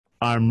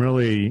I'm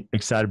really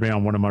excited to bring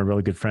on one of my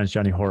really good friends,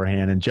 Johnny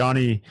Hourihan. And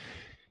Johnny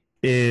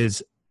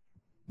is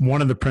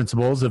one of the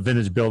principals of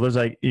Vintage Builders.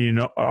 Are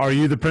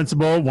you the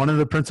principal, one of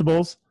the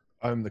principals?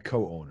 I'm the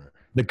co-owner.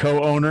 The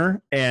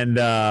co-owner, and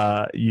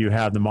you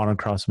have the Modern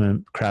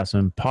Craftsman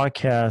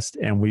Podcast,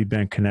 and we've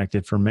been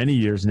connected for many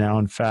years now.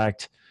 In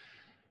fact,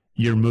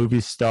 your movie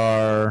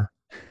star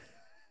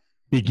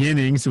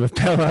beginnings with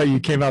Pella, you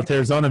came out to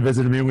Arizona,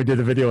 visited me, and we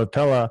did a video with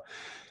Pella,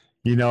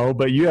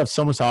 but you have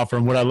so much to offer.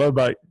 And what I love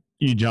about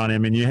you, Johnny, I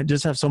mean, you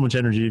just have so much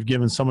energy. You've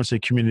given so much to the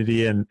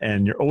community,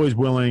 and you're always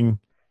willing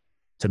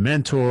to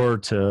mentor,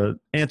 to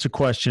answer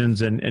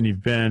questions, and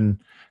you've been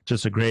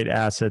just a great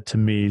asset to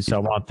me. So I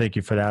want to thank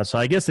you for that. So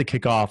I guess to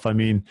kick off, I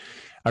mean,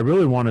 I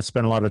really want to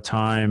spend a lot of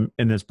time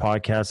in this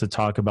podcast to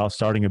talk about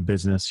starting a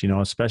business,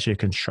 especially a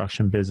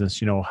construction business.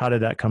 How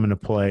did that come into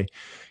play?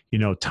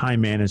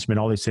 Time management,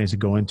 all these things that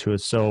go into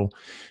it. So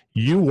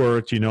you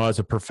worked, as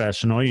a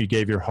professional, you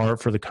gave your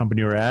heart for the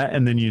company you're at,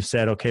 and then you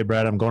said, okay,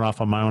 Brad, I'm going off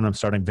on my own. I'm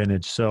starting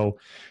Vintage. So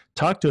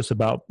talk to us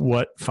about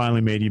what finally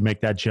made you make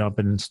that jump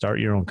and start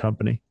your own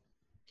company.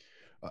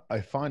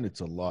 I find it's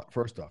a lot.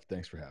 First off,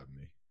 thanks for having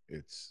me.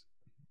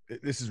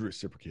 This is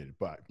reciprocated,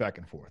 but back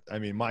and forth. I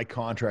mean, my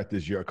contract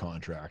is your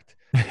contract.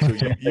 So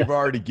you've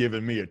already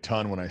given me a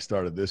ton when I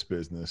started this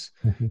business.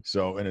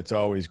 So, and it's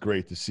always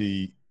great to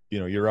see,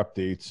 your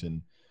updates.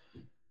 And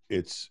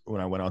it's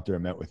when I went out there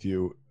and met with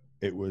you,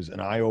 it was an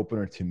eye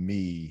opener to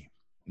me,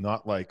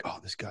 not like, oh,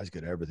 this guy's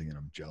got everything and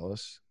I'm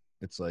jealous.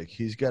 It's like,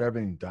 he's got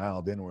everything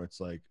dialed in where it's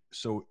like,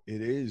 so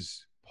it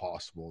is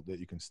possible that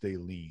you can stay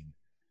lean,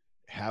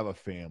 have a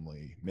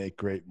family, make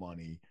great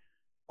money.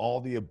 All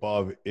the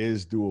above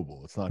is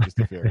doable. It's not just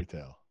a fairy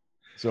tale.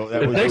 So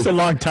it takes a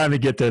long time to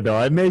get there, though.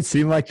 It may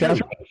seem like that.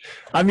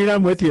 I mean,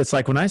 I'm with you. It's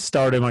like when I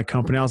started my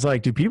company, I was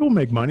like, do people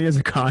make money as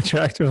a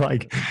contractor?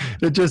 Like,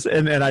 it just,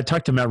 and I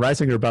talked to Matt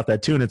Reisinger about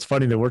that too. And it's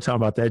funny that we're talking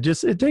about that.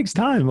 It takes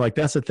time. Like,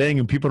 that's the thing.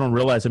 And people don't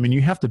realize, I mean,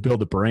 you have to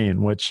build a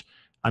brain, which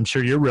I'm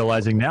sure you're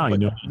realizing now.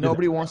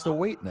 Nobody wants to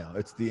wait now.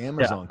 It's the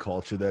Amazon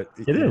culture that,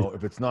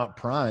 if it's not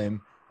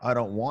prime, I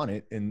don't want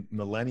it. And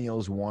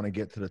millennials want to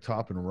get to the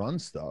top and run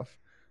stuff.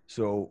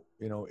 So,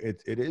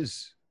 it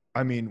is,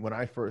 I mean, when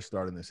I first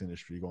started in this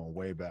industry going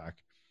way back,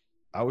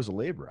 I was a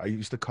laborer. I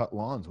used to cut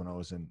lawns when I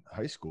was in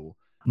high school.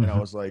 And I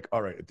was like,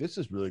 all right, if this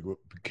is really going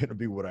to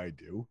be what I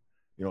do,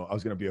 I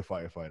was going to be a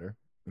firefighter.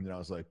 And then I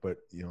was like, but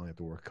you only have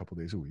to work a couple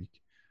days a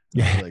week.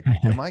 And I was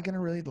like, am I going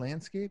to really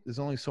landscape? There's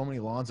only so many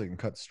lawns I can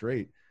cut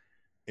straight.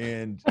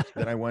 And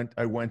then I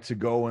went to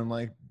go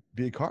and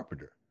be a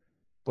carpenter.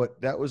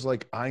 But that was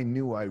I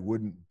knew I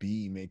wouldn't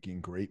be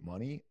making great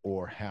money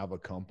or have a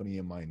company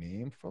in my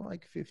name for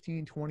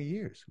 15, 20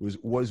 years.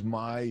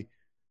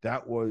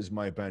 That was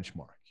my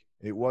benchmark.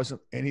 It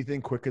wasn't anything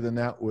quicker than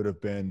that would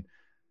have been,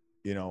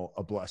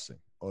 a blessing,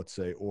 let's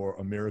say, or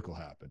a miracle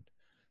happened.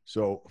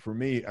 So for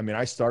me, I mean,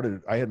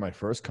 I had my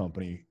first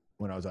company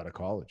when I was out of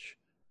college.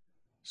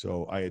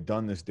 So I had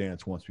done this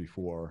dance once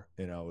before,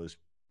 and I was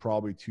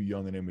probably too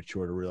young and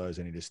immature to realize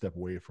I need to step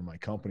away from my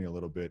company a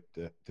little bit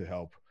to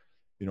help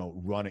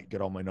run it,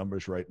 get all my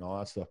numbers right and all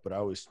that stuff. But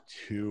I was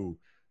too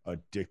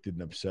addicted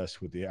and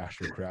obsessed with the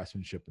actual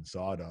craftsmanship and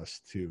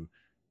sawdust to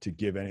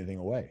give anything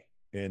away.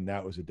 And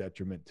that was a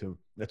detriment to,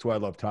 that's why I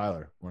love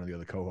Tyler, one of the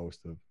other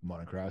co-hosts of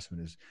Modern Craftsman,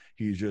 is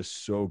he's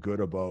just so good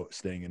about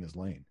staying in his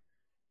lane.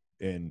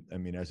 And I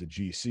mean, as a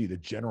GC, the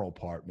general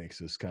part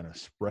makes us kind of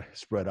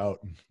spread out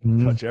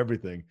and touch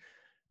everything.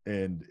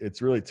 And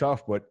it's really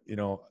tough. But,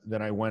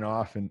 then I went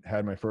off and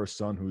had my first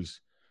son,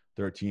 who's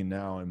 13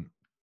 now. And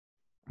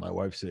my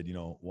wife said,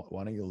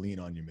 why don't you lean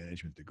on your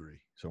management degree?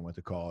 So I went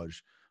to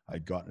college.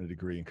 I'd gotten a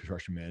degree in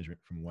construction management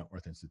from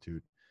Wentworth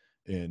Institute.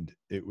 And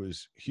it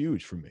was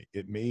huge for me.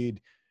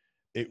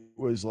 It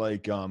was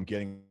like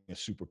getting a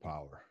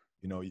superpower.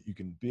 You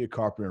can be a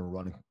carpenter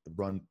and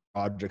run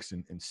projects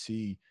and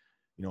see,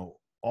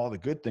 all the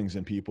good things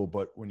in people.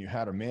 But when you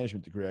had a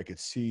management degree, I could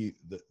see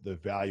the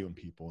value in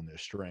people and their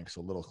strengths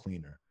a little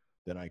cleaner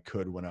than I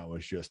could when I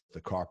was just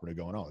the carpenter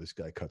going, oh, this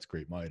guy cuts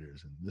great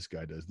miters and this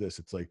guy does this.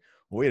 It's like,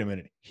 well, wait a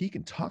minute. He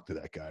can talk to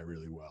that guy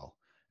really well.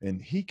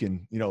 And he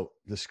can,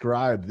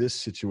 describe this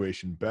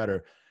situation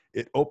better.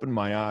 It opened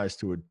my eyes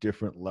to a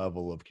different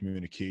level of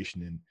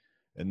communication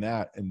and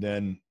that. And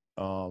then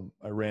I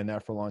ran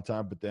that for a long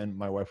time, but then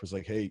my wife was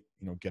like, hey,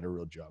 get a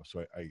real job.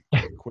 So I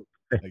quit.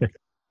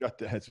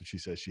 That's what she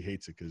says. She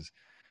hates it because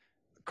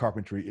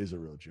carpentry is a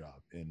real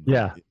job. And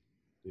yeah,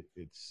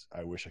 it's,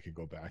 I wish I could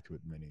go back to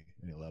it many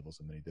levels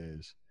and many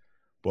days.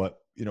 But,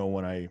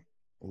 when I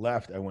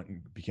left, I went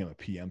and became a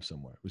PM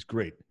somewhere. It was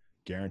great.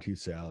 Guaranteed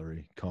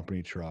salary,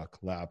 company truck,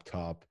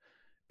 laptop.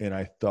 And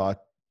I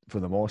thought for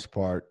the most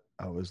part,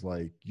 I was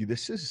like,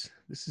 this is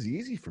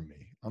easy for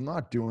me. I'm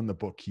not doing the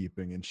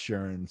bookkeeping,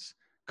 insurance,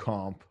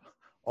 comp,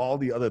 all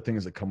the other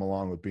things that come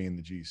along with being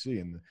the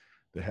GC and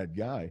the head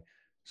guy.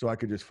 So I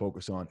could just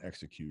focus on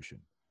execution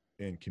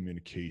and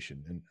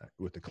communication and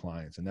with the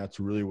clients. And that's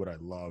really what I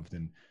loved.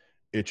 And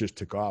it just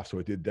took off. So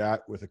I did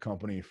that with a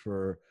company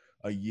for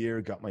a year,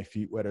 got my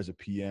feet wet as a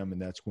PM.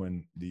 And that's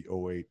when the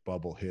 '08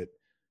 bubble hit.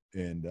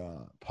 and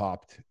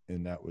popped,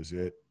 and that was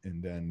it.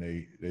 And then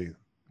they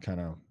kind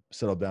of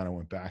settled down and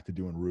went back to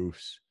doing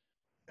roofs.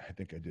 I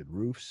think I did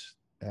roofs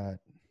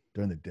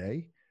during the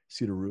day,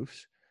 cedar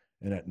roofs,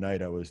 and at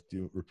night I was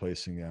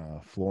replacing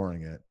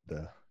flooring at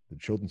the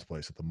children's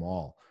place at the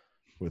mall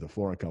with a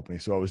flooring company.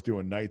 So I was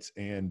doing nights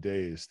and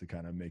days to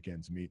kind of make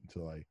ends meet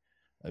until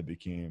I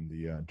became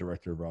the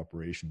director of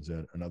operations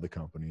at another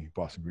company,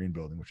 Boston Green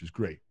Building, which is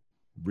great.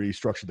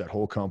 Restructured that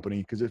whole company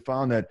because it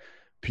found that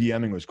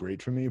PMing was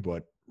great for me,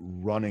 but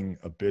running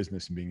a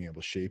business and being able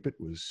to shape it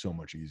was so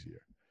much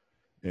easier.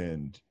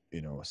 And,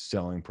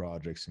 selling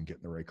projects and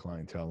getting the right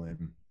clientele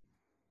in.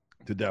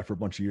 Did that for a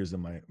bunch of years.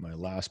 Then my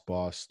last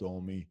boss stole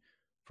me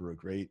for a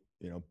great,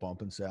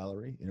 bump in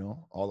salary,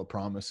 all the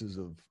promises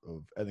of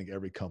I think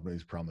every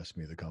company's promised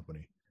me the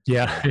company.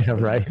 Yeah. Yeah.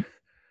 Right.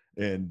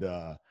 And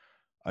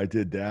I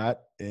did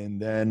that.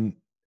 And then,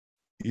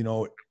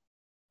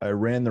 I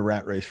ran the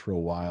rat race for a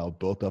while,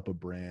 built up a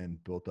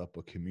brand, built up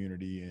a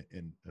community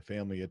and a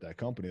family at that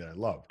company that I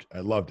loved. I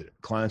loved it.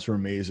 Clients were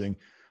amazing.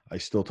 I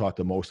still talk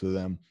to most of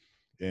them.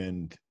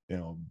 And,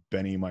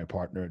 Benny, my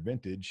partner at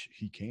Vintage,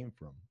 he came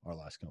from our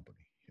last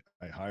company.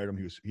 I hired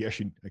him.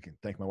 I can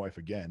thank my wife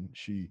again.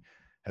 She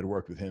had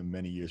worked with him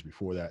many years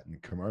before that in the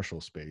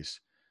commercial space.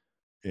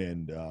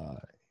 And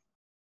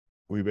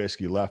we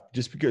basically left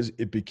just because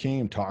it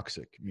became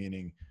toxic,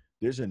 meaning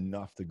there's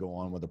enough to go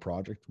on with a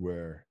project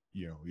where,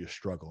 you're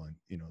struggling,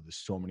 there's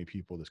so many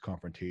people, there's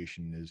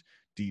confrontation, there's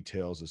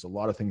details, there's a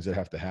lot of things that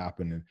have to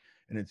happen,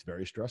 and it's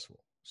very stressful.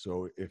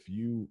 So if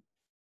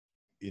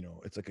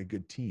it's like a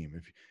good team.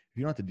 If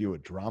you don't have to deal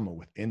with drama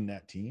within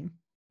that team,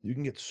 you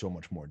can get so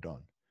much more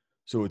done.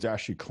 So it's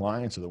actually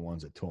clients are the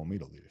ones that told me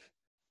to leave.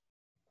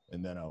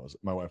 And then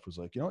my wife was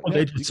like, well,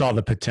 they just saw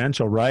the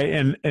potential,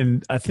 right?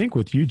 And I think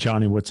with you,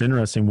 Johnny, what's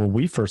interesting, when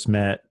we first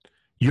met,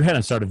 you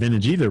hadn't started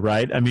Vintage either,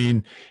 right? I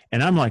mean,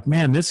 and I'm like,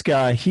 man, this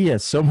guy, he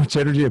has so much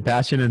energy and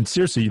passion. And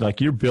seriously, like,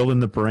 you're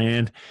building the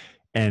brand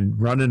and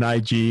running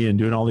IG and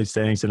doing all these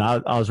things. And I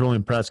was really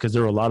impressed because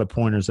there were a lot of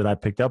pointers that I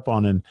picked up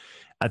on. And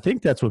I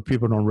think that's what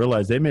people don't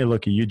realize. They may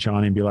look at you,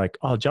 Johnny, and be like,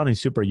 oh,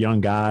 Johnny's super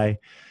young guy.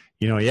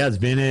 He has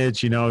Vintage,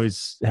 he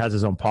has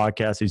his own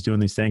podcast, he's doing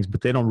these things, but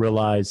they don't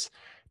realize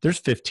there's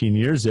 15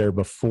 years there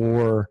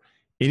before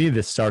any of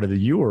this started that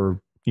you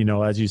were,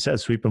 as you said,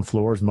 sweeping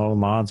floors,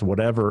 mowing lawns,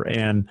 whatever.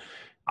 And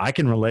I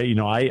can relate.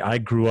 I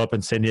grew up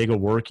in San Diego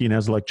working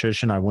as an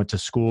electrician. I went to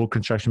school,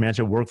 construction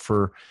management, worked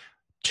for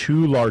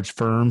 2 large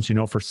firms,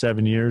 for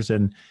 7 years.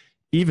 And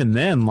even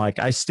then, like,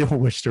 I still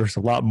wish there was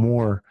a lot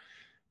more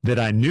that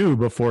I knew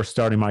before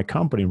starting my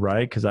company,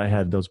 right? Because I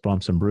had those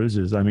bumps and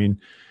bruises. I mean,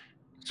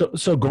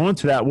 so going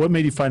to that, what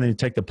made you finally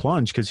take the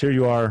plunge? Because here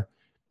you are,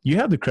 you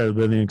have the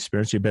credibility and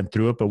experience, you've been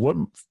through it, but what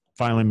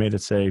finally made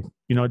it say,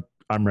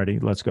 I'm ready,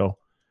 let's go?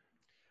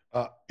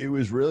 It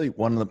was really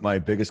one of my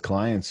biggest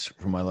clients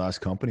from my last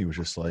company was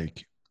just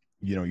like,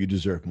 you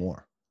deserve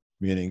more.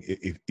 Meaning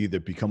either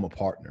become a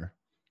partner,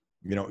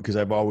 because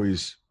I've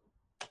always,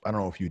 I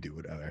don't know if you do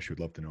it. I actually would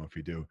love to know if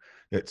you do.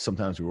 That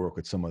sometimes we work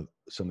with some of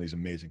these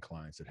amazing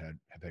clients that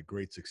have had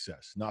great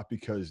success, not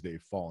because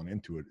they've fallen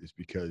into it, it's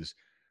because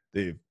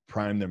they've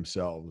primed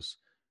themselves.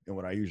 And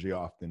what I usually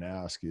often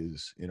ask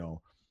is,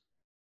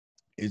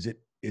 is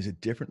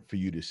it different for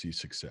you to see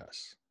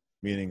success?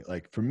 Meaning,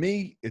 like, for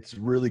me, it's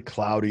really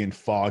cloudy and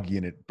foggy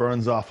and it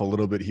burns off a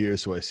little bit here.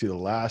 So I see the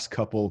last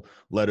couple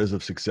letters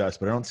of success,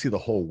 but I don't see the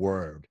whole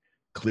word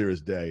clear as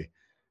day.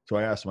 So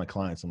I asked my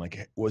clients, I'm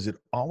like, was it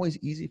always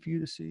easy for you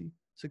to see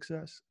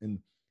success? And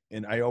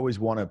I always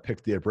want to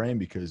pick their brain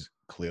because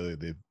clearly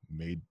they've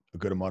made a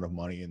good amount of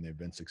money and they've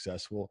been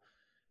successful.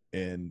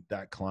 And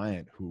that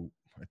client, who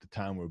at the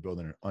time we were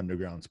building an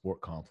underground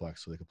sport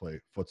complex so they could play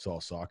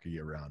futsal soccer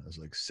year round, it was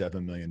like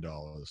 $7 million.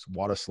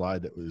 Water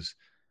slide that was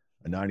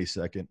a 90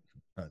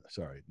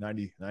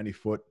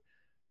 foot,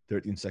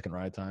 13-second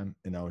ride time.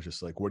 And I was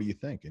just like, what do you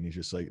think? And he's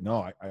just like,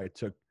 no, I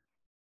took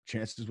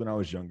chances when I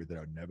was younger that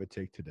I would never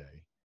take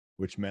today,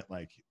 which meant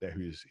like that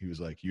he was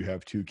like, you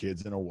have 2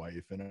 kids and a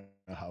wife and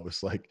a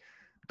house. Like,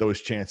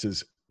 those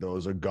chances,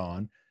 those are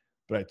gone.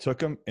 But I took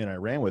them and I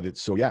ran with it.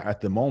 So yeah,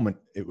 at the moment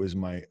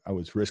I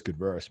was risk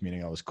adverse,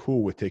 meaning I was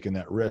cool with taking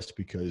that risk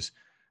because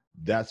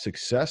that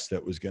success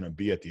that was going to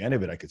be at the end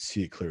of it, I could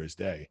see it clear as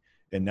day.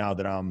 And now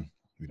that I'm,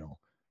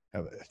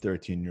 have a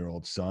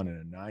 13-year-old son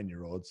and a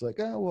 9-year-old, it's like,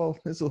 oh, well,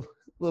 there's a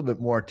little bit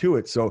more to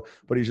it. So,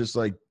 but he's just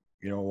like,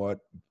 you know what,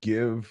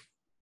 give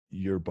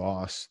your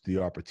boss the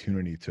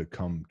opportunity to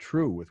come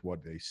true with what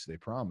they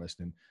promised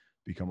and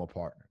become a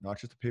partner, not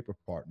just a paper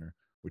partner,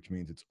 which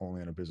means it's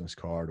only on a business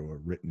card or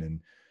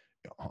written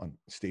on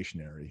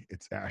stationery.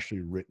 It's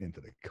actually written into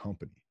the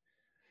company.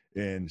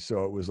 And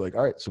so it was like,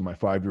 all right, so my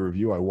 5-year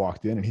review, I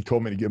walked in and he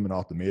told me to give him an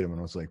ultimatum. And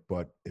I was like,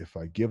 but if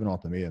I give an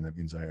ultimatum, that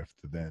means I have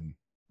to then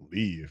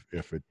leave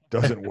if it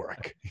doesn't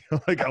work.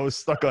 Like, I was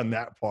stuck on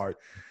that part.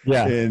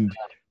 Yeah.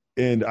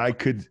 And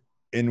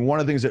one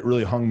of the things that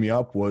really hung me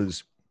up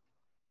was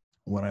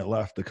when I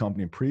left the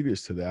company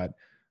previous to that,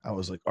 I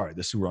was like, all right,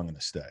 this is where I'm going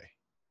to stay.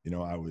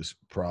 I was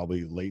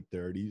probably late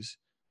 30s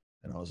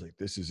And I was like,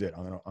 this is it.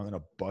 I'm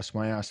gonna bust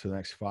my ass for the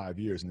next 5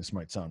 years. And this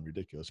might sound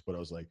ridiculous, but I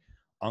was like,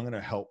 I'm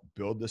gonna help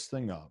build this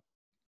thing up.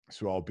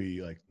 So I'll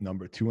be like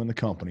number 2 in the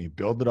company,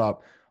 build it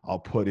up. I'll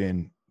put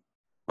in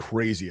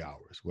crazy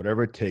hours,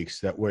 whatever it takes.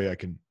 That way I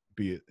can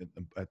be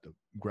at the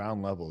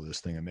ground level of this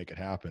thing and make it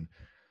happen.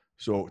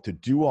 So to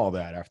do all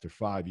that after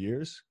 5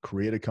 years,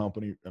 create a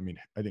company. I mean,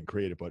 I didn't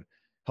create it, but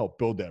help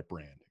build that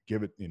brand,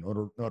 give it,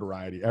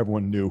 notoriety.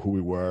 Everyone knew who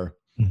we were.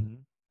 Mm-hmm.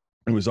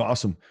 It was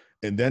awesome.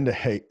 And then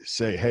to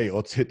say, hey,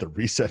 let's hit the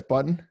reset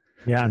button.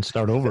 Yeah. And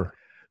start over.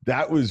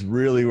 That was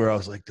really where I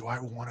was like, do I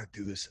want to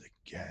do this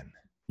again?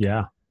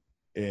 Yeah.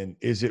 And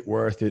is it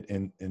worth it?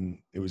 And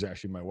it was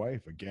actually my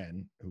wife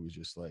again, who was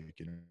just like,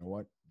 you know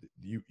what,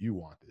 you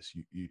want this,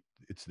 you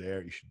it's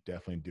there. You should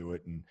definitely do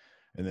it. And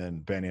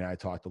then Benny and I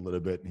talked a little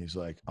bit, and he's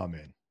like, I'm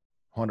in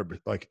 100%,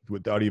 like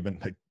without even,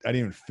 like, I didn't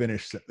even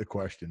finish the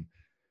question.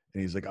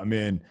 And he's like, I'm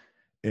in.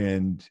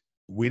 And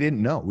we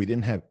didn't know, we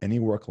didn't have any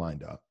work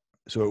lined up.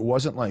 So it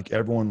wasn't like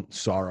everyone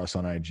saw us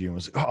on IG and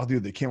was like, oh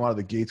dude, they came out of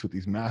the gates with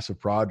these massive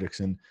projects.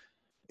 And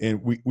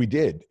we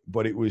did,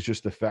 but it was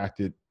just the fact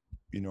that,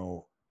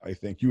 I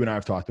think you and I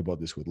have talked about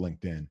this with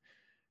LinkedIn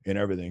and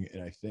everything.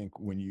 And I think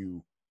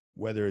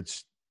whether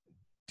it's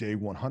day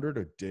 100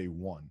 or day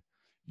 1,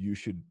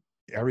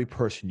 every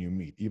person you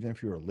meet, even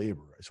if you're a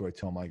laborer. So I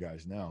tell my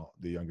guys now,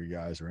 the younger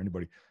guys or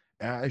anybody,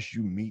 as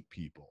you meet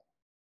people,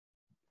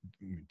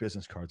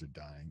 business cards are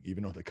dying,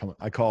 even though they come.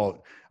 I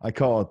call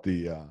it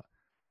the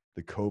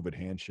COVID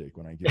handshake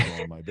when I give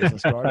them my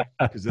business card,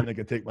 because then they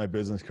can take my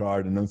business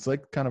card and it's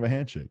like kind of a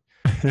handshake.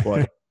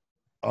 But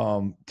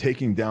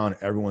taking down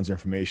everyone's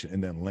information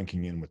and then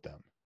linking in with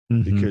them,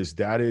 mm-hmm. because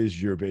that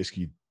is your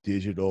basically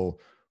digital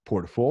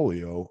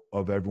portfolio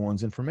of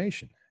everyone's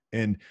information.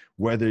 And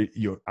whether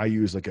I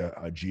use like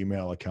a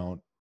Gmail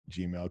account,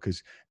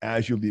 because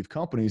as you leave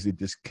companies, they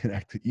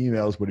disconnect the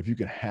emails. But if you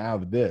can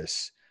have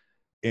this,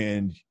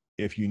 and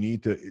if you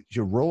need to,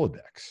 your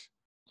Rolodex,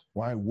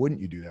 why wouldn't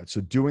you do that?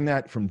 So doing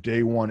that from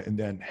day 1 and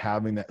then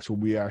having that. So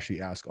we actually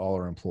ask all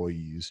our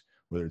employees,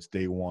 whether it's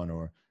day 1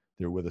 or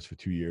they're with us for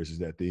 2 years, is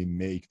that they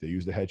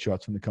use the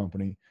headshots from the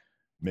company,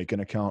 make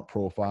an account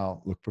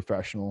profile, look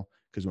professional.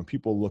 Because when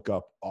people look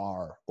up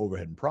our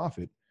overhead and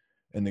profit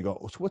and they go,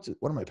 oh, so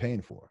what am I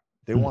paying for?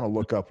 They want to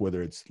look up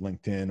whether it's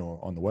LinkedIn or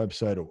on the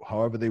website or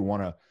however they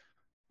want to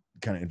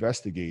kind of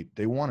investigate.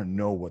 They want to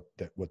know what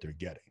they're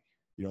getting.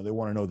 They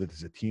want to know that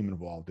there's a team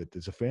involved, that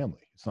there's a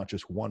family. It's not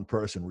just one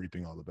person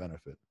reaping all the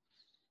benefit.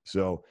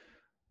 So,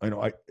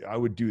 I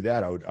would do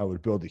that. I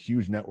would build a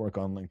huge network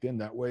on LinkedIn.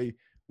 That way,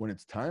 when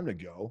it's time to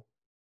go,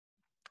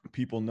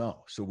 people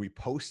know. So we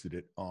posted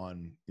it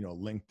on,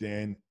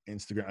 LinkedIn,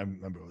 Instagram. I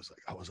remember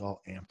I was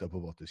all amped up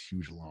about this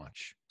huge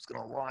launch. I was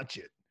going to launch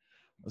it.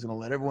 I was going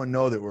to let everyone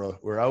know that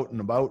we're out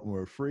and about and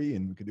we're free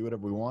and we can do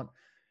whatever we want.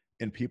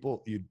 And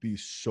people, you'd be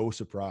so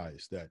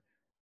surprised that,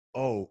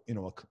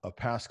 a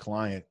past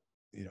client,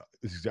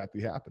 this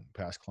exactly happened.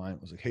 Past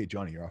client was like, hey,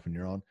 Johnny, you're off on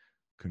your own.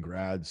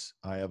 Congrats.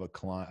 I have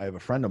a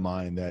friend of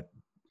mine that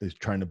is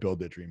trying to build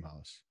their dream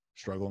house,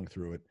 struggling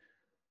through it.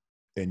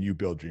 And you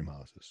build dream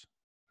houses.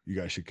 You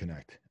guys should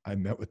connect. I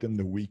met with them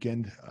the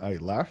weekend I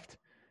left,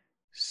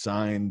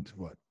 signed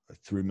a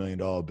 $3 million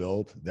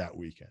build that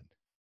weekend.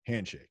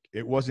 Handshake.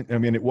 It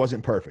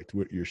wasn't perfect.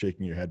 You're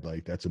shaking your head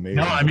like that's amazing.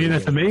 No,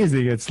 that's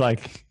amazing. It's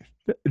like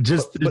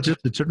just the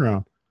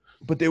turnaround.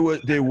 But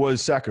there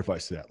was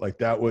sacrifice to that. Like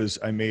that was,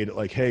 I made it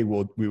like, hey,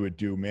 we would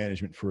do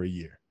management for a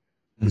year.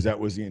 Because that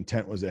was the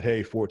intent, was that,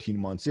 hey, 14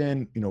 months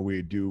in,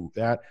 we'd do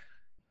that.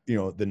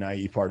 The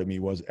naive part of me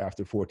was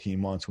after 14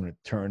 months when it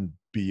turned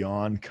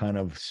beyond kind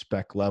of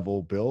spec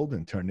level build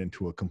and turned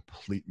into a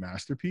complete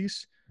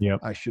masterpiece. Yeah,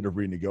 I should have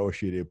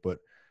renegotiated, but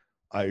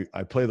I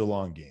play the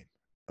long game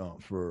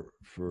for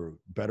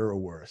better or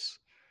worse.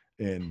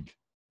 And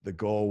the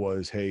goal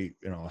was, hey,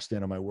 I'll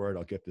stand on my word.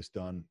 I'll get this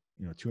done.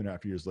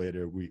 2.5 years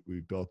later, we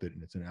built it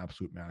and it's an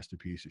absolute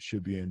masterpiece. It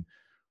should be in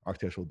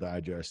Architectural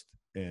Digest.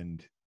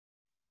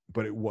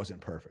 But it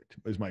wasn't perfect,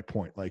 is my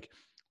point. Like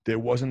there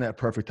wasn't that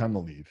perfect time to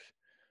leave.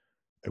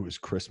 It was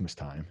Christmas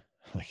time.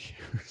 Like,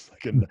 it was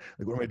like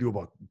what am I do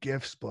about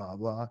gifts, blah,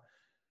 blah.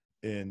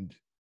 And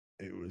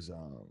it was,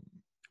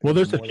 well,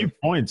 there's a few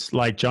points,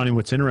 like Johnny,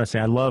 what's interesting.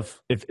 I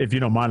love, if you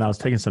don't mind, I was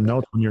taking some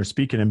notes when you were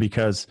speaking, and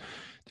because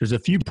there's a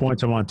few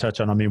points I want to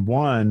touch on.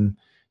 One,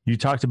 you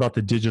talked about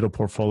the digital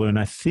portfolio, and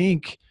I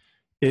think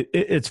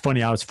it's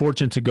funny. I was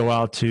fortunate to go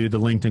out to the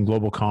LinkedIn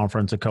Global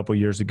Conference a couple of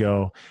years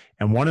ago,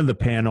 and one of the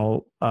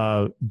panel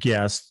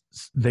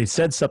guests, they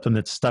said something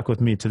that stuck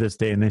with me to this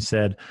day, and they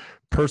said,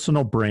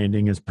 personal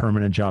branding is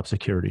permanent job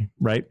security,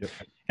 right? Yep.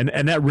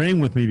 And that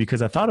rang with me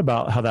because I thought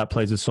about how that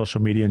plays with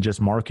social media and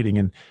just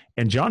marketing.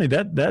 And Johnny,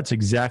 that's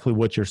exactly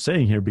what you're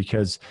saying here,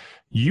 because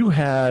you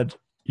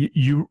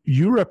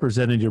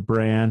represented your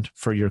brand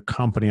for your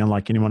company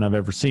unlike anyone I've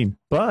ever seen.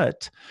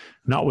 But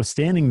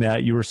notwithstanding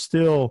that, you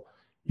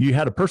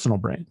had a personal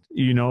brand,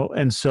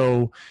 and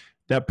so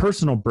that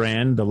personal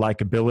brand, the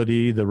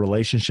likability, the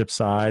relationship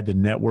side, the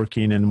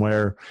networking, and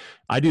where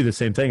I do the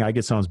same thing. I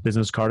get someone's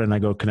business card and I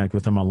go connect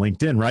with them on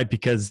LinkedIn, right?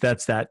 Because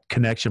that's that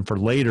connection for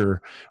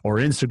later, or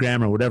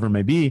Instagram, or whatever it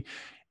may be.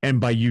 And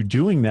by you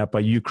doing that, by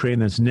you creating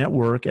this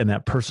network and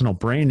that personal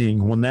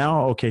branding, well,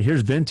 now, okay,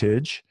 here's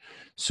vintage.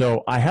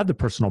 So I have the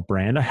personal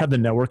brand, I have the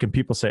network, and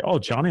people say, oh,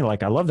 Johnny,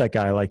 like, I love that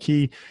guy. Like,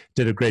 he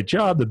did a great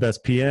job, the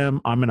best PM.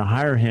 I'm going to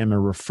hire him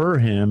and refer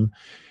him.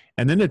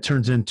 And then it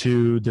turns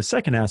into the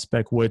second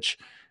aspect, which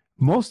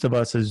most of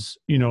us, as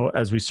you know,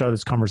 as we start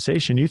this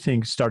conversation, you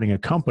think starting a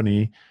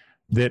company,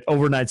 that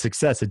overnight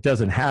success, it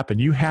doesn't happen.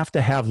 You have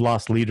to have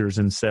lost leaders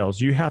in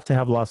sales. You have to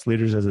have lost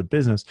leaders as a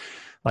business.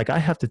 Like, I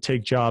have to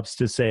take jobs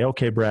to say,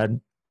 okay,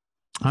 Brad,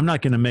 I'm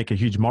not going to make a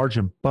huge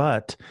margin,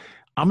 but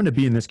I'm going to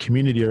be in this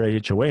community or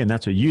HOA. And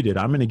that's what you did.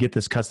 I'm going to get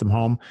this custom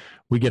home.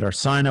 We get our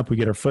sign up, we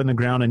get our foot in the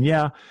ground. And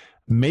yeah,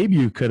 maybe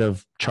you could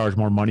have charged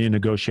more money and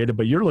negotiated,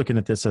 but you're looking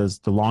at this as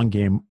the long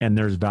game, and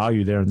there's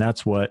value there. And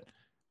that's what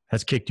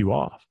has kicked you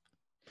off.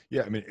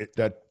 Yeah. I mean,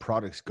 that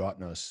product's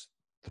gotten us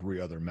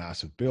 3 other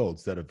massive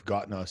builds that have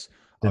gotten us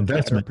a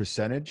better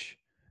percentage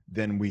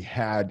than we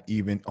had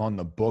even on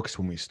the books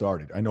when we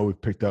started. I know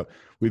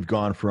we've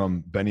gone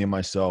from Benny and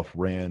myself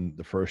ran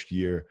the first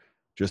year,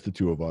 just the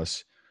 2 of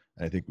us.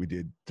 And I think we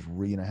did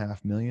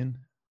 3.5 million.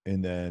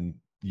 And then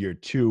year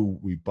 2,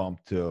 we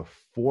bumped to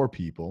 4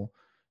 people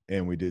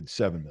and we did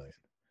 7 million.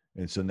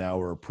 And so now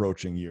we're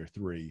approaching year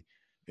 3,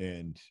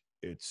 and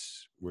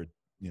we're,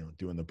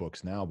 doing the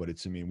books now, but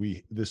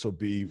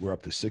we're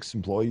up to 6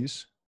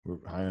 employees. We're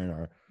hiring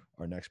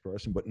our next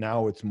person, but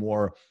now it's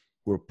more,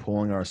 we're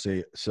pulling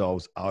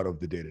ourselves out of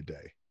the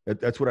day-to-day.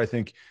 That's what I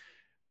think.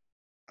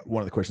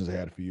 One of the questions I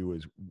had for you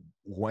is,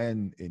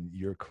 when in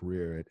your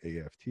career at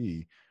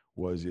AFT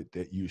was it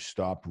that you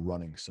stopped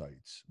running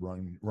sites,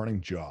 running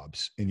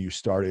jobs, and you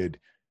started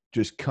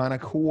just kind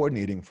of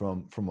coordinating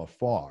from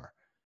afar,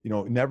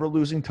 never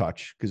losing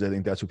touch? Because I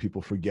think that's what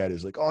people forget,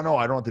 is like, oh no,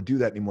 I don't have to do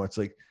that anymore. It's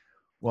like,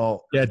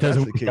 well, yeah, it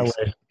doesn't work that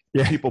way.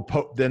 Yeah.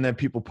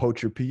 People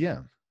poach your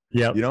PM.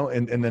 Yeah.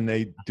 And then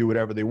they do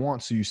whatever they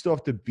want. So you still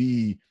have to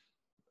be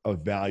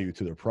of value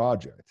to their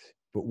project.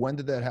 But when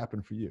did that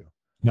happen for you?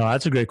 No,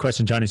 that's a great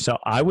question, Johnny. So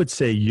I would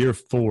say year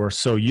 4.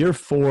 So year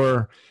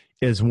 4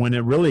 is when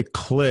it really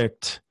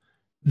clicked.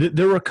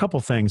 There were a couple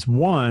things.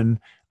 One,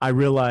 I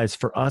realized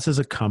for us as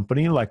a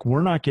company, like,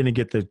 we're not going to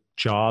get the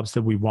jobs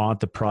that we want,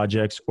 the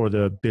projects or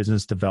the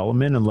business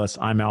development, unless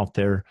I'm out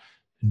there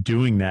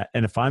doing that.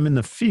 And if I'm in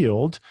the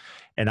field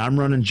and I'm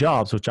running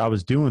jobs, which I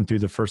was doing through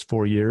the first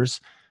 4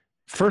 years,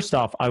 first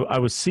off, I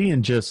was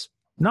seeing just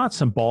not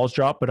some balls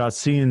drop, but I was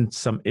seeing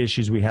some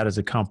issues we had as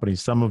a company.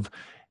 Some of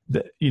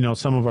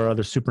our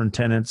other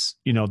superintendents,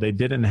 they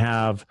didn't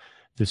have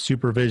the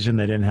supervision,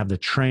 they didn't have the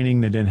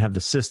training, they didn't have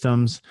the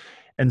systems.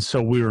 And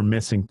so we were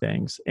missing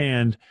things.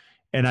 And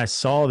I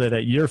saw that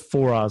at year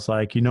 4, I was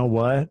like, you know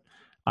what?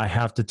 I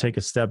have to take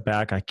a step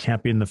back. I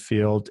can't be in the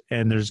field.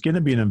 And there's going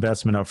to be an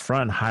investment up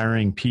front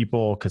hiring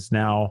people, because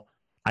now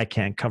I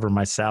can't cover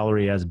my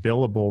salary as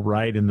billable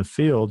right in the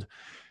field.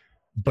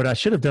 But I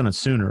should have done it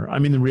sooner. I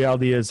mean, the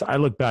reality is, I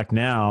look back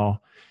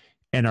now,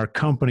 and our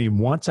company,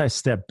 once I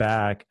stepped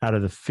back out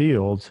of the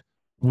field,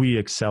 we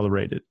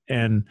accelerated,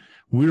 and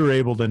we were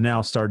able to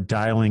now start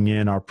dialing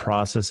in our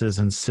processes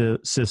and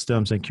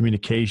systems and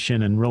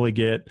communication, and really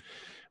get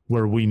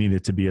where we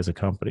needed to be as a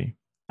company.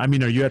 I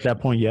mean, are you at that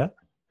point yet?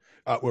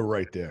 We're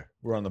right there.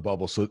 We're on the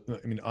bubble. So,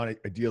 I mean,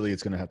 ideally,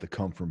 it's going to have to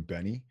come from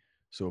Benny.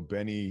 So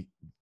Benny,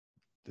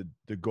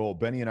 the goal,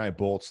 Benny and I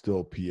both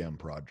still PM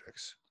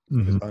projects.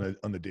 Mm-hmm.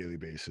 on a daily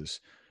basis.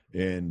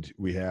 And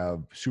we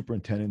have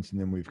superintendents, and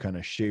then we've kind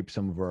of shaped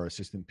some of our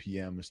assistant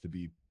PMs to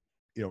be,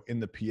 in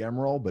the PM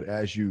role. But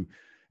as you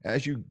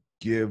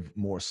give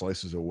more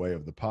slices away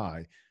of the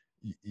pie,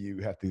 you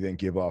have to then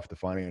give off the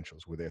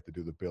financials, where they have to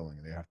do the billing,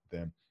 and they have to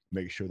then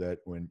make sure that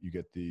when you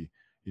get the,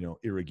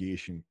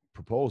 irrigation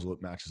proposal,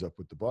 it matches up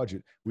with the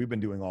budget. We've been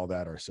doing all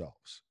that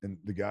ourselves. And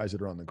the guys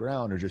that are on the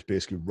ground are just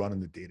basically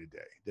running the day-to-day.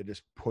 They're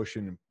just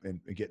pushing and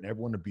getting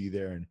everyone to be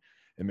there and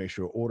make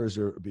sure orders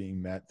are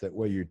being met. That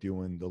way you're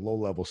doing the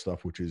low-level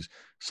stuff, which is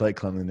site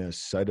cleanliness,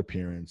 site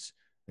appearance,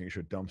 making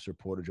sure dumpster,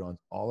 porta-johns,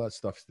 all that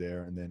stuff's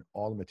there. And then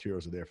all the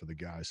materials are there for the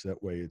guys. So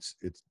that way it's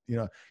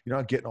you're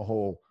not getting a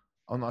hole.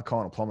 I'm not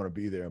calling a plumber to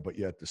be there, but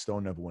yet the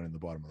stone never went in the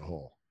bottom of the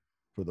hole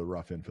for the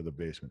rough in for the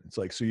basement. It's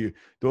like, so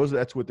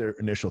that's what their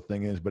initial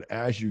thing is. But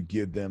as you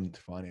give them the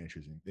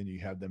financials, and then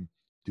you have them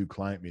do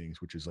client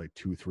meetings, which is like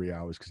 2-3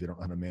 hours, because they don't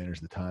know how to manage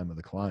the time of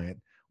the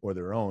client or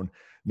their own.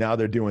 Now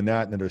they're doing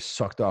that, and then they're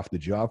sucked off the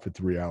job for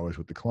 3 hours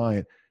with the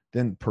client.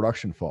 Then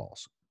production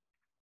falls.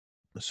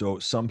 So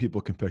some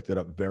people can pick that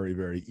up very,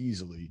 very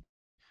easily,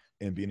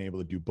 and being able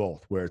to do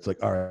both, where it's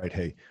like, all right,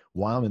 hey,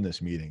 while I'm in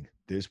this meeting,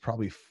 there's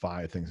probably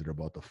 5 things that are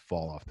about to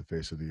fall off the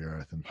face of the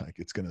earth, and like,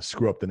 it's going to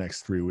screw up the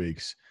next 3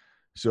 weeks.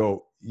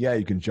 So yeah,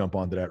 you can jump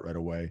onto that right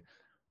away.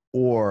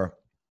 Or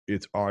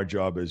it's our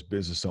job as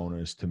business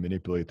owners to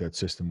manipulate that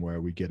system, where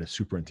we get a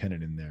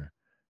superintendent in there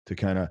to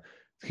kind of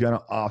kind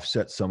of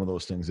offset some of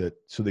those things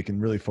so they can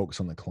really focus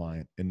on the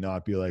client and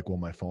not be like, well,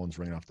 my phone's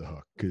ringing off the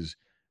hook. Because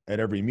at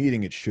every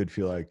meeting, it should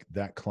feel like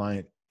that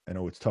client, I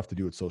know it's tough to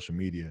do with social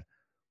media,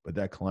 but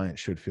that client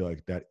should feel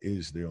like that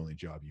is the only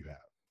job you have.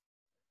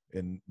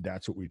 And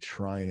that's what we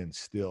try and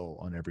instill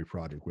on every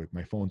project. Where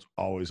my phone's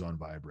always on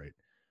vibrate.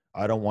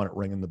 I don't want it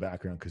ringing in the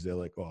background because they're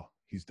like, oh,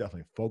 he's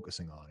definitely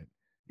focusing on it,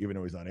 even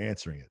though he's not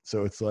answering it.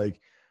 So it's like,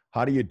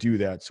 how do you do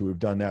that? So we've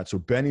done that. So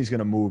Benny's going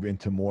to move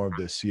into more of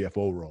the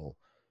CFO role,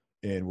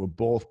 and we'll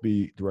both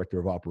be director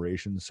of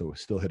operations. So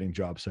still hitting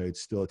job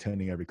sites, still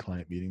attending every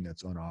client meeting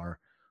that's on our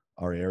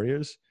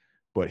areas,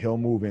 but he'll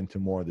move into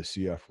more of the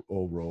CFO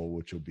role,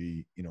 which will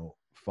be,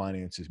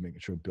 finances, making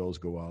sure bills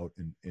go out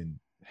and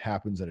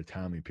happens at a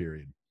timely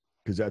period.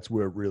 Because that's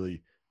where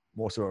really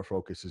most of our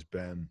focus has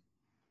been,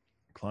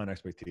 client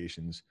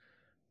expectations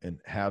and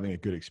having a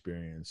good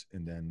experience,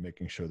 and then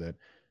making sure that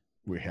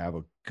we have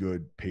a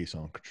good pace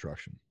on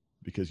construction,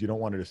 because you don't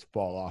want to just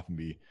fall off and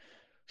be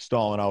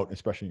stalling out,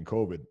 especially in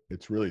COVID.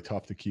 It's really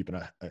tough to keep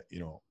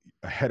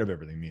ahead of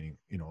everything, meaning,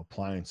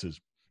 appliances,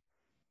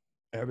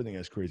 everything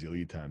has crazy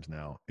lead times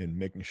now, and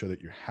making sure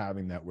that you're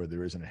having that where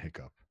there isn't a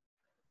hiccup.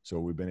 So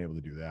we've been able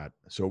to do that.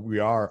 So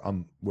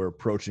we're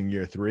approaching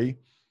year 3,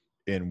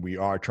 and we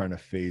are trying to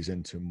phase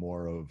into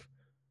more of,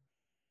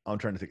 I'm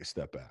trying to take a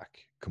step back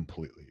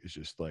completely. It's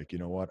just like, you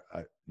know what?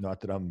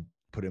 Not that I'm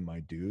putting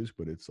my dues,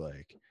 but it's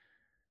like,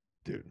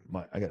 dude,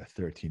 I got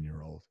a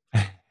 13-year-old.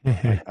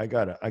 I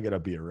gotta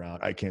be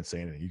around. I can't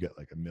say anything. You got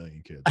like a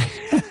million kids.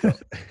 So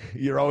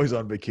you're always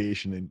on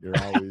vacation, and you're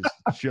always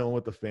chilling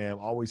with the fam,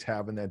 always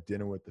having that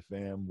dinner with the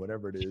fam,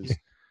 whatever it is.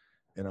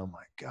 And I'm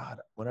like, God,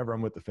 whenever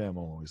I'm with the fam, I'm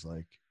always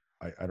like,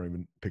 I don't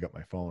even pick up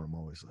my phone. I'm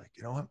always like,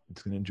 you know what? I'm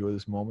just going to enjoy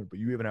this moment. But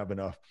you even have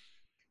enough,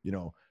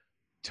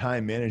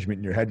 time management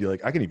in your head. You're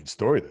like, I can even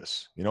story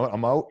this. You know what?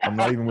 I'm out. I'm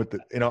not even with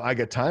I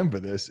got time for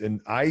this.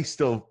 And I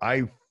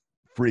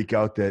freak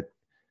out that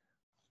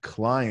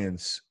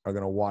clients are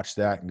going to watch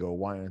that and go,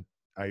 why?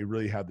 I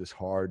really have this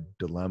hard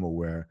dilemma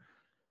where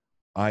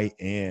I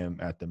am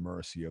at the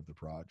mercy of the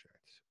project,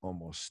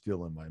 almost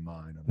still in my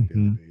mind on a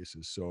daily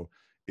basis. So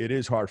it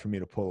is hard for me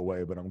to pull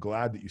away, but I'm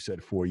glad that you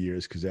said 4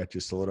 years, because that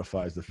just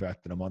solidifies the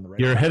fact that I'm on the right.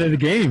 You're ahead of the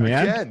game,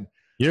 man. Again,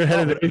 you're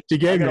ahead of the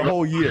game. I got a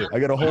whole year. I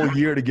got a whole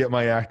year to get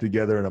my act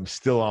together, and I'm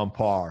still on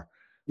par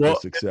for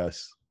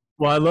success.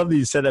 Well, I love that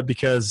you said that,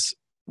 because,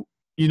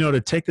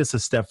 to take this a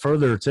step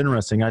further, it's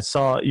interesting. I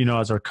saw,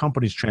 as our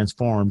company's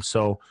transformed.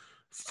 So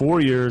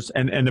 4 years,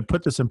 and to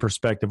put this in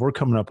perspective, we're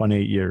coming up on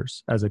 8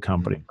 years as a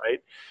company,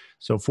 right?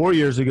 So 4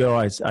 years ago,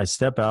 I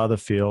step out of the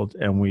field,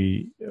 and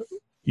we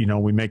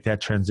make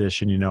that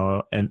transition,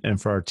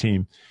 and for our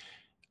team.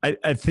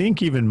 I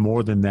think even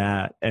more than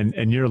that,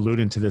 and you're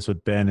alluding to this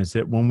with Ben, is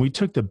that when we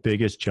took the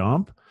biggest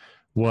jump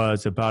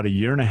was about a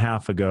year and a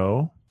half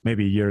ago,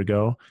 maybe a year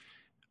ago.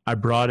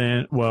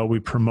 We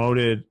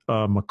promoted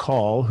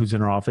McCall, who's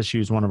in our office. She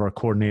was one of our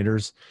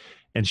coordinators,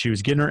 and she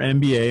was getting her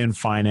MBA in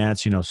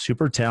finance,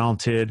 super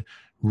talented,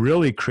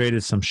 really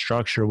created some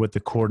structure with the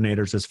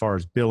coordinators as far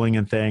as billing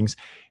and things.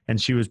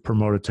 And she was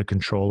promoted to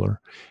controller.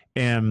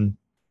 And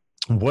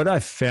what I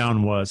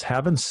found was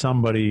having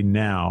somebody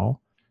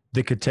now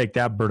that could take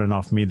that burden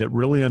off me, that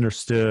really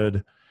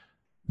understood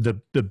the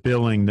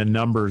billing, the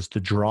numbers, the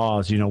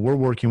draws. We're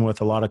working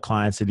with a lot of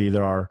clients that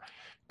either are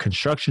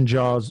construction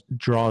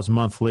draws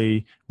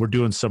monthly. We're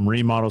doing some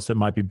remodels that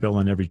might be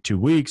billing every 2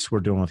 weeks. We're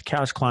doing with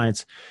cash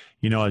clients.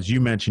 As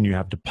you mentioned, you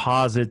have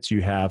deposits,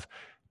 you have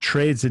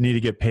trades that need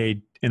to get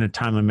paid in a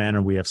timely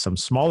manner. We have some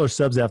smaller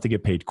subs that have to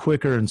get paid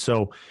quicker. And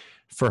so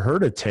for her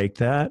to take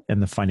that and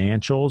the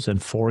financials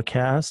and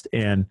forecast,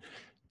 and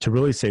to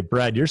really say,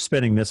 Brad, you're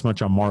spending this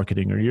much on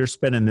marketing, or you're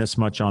spending this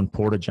much on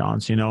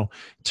porta-johns,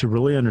 to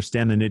really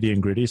understand the nitty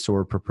and gritty. So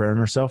we're preparing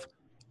ourselves.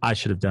 I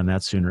should have done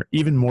that sooner,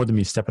 even more than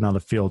me stepping on the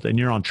field. And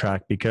you're on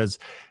track, because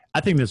I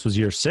think this was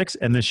year 6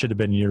 and this should have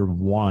been year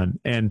 1.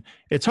 And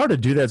it's hard to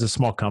do that as a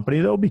small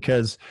company, though,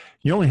 because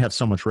you only have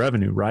so much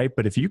revenue, right?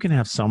 But if you can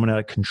have someone at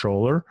a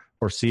controller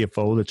or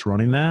CFO that's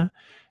running that,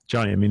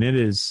 Johnny, I mean, it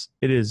is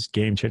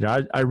game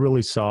changer. I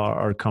really saw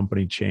our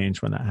company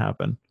change when that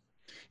happened.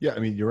 Yeah, I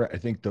mean, you're right. I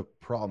think the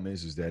problem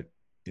is that,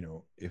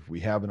 if we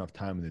have enough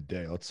time in the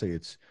day, let's say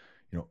it's,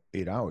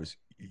 8 hours,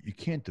 you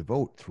can't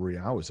devote 3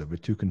 hours of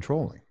it to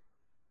controlling,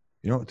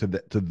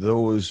 to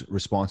those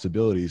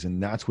responsibilities.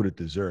 And that's what it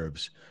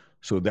deserves.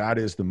 So that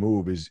is the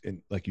move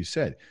and like you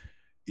said,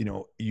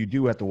 you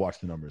do have to watch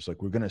the numbers.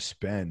 Like, we're going to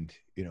spend,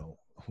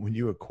 when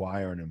you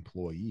acquire an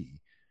employee,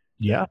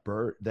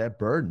 that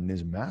burden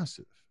is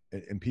massive.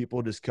 And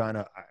people just kind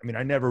of,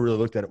 I never really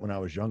looked at it when I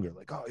was younger,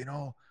 like,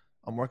 oh,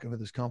 I'm working for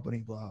this company,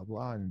 blah,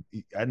 blah. And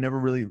I never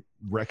really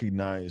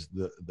recognized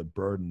the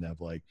burden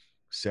of like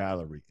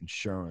salary,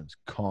 insurance,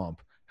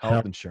 comp,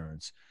 health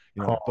insurance,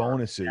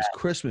 bonuses,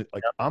 Christmas.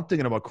 Like, I'm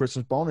thinking about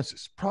Christmas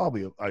bonuses.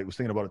 Probably I was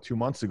thinking about it 2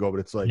 months ago, but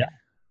it's like,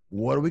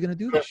 what are we going to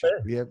do this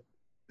year? We have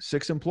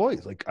 6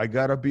 employees. Like, I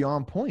got to be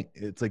on point.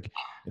 It's like,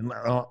 I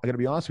got to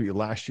be honest with you.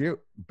 Last year,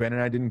 Ben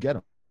and I didn't get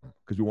them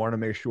because we wanted to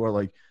make sure,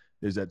 like,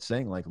 there's that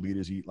saying, like,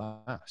 leaders eat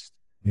last.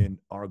 And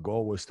our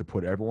goal was to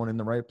put everyone in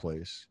the right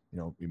place. You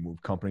know, we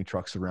moved company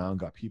trucks around,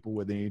 got people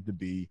where they needed to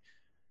be.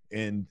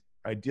 And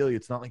ideally,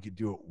 it's not like you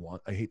do it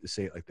once. I hate to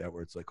say it like that,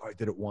 where it's like, oh, I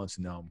did it once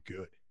and now I'm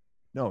good.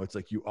 No, it's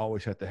like you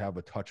always have to have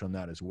a touch on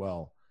that as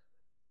well.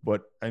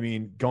 But I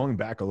mean, going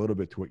back a little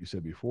bit to what you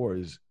said before,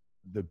 is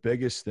the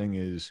biggest thing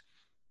is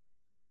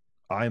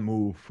I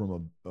moved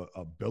from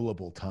a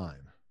billable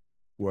time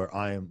where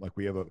I am like,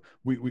 we have our,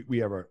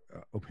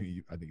 I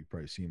think you've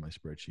probably seen my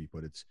spreadsheet,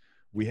 but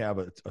we have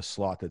a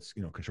slot that's,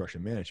 you know,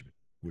 construction management,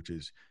 which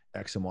is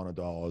X amount of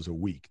dollars a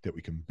week that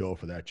we can bill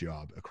for that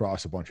job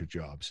across a bunch of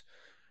jobs.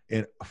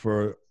 And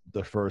for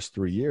the first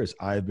 3 years,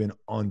 I've been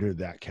under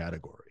that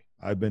category.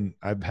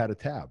 I've had a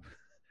tab.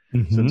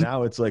 Mm-hmm. So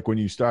now it's like when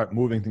you start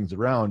moving things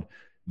around,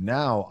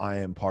 now I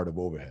am part of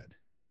overhead.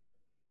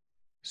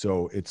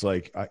 So it's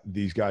like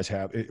these guys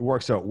it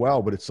works out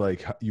well, but it's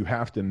like you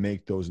have to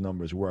make those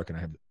numbers work. And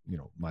I have, you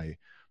know, my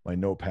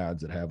notepads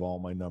that have all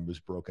my numbers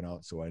broken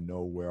out, so I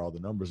know where all the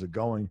numbers are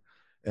going.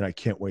 And I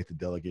can't wait to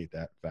delegate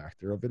that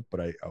factor of it,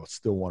 but I'll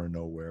still want to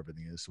know where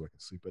everything is so I can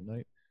sleep at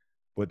night.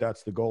 But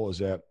that's the goal, is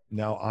that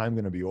now I'm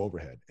going to be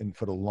overhead. And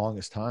for the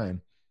longest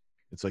time,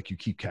 it's like you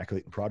keep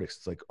calculating projects.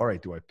 It's like, all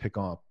right, do I pick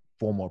up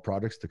 4 more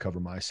projects to cover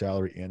my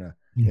salary and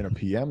a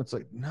PM? It's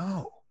like,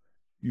 no,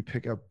 you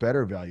pick up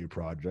better value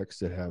projects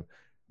that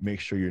make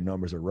sure your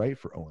numbers are right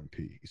for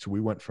O&P. So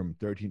we went from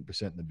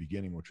 13% in the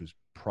beginning, which was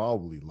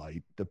probably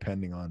light,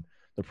 depending on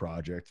the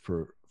project,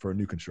 for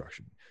new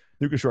construction.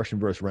 New construction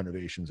versus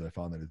renovations, I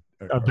found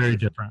that are very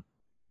different.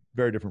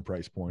 Very different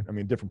price point. I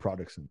mean, different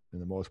products in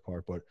the most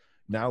part, but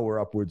now we're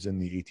upwards in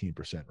the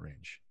 18%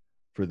 range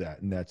for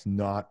that. And that's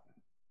not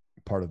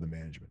part of the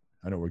management.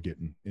 I know we're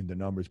getting into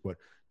numbers, but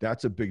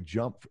that's a big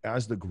jump.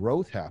 As the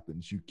growth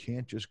happens, you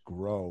can't just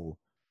grow.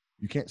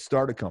 You can't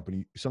start a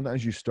company.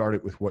 Sometimes you start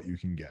it with what you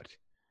can get,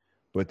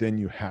 but then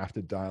you have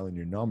to dial in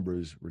your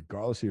numbers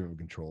regardless if you have a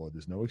controller.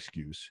 There's no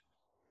excuse.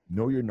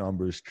 Know your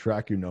numbers,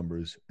 track your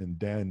numbers, and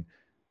then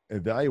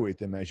evaluate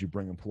them as you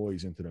bring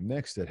employees into the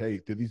mix that, hey,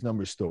 do these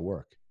numbers still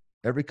work?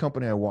 Every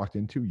company I walked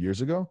into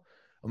years ago,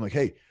 I'm like,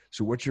 hey,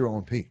 so what's your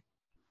O&P?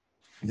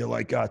 They're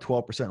like,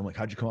 12%. I'm like,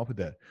 how'd you come up with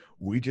that?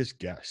 We just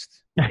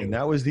guessed. And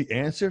that was the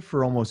answer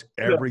for almost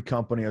every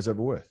company I was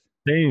ever with.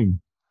 Same.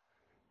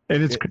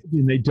 And it's crazy,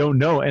 and they don't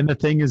know. And the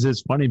thing is,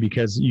 it's funny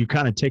because you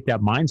kind of take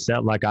that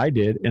mindset like I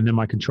did. And then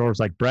my controller's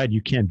like, Brad,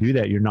 you can't do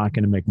that. You're not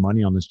going to make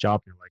money on this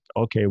job. You're like,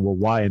 okay, well,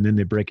 why? And then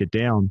they break it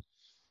down.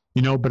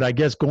 You know, but I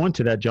guess going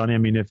to that, Johnny, I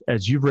mean,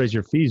 as you've raised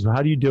your fees,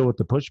 how do you deal with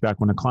the pushback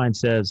when a client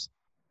says,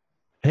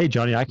 hey,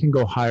 Johnny, I can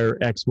go hire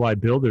XY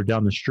builder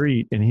down the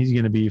street and he's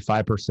going to be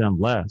 5%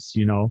 less,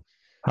 you know?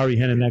 How are you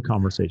handling that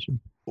conversation?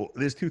 Well,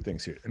 there's 2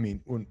 things here. I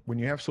mean, when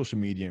you have social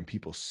media and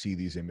people see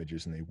these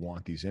images and they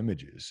want these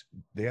images,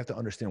 they have to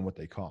understand what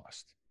they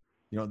cost.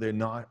 You know, they're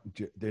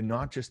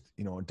not just,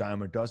 you know, a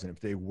dime a dozen. If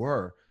they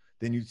were,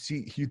 then you'd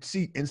see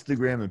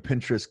Instagram and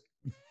Pinterest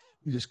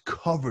just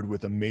covered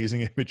with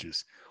amazing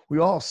images. We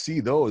all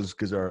see those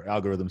because our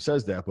algorithm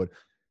says that, but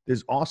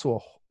there's also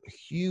a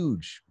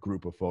huge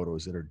group of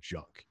photos that are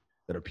junk,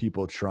 that are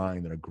people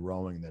trying, that are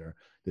growing,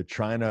 they're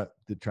trying to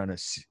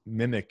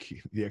mimic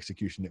the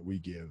execution that we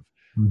give,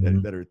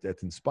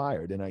 that's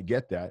inspired. And I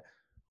get that.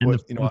 And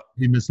but, you know,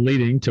 be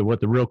misleading to what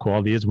the real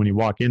quality is when you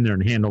walk in there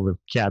and handle the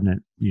cabinet,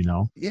 you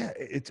know? Yeah,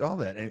 it's all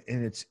that. And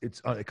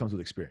it comes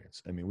with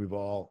experience. I mean,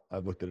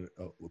 I've looked at it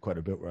quite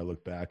a bit, where I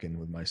look back and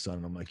with my son,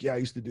 and I'm like, yeah, I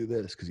used to do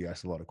this, because he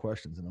asked a lot of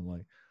questions. And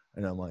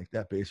I'm like,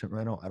 that basement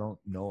rental, I don't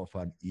know if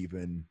I'd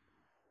even,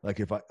 like,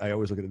 if I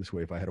always look at it this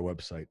way, if I had a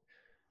website,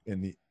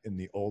 in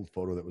the old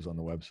photo that was on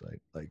the website,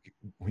 like,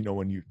 you know,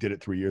 when you did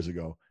it 3 years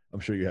ago, I'm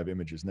sure you have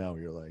images now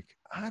where you're like,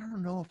 I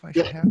don't know if I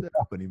should have that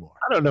up anymore.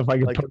 I don't know if I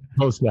can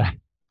post that.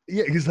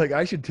 Yeah, he's like,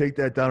 I should take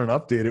that down and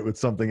update it with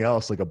something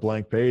else, like a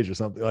blank page or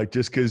something, like,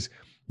 just because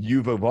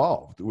you've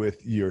evolved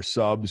with your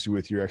subs,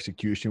 with your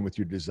execution, with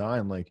your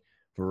design. Like,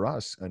 for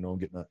us, I know I'm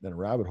getting in a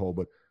rabbit hole,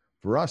 but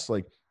for us,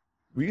 like,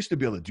 we used to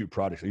be able to do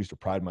projects. I used to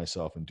pride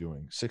myself in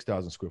doing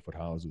 6,000 square foot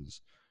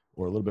houses,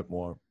 or a little bit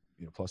more,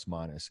 you know, plus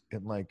minus,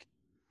 in like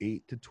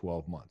 8 to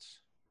 12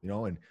 months, you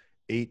know, and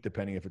 8,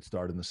 depending if it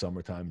started in the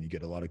summertime and you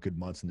get a lot of good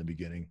months in the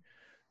beginning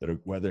that are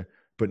weather.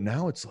 But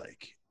now it's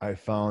like, I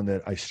found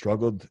that I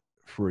struggled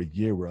for a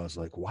year where I was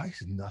like, why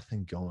is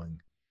nothing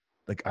going?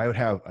 Like, I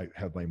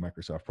have my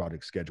Microsoft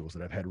project schedules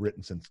that I've had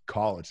written since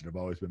college that I've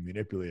always been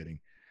manipulating.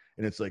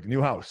 And it's like,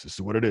 new house, this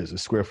is what it is, the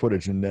square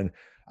footage. And then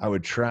I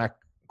would track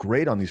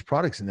great on these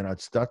products, and then I'd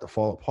start to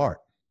fall apart.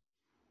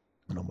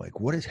 And I'm like,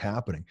 what is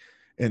happening?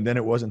 And then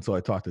it wasn't until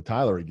I talked to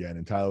Tyler again,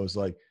 and Tyler was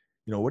like,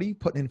 you know, what are you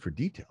putting in for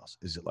details?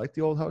 Is it like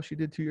the old house you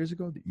did 2 years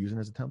ago that you're using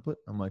as a template?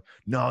 I'm like,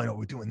 no,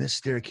 we're doing this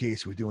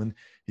staircase.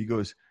 He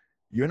goes,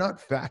 you're not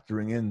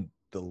factoring in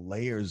the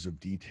layers of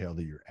detail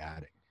that you're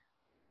adding.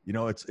 You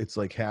know, it's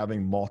like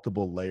having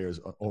multiple layers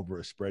over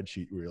a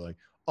spreadsheet where you're like,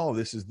 oh,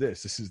 this is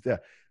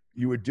that.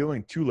 You were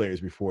doing 2 layers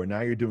before.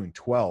 Now you're doing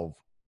 12,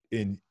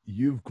 and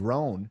you've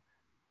grown,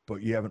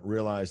 but you haven't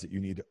realized that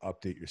you need to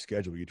update your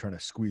schedule. You're trying to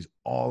squeeze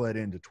all that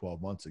into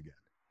 12 months again.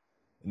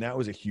 And that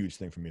was a huge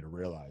thing for me to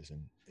realize.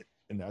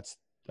 And that's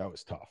That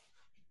was tough,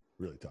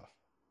 really tough.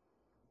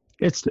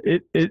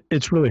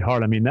 It's really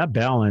hard. I mean, that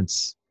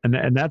balance,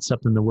 and that's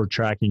something that we're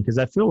tracking, because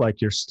I feel like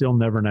you're still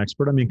never an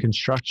expert. I mean,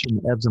 construction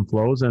ebbs and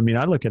flows. I mean,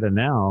 I look at it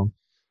now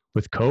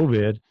with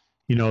COVID,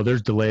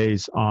 there's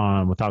delays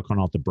on, without going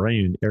off the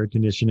brain, air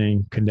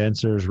conditioning,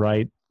 condensers,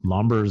 right?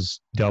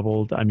 Lumber's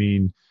doubled. I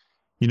mean,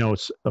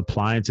 it's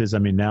appliances. I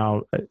mean,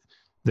 now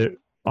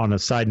on a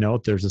side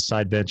note, there's a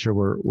side venture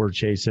we're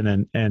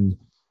chasing, and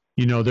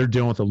they're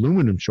dealing with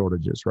aluminum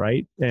shortages,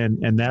 right?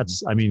 And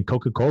that's, I mean,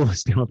 Coca-Cola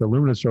is dealing with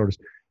aluminum shortages.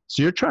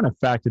 So you're trying to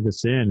factor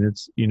this in.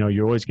 It's,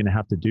 you're always going to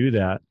have to do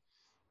that.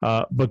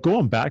 But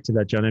going back to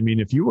that, John, I mean,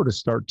 if you were to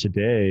start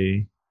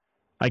today,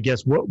 I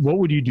guess what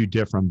would you do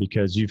different?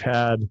 Because you've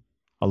had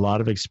a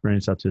lot of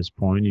experience up to this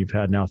point. You've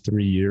had now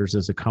 3 years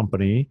as a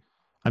company.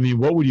 I mean,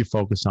 what would you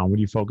focus on? Would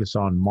you focus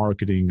on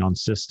marketing, on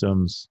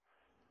systems,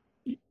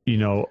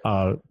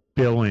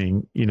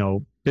 billing,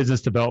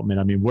 business development?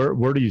 I mean,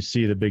 where do you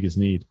see the biggest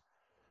need?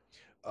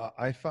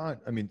 I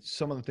mean,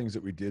 some of the things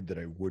that we did that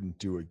I wouldn't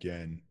do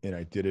again, and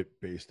I did it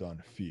based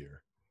on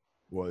fear,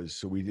 was,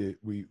 so we did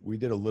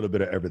a little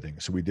bit of everything.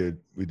 So we did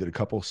a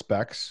couple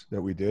specs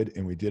that we did,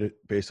 and we did it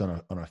based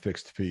on a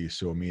fixed fee.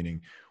 So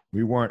meaning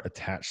we weren't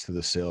attached to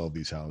the sale of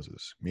these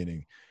houses,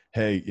 meaning,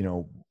 hey,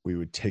 we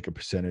would take a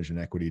percentage, an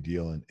equity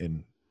deal.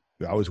 And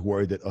I was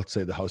worried that, let's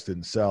say the house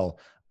didn't sell,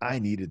 I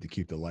needed to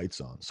keep the lights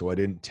on. So I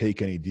didn't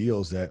take any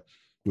deals that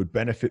would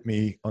benefit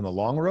me on the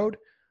long road,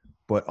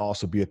 but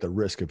also be at the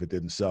risk if it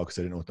didn't sell, because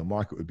I didn't know what the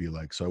market would be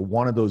like. So I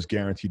wanted those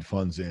guaranteed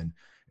funds in.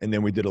 And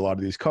then we did a lot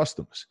of these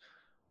customs.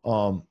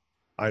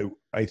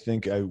 I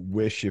think I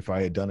wish, if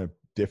I had done it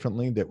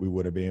differently, that we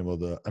would have been able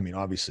to, I mean,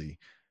 obviously,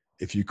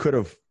 if you could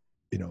have,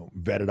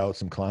 vetted out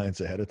some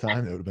clients ahead of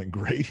time, that would have been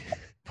great,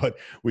 but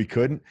we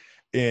couldn't.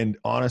 And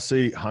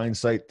honestly,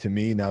 hindsight, to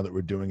me, now that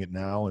we're doing it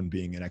now and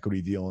being an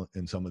equity deal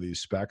in some of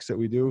these specs that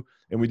we do,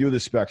 and we do the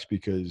specs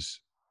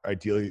because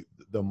ideally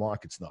the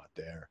market's not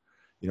there.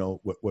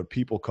 What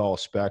people call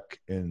spec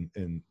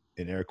in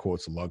air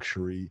quotes,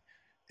 luxury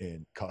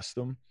and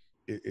custom,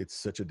 it's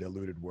such a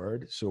diluted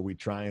word. So we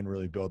try and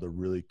really build a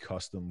really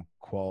custom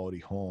quality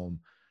home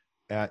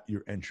at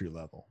your entry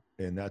level.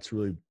 And that's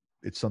really,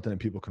 it's something that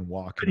people can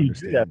walk and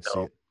understand and see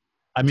it.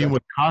 I mean,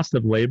 with cost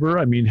of labor,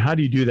 I mean, how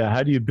do you do that?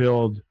 How do you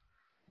build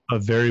a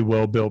very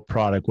well-built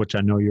product, which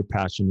I know you're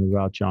passionate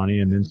about, Johnny,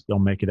 and then still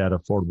make it at an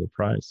affordable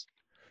price?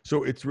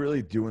 So it's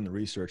really doing the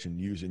research and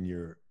using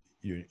your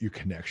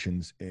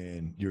connections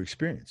and your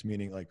experience,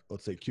 meaning, like,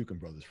 let's say Kuchen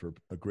Brothers, for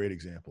a great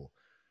example.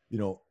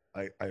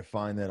 I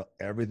find that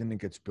everything that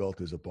gets built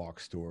is a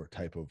box store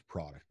type of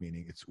product,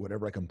 meaning it's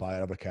whatever I can buy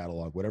out of a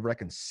catalog, whatever I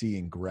can see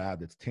and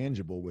grab that's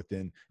tangible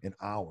within an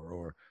hour,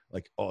 or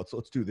like, oh,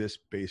 let's do this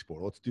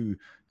baseboard, let's do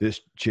this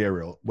chair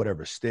rail,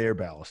 whatever, stair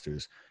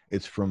balusters.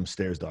 It's from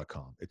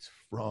stairs.com. It's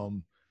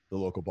from the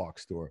local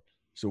box store.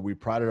 So we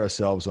prided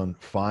ourselves on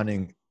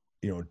finding,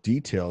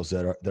 details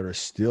that are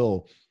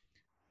still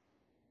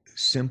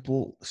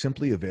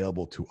simply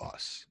available to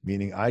us,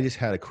 meaning I just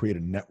had to create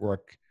a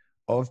network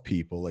of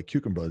people like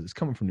Kuchen Brothers. It's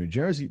coming from New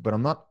Jersey, but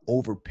I'm not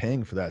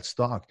overpaying for that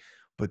stock.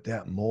 But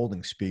that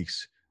molding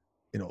speaks,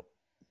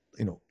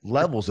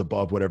 levels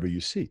above whatever you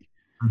see.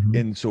 Mm-hmm.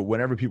 And so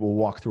whenever people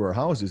walk through our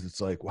houses,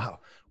 it's like, wow,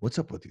 what's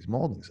up with these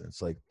moldings? And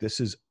it's like, this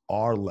is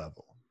our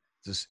level.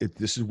 This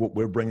is what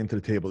we're bringing to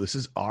the table. This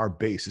is our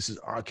base. This is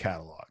our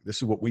catalog. This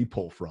is what we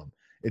pull from.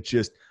 It's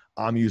just,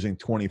 I'm using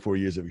 24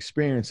 years of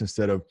experience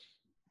instead of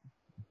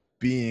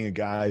being a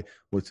guy.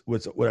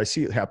 What I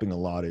see happening a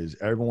lot is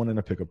everyone in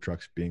a pickup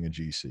truck's being a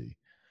GC,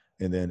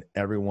 and then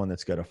everyone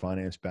that's got a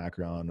finance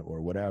background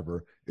or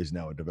whatever is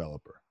now a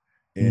developer,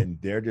 and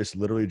they're just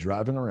literally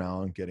driving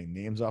around getting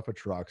names off of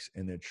trucks,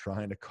 and they're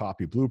trying to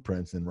copy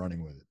blueprints and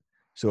running with it.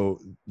 So,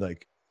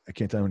 like, I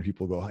can't tell you when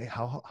people go, hey,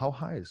 how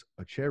high is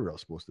a chair rail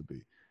supposed to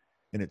be?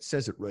 And it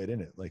says it right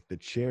in it, like the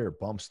chair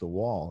bumps the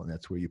wall, and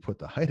that's where you put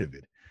the height of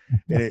it.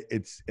 And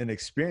it's an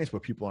experience,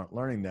 but people aren't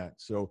learning that.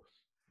 So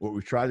what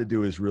we try to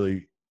do is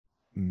really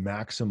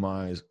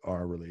maximize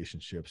our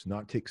relationships,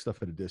 not take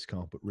stuff at a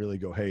discount, but really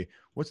go, hey,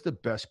 what's the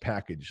best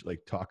package? Like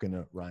talking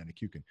to Ryan and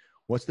Kuchen,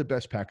 what's the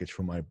best package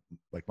for my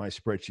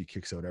spreadsheet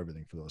kicks out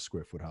everything for those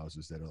square foot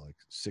houses that are like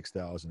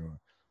 6,000 or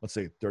let's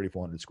say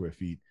 3,400 square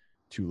feet,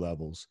 2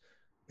 levels.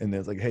 And then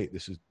it's like, hey,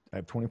 I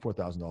have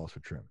 $24,000 for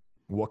trim.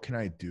 What can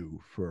I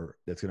do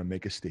that's going to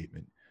make a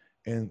statement?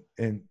 And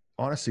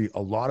honestly,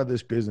 a lot of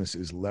this business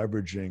is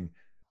leveraging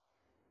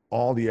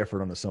all the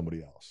effort onto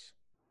somebody else.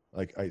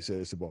 Like I say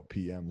this about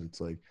PMs,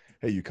 it's like,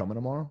 hey, you coming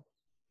tomorrow?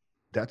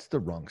 That's the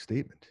wrong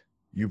statement.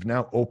 You've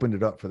now opened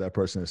it up for that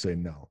person to say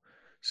no.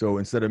 So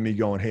instead of me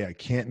going, hey, I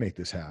can't make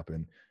this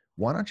happen,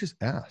 why not just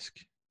ask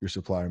your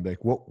supplier and be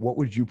like, what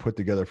would you put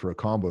together for a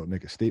combo to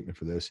make a statement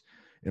for this?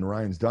 And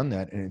Ryan's done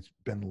that, and it's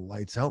been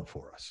lights out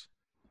for us.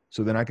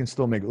 So then I can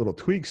still make little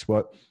tweaks,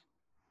 but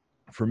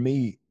for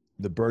me,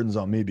 the burden's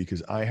on me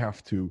because I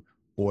have to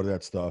order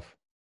that stuff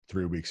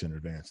 3 weeks in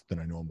advance than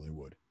I normally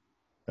would.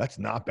 That's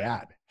not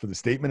bad for the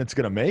statement it's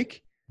going to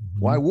make. Mm-hmm.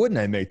 Why wouldn't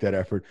I make that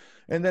effort?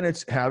 And then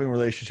it's having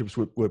relationships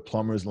with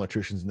plumbers and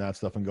electricians and that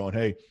stuff and going,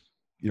 hey,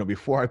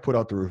 before I put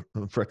out the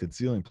reflected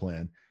ceiling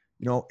plan,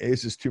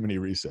 is this too many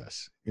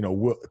recess?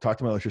 We'll talk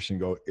to my electrician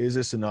and go, is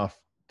this enough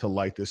to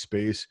light this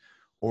space,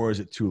 or is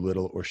it too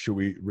little, or should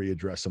we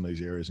readdress some of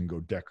these areas and go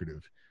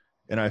decorative?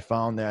 And I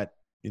found that,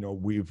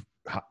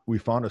 we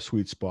found a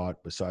sweet spot,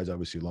 besides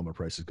obviously lumber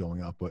prices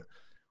going up, but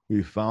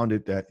we found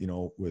it that,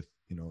 with,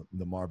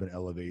 the Marvin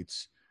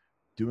Elevates,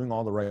 doing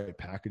all the right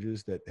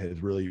packages, that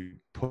has really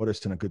put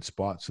us in a good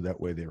spot. So that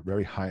way they're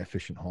very high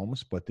efficient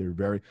homes, but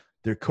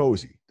they're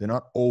cozy. They're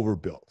not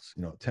overbuilt.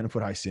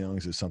 10-foot high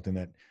ceilings is something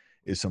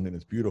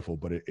that's beautiful,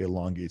 but it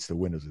elongates the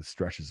windows. It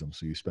stretches them.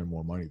 So you spend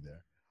more money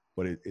there,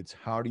 but it's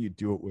how do you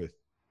do it with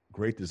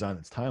great design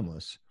that's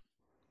timeless,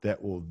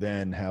 that will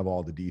then have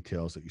all the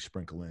details that you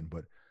sprinkle in.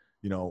 But,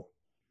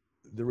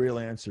 the real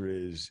answer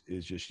is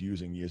just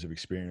using years of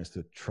experience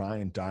to try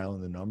and dial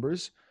in the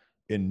numbers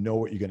and know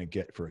what you're going to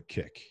get for a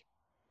kick.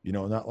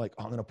 Not like,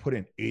 I'm going to put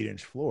in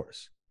 8-inch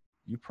floors.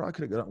 You probably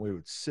could have gotten away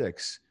with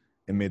 6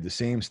 and made the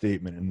same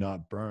statement and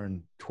not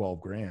burn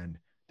 $12,000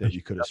 that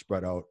you could have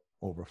spread out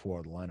over 4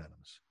 of the line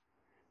items.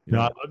 I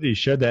love that you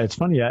shared that. It's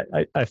funny.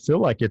 I feel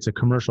like it's a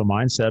commercial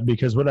mindset,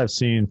 because what I've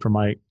seen from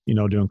my,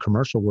 doing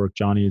commercial work,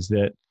 Johnny, is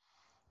that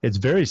it's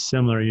very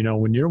similar.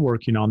 When you're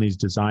working on these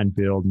design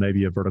build,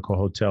 maybe a vertical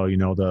hotel,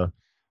 the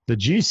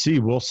GC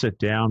will sit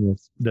down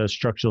with the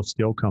structural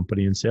steel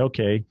company and say,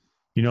 okay,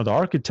 the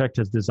architect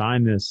has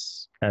designed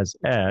this as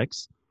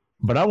X,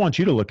 but I want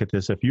you to look at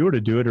this. If you were to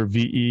do it, or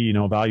VE,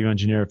 value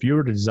engineer, if you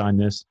were to design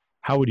this,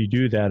 how would you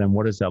do that? And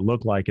what does that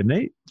look like? And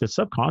the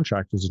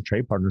subcontractors and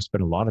trade partners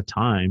spend a lot of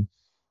time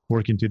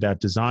working through that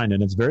design.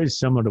 And it's very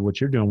similar to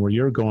what you're doing, where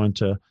you're going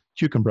to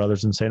Hourihan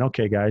Brothers and saying,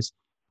 okay, guys,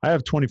 I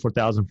have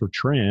 $24,000 for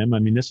trim. I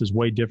mean, this is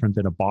way different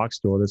than a box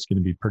door that's going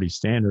to be pretty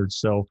standard.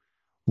 So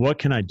what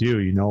can I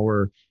do?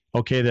 Or,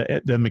 okay,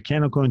 the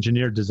mechanical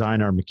engineer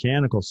designed our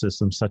mechanical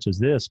system such as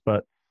this,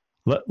 but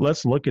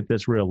let's look at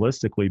this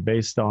realistically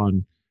based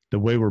on the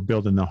way we're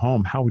building the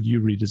home. How would you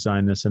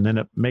redesign this? And then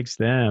it makes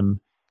them,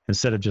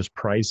 instead of just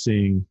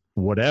pricing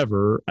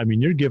whatever, I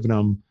mean, you're giving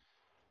them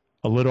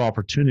a little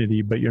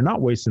opportunity, but you're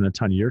not wasting a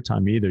ton of your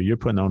time either. You're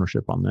putting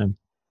ownership on them.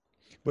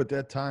 But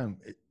that time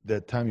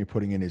you're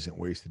putting in isn't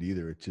wasted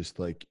either. It's just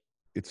like,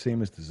 it's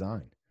same as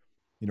design.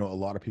 A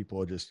lot of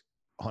people are just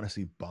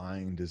honestly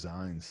buying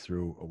designs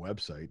through a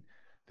website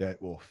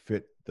that will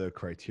fit the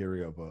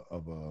criteria of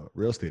a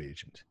real estate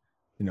agent.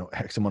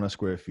 X amount of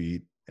square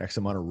feet, X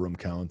amount of room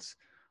counts,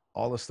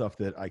 all the stuff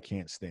that I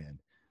can't stand.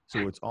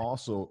 So it's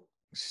also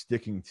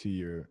sticking to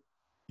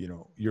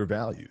your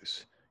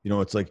values.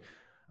 It's like,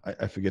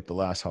 I forget the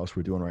last house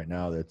we're doing right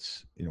now.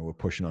 That's, we're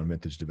pushing on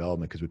vintage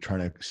development because we're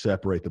trying to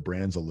separate the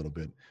brands a little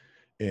bit.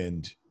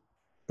 And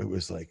it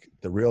was like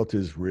the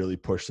realtors really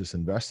pushed this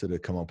investor to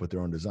come up with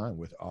their own design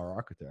with our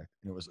architect.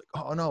 And it was like,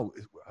 oh no,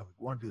 I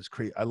want to do this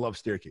crazy. I love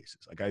staircases.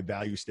 Like, I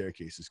value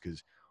staircases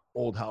because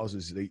old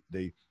houses,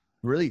 they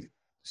really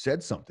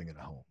said something in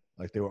a home.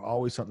 Like, they were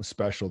always something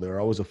special. They were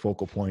always a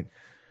focal point,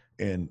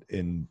 and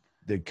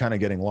they're kind of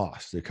getting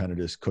lost. They're kind of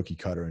just cookie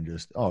cutter and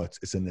just, oh,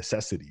 it's a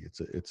necessity.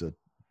 It's a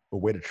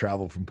way to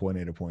travel from point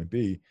A to point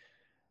B.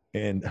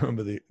 And I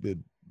remember the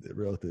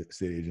real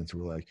estate agents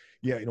were like,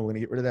 yeah, we're going to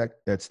get rid of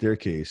that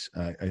staircase.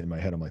 In my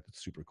head, I'm like,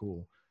 that's super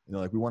cool.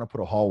 Like, we want to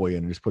put a hallway in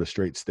and just put a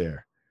straight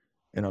stair.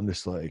 And I'm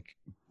just like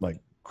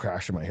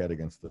crashing my head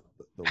against the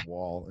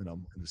wall, and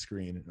I'm in the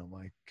screen, and I'm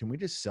like, can we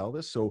just sell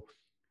this? So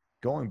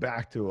going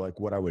back to like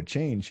what I would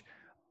change,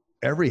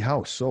 every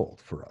house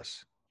sold for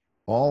us,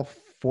 all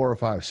 4 or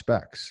 5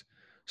 specs.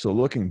 So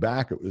looking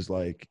back, it was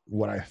like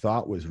what I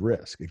thought was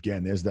risk.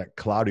 Again, there's that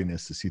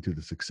cloudiness to see through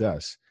the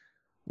success,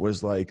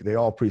 was like they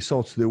all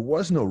pre-sold. So there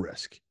was no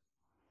risk.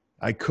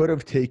 I could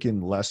have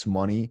taken less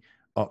money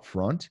up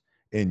front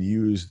and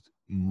used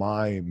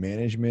my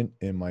management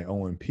and my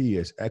OMP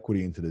as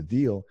equity into the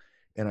deal.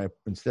 And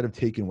instead of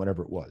taking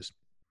whatever it was,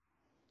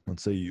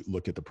 let's say you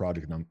look at the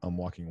project and I'm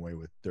walking away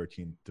with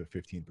 13 to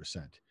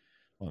 15%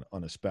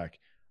 on a spec.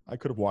 I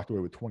could have walked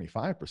away with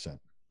 25%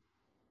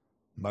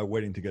 by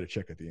waiting to get a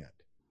check at the end.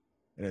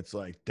 And it's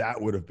like,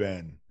 that would have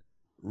been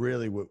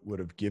really what would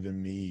have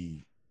given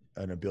me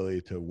an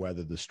ability to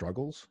weather the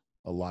struggles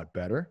a lot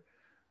better.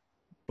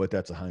 But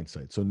that's a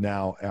hindsight. So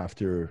now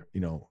after,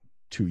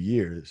 2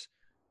 years,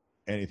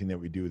 anything that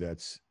we do,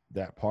 that's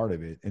that part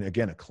of it. And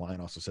again, a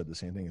client also said the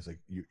same thing. It's like,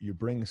 you're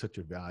bringing such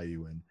a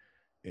value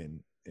in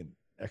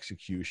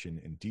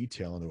execution and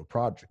detail into a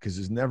project, because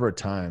there's never a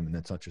time, and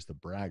that's not just a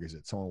brag, is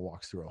that someone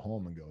walks through a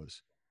home and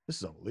goes, this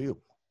is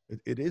unbelievable.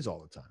 It is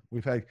all the time.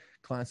 We've had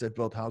clients that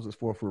built houses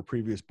for a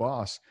previous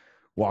boss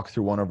walk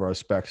through one of our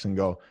specs and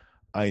go,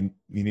 you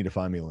need to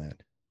find me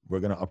land. We're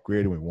going to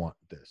upgrade and we want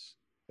this.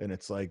 And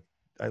it's like,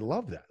 I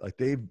love that. Like,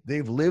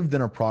 they've lived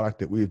in a product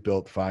that we've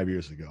built 5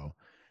 years ago,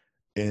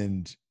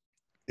 and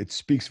it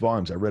speaks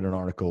volumes. I read an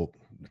article,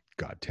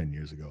 10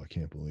 years ago. I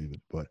can't believe it,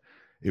 but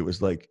it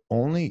was like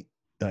only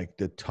like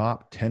the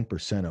top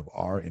 10% of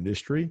our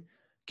industry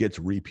gets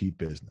repeat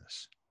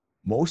business.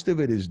 Most of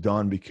it is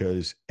done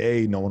because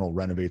no one will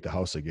renovate the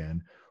house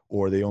again,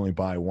 or they only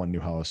buy one new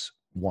house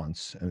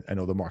once. And I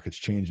know the market's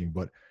changing,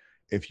 but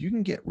if you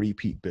can get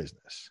repeat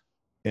business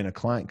and a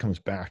client comes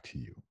back to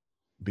you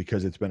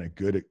because it's been a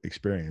good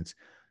experience,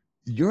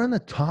 you're in the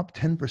top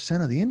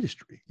 10% of the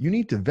industry. You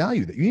need to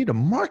value that. You need to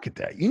market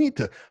that. You need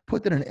to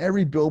put that in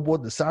every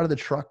billboard, the side of the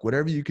truck,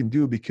 whatever you can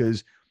do,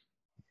 because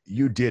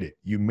you did it.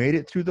 You made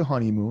it through the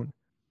honeymoon.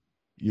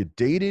 You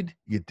dated,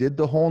 you did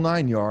the whole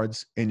 9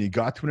 yards, and you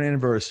got to an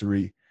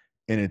anniversary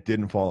and it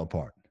didn't fall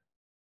apart.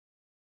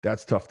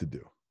 That's tough to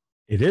do.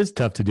 It is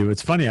tough to do.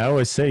 It's funny. I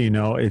always say,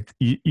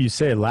 you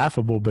say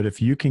laughable, but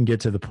if you can get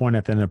to the point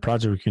at the end of the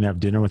project where you can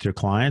have dinner with your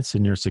clients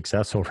and you're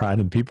successful, right?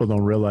 And people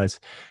don't realize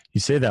you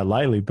say that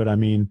lightly, but I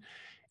mean,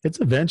 it's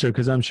a venture,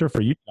 because I'm sure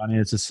for you, Johnny,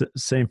 it's the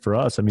same for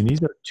us. I mean,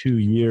 these are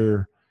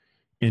 2-year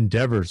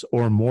endeavors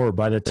or more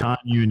by the time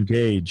you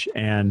engage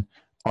and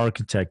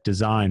architect,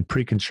 design,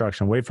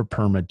 pre-construction, wait for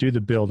permit, do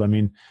the build. I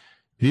mean,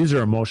 these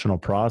are emotional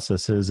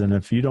processes. And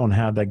if you don't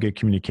have that good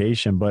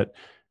communication, but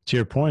to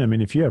your point, I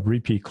mean, if you have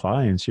repeat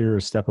clients, you're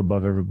a step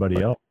above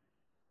everybody else.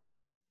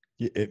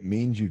 It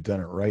means you've done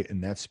it right.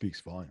 And that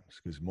speaks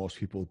volumes, because most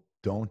people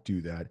don't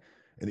do that.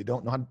 And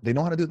they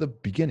know how to do the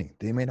beginning.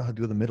 They may know how to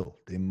do the middle.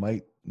 They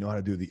might know how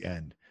to do the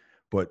end,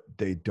 but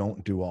they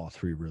don't do all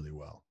three really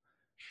well.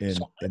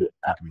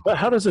 But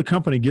how does a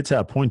company get to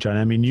that point, John?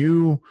 I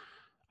mean,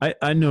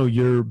 I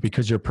know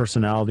because your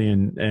personality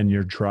and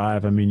your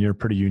drive, I mean, you're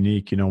pretty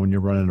unique, when you're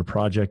running a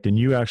project, and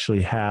you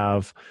actually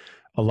have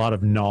a lot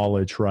of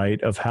knowledge, right,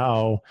 of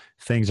how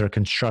things are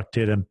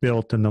constructed and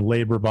built and the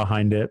labor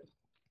behind it,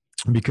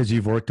 because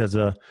you've worked as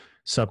a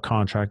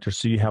subcontractor.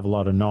 So you have a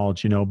lot of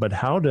knowledge, but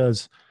how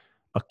does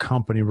a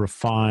company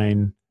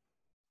refine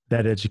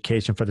that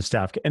education for the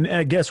staff? And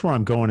I guess where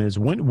I'm going is,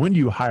 when do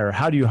you hire?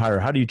 How do you hire?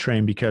 How do you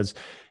train? Because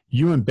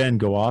you and Ben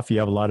go off, you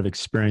have a lot of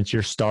experience,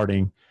 you're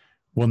starting.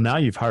 Well, now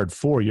you've hired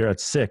 4, you're at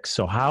 6.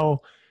 So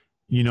how,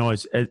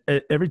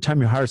 every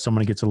time you hire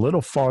someone, it gets a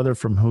little farther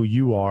from who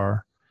you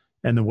are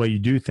and the way you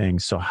do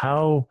things. So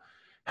how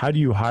do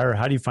you hire?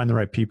 How do you find the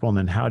right people? And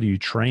then how do you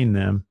train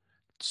them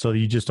so that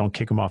you just don't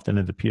kick them off the end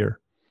of the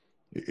pier?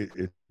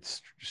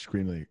 It's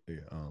extremely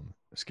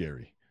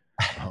scary.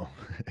 I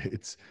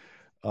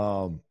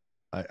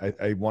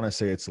want to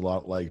say it's a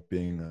lot like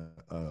being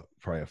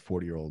probably a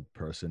 40-year-old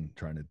person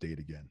trying to date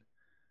again.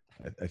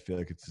 I feel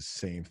like it's the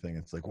same thing.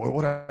 It's like, what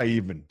would I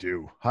even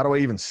do? How do I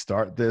even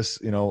start this?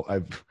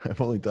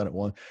 I've only done it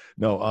once.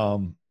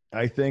 No,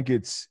 I think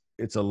it's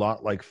a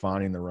lot like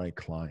finding the right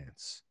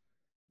clients.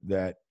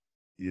 That,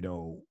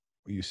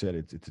 you said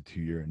it's a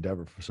 2-year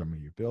endeavor for some of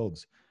your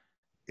builds.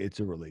 It's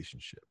a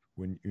relationship.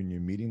 When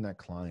you're meeting that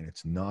client,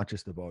 it's not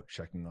just about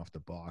checking off the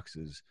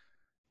boxes.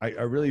 I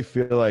really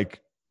feel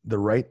like the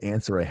right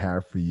answer I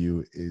have for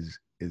you is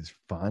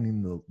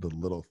finding the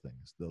little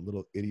things, the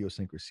little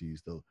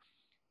idiosyncrasies.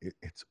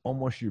 It's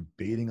almost you're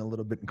baiting a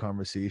little bit in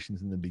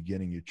conversations in the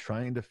beginning. You're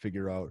trying to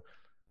figure out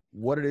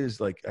what it is.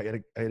 Like I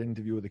had an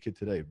interview with a kid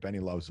today. Benny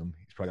loves him.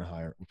 We're probably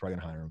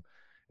gonna hire him.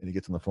 And he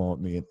gets on the phone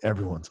with me, and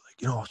everyone's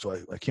like, so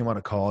I came out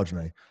of college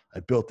and I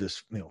built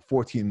this,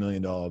 $14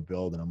 million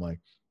build. And I'm like,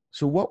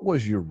 so what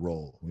was your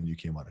role when you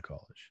came out of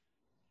college?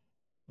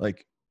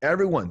 Like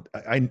everyone,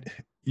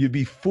 you'd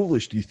be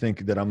foolish to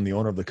think that I'm the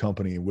owner of the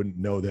company and wouldn't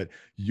know that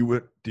you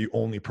were the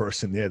only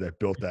person there that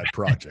built that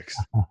project.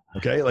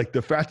 Okay. Like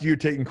the fact that you're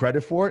taking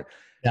credit for it,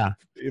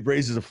 it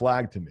raises a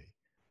flag to me.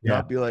 Yeah.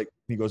 Not be like,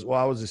 he goes, well,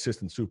 I was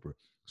assistant super.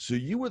 So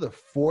you were the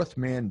 4th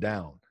man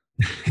down.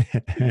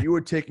 You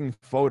were taking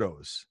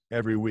photos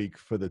every week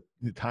for the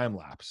time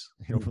lapse,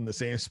 from the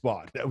same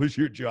spot. That was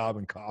your job,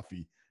 and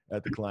coffee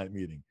at the client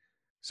meeting.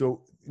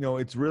 So,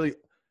 it's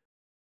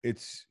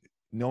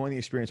knowing the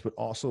experience, but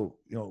also,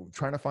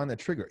 trying to find that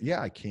trigger.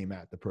 Yeah, I came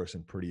at the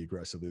person pretty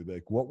aggressively.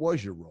 Like, what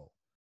was your role?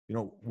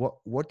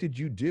 What did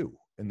you do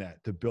in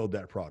that to build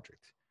that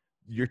project?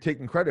 You're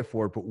taking credit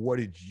for it, but what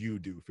did you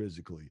do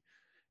physically?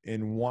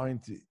 And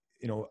wanting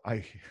to,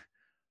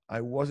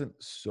 I wasn't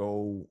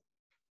so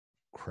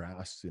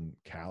crass and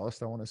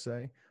calloused, I want to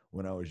say.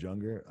 When I was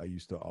younger, I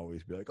used to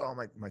always be like, oh,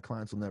 my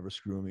clients will never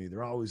screw me.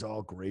 They're always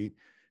all great.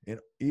 And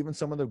even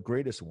some of the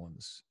greatest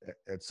ones,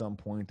 at some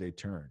point they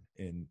turn,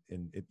 and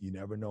you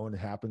never know when it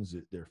happens.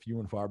 They're few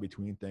and far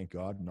between, thank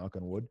God, knock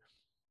on wood.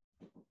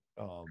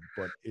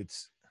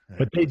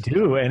 But they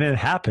do, and it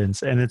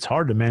happens, and it's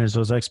hard to manage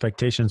those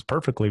expectations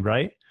perfectly,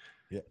 right?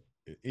 Yeah.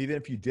 Even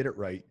if you did it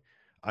right,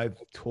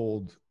 I've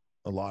told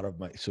a lot of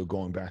so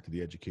going back to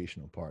the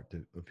educational part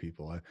of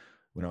people,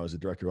 when I was a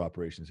director of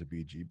operations at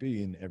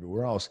BGB and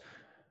everywhere else,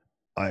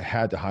 I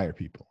had to hire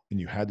people, and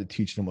you had to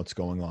teach them what's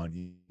going on.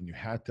 You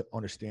had to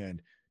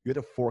understand, you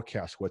had to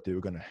forecast what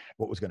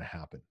was going to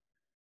happen.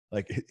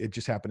 Like it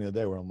just happened the other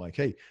day where I'm like,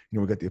 hey,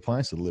 we got the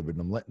appliance delivered,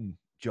 and I'm letting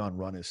John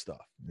run his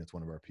stuff. And that's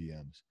one of our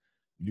PMs,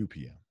 new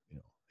PM,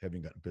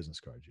 haven't gotten a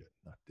business card yet.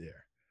 Not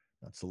there,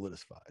 not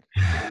solidified.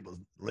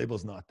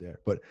 Label's not there.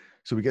 But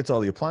so we get all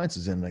the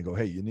appliances in, and I go,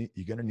 hey,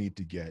 you're going to need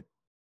to get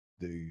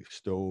the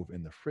stove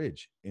and the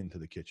fridge into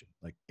the kitchen,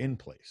 like in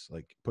place,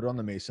 like put it on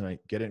the masonite,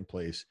 get it in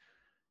place.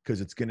 Because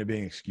it's going to be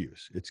an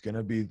excuse. It's going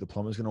to be the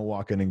plumber's going to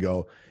walk in and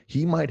go,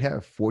 he might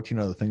have 14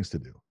 other things to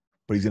do,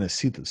 but he's going to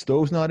see the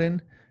stove's not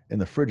in and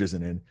the fridge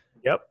isn't in.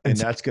 Yep. And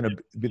that's going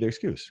to be their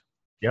excuse.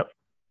 Yep.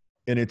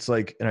 And it's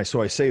like,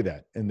 so I say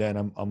that, and then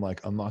I'm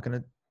like, I'm not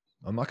going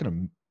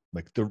to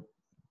like the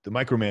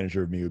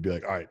micromanager of me would be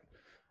like, all right,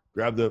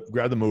 grab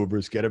the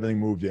movers, get everything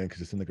moved in,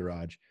 'cause it's in the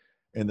garage.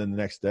 And then the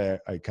next day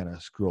I kind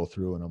of scroll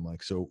through and I'm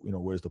like, so,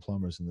 where's the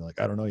plumbers? And they're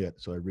like, I don't know yet.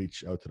 So I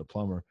reach out to the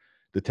plumber.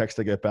 The text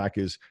I get back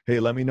is, hey,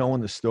 let me know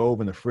when the stove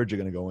and the fridge are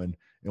going to go in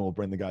and we'll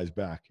bring the guys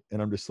back.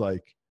 And I'm just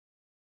like,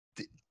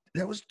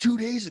 that was 2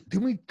 days.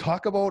 Didn't we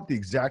talk about the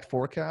exact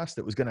forecast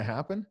that was going to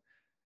happen?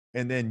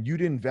 And then you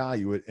didn't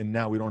value it. And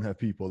now we don't have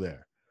people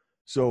there.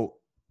 So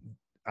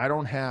I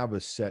don't have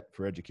a set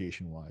for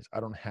education wise.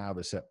 I don't have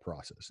a set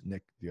process.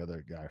 Nick, the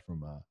other guy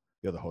from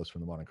the other host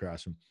from the Modern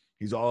Craftsman,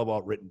 he's all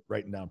about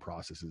writing down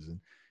processes.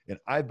 And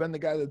I've been the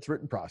guy that's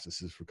written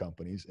processes for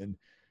companies. And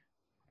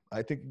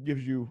I think it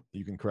gives you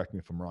can correct me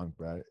if I'm wrong,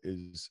 Brad,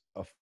 is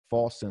a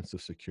false sense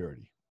of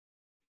security.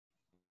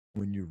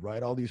 When you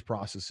write all these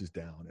processes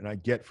down, and I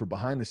get for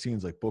behind the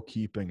scenes, like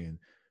bookkeeping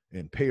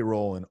and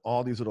payroll and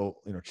all these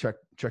little,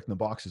 checking the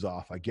boxes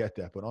off. I get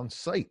that. But on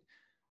site,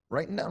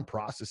 writing down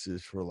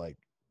processes for like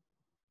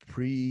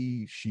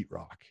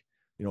pre-sheetrock,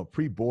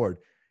 pre-board,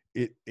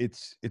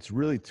 it's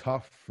really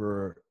tough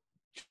for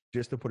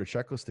just to put a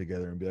checklist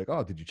together and be like,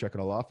 oh, did you check it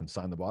all off and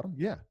sign the bottom?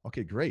 Yeah.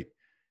 Okay, great.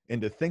 And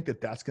to think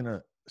that that's going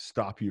to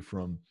stop you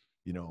from,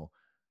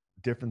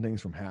 different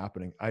things from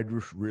happening. I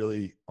just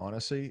really,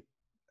 honestly,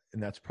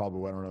 and that's probably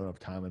why I don't have enough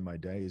time in my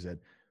day, is that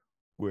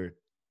we're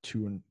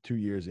 2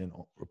 years in,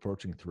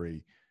 approaching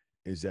 3,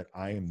 is that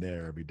I am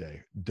there every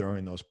day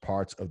during those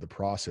parts of the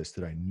process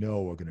that I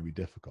know are going to be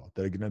difficult,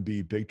 that are going to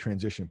be big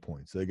transition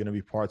points. They're going to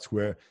be parts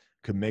where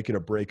could make it or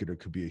break it, or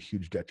could be a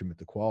huge detriment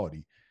to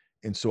quality.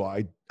 And so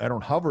I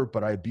don't hover,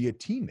 but I be a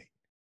teammate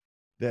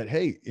that,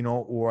 hey,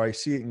 or I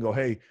see it and go,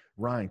 hey,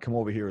 Ryan, come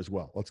over here as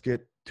well. Let's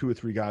get 2 or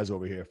 3 guys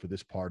over here for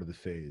this part of the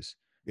phase.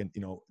 And,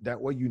 that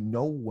way,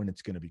 when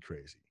it's going to be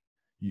crazy.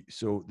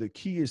 So the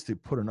key is to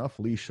put enough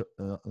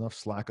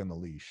slack on the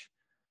leash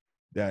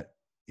that,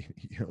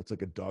 it's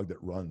like a dog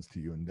that runs to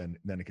you and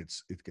then it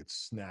gets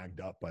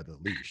snagged up by the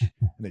leash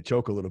and they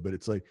choke a little bit.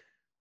 It's like,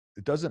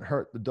 it doesn't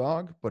hurt the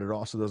dog, but it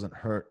also doesn't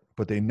hurt,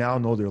 but they now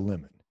know their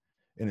limit.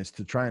 And it's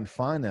to try and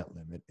find that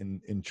limit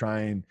and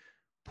try and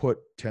put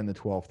 10 to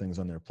 12 things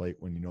on their plate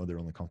when they're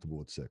only comfortable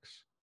with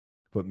 6,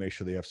 but make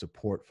sure they have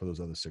support for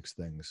those other 6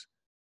 things.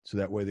 So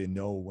that way they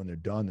know when they're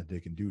done that they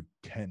can do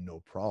 10,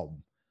 no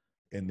problem.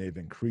 And they've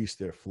increased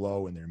their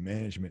flow and their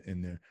management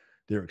and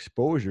their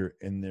exposure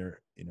and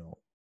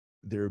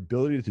their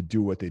ability to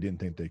do what they didn't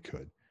think they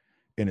could.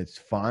 And it's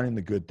finding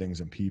the good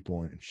things in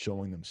people and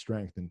showing them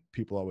strength. And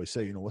people always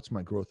say, what's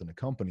my growth in the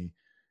company?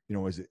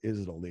 Is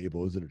it a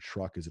label? Is it a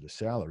truck? Is it a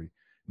salary?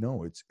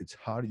 No, it's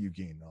how do you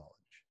gain knowledge?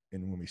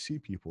 And when we see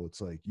people,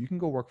 it's like, you can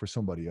go work for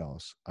somebody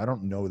else. I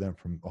don't know them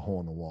from a hole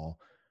in the wall,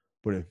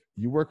 but if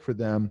you work for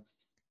them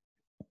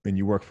and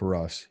you work for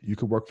us, you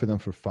could work for them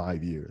for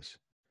 5 years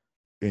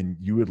and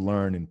you would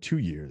learn in 2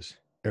 years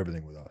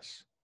everything with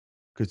us.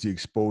 Because the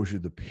exposure,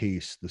 the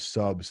pace, the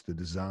subs, the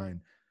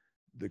design,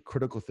 the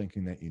critical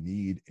thinking that you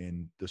need,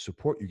 and the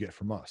support you get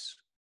from us,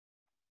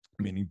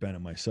 meaning Ben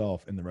and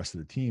myself and the rest of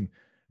the team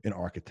and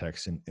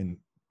architects, and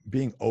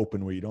being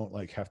open where you don't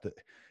like have to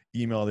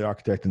email the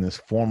architect in this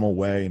formal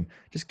way, and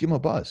just give them a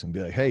buzz and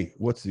be like, hey,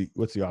 what's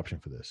the option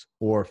for this?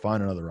 Or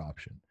find another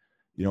option,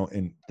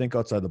 and think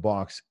outside the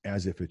box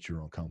as if it's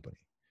your own company.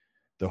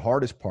 The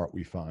hardest part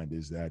we find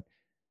is that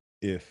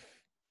if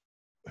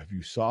you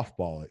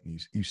softball it and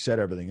you set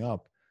everything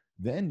up,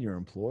 then your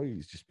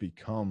employees just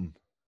become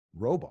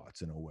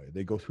robots in a way.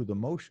 They go through the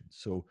motions.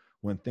 So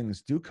when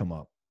things do come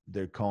up,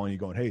 they're calling you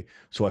going, hey,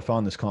 so I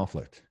found this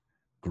conflict.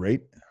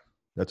 Great.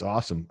 That's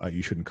awesome.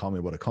 You shouldn't call me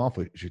about a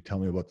conflict. You should tell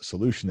me about the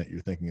solution that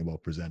you're thinking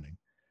about presenting,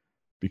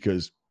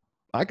 because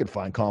I could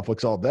find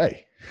conflicts all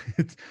day.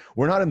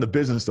 We're not in the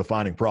business of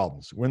finding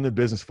problems. We're in the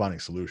business of finding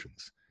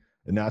solutions.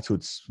 And that's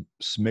what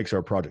makes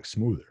our project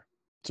smoother.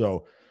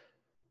 So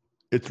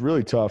it's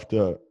really tough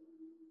to,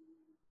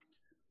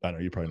 I know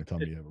you're probably going to tell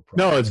me you have a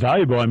problem. No, it's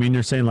valuable. I mean,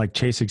 you're saying like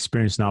chase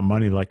experience, not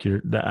money. Like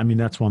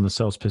that's one of the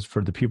sales pitch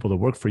for the people that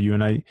work for you.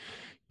 And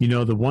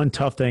the one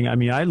tough thing,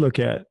 I look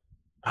at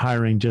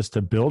hiring just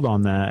to build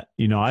on that.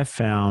 I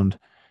found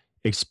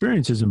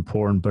experience is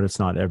important, but it's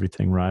not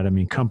everything, right?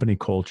 Company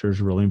culture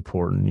is really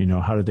important.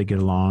 How do they get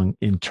along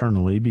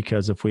internally?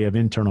 Because if we have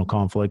internal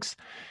conflicts,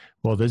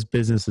 well, this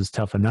business is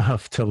tough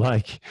enough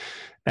to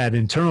add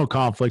internal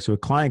conflicts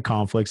with client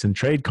conflicts and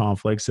trade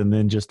conflicts, and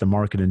then just the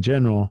market in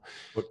general.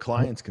 But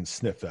clients can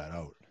sniff that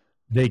out.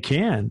 They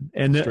can.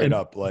 And straight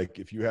up,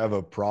 if you have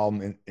a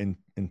problem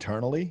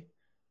internally,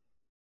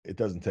 it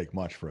doesn't take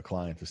much for a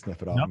client to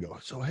sniff it out and go,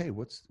 so, hey,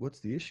 what's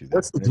the issue there?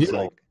 What's the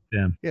deal?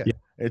 Yeah.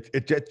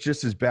 It's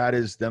just as bad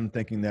as them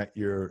thinking that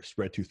you're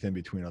spread too thin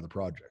between other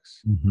projects.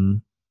 Mm-hmm.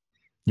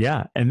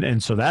 Yeah.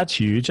 And so that's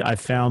huge. I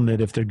found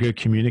that if they're good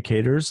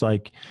communicators,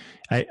 I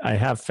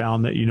have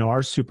found that,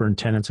 our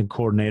superintendents and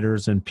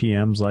coordinators and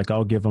PMs,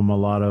 I'll give them a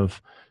lot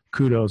of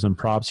kudos and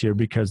props here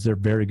because they're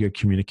very good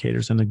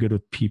communicators and they're good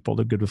with people.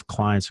 They're good with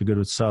clients. They're good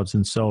with subs.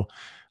 And so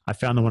I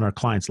found that when our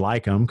clients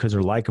like them because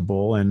they're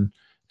likable and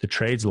the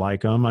trades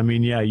like them, I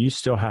mean, yeah, you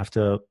still have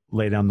to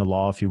lay down the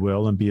law, if you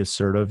will, and be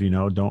assertive,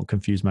 don't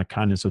confuse my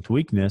kindness with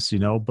weakness,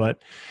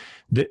 but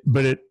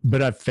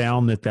I've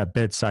found that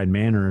bedside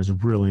manner is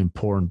really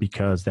important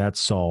because that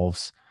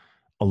solves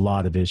a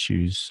lot of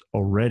issues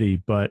already.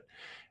 But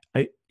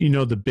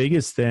the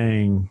biggest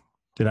thing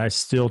that I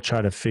still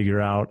try to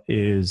figure out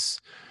is,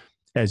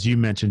 as you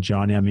mentioned,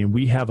 Johnny, I mean,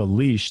 we have a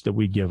leash that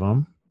we give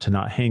them to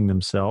not hang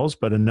themselves,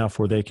 but enough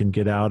where they can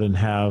get out and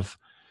have,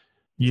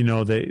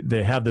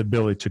 they have the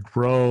ability to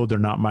grow. They're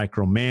not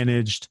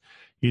micromanaged.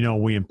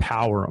 We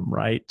empower them,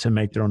 right, to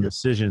make their own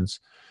decisions.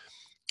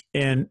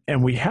 And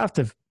we have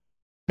to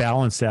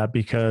balance that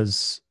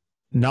because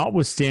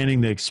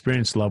notwithstanding the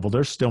experience level,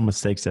 there's still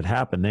mistakes that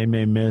happen. They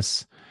may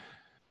miss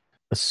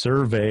a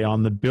survey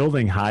on the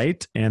building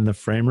height and the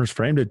framers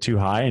framed it too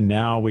high. And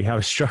now we have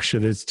a structure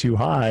that's too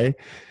high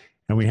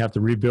and we have to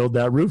rebuild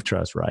that roof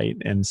truss, right?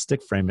 And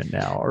stick frame it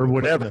now or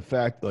whatever. The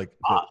fact, like,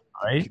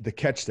 right? The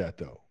catch that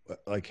though,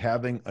 like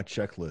having a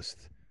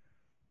checklist,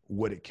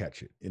 would it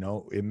catch it?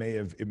 It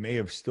may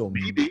have still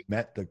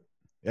met the,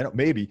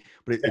 maybe,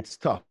 but it's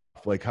tough.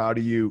 Like, how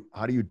do you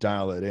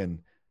dial it in?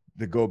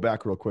 To go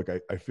back real quick,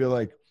 I feel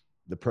like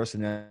the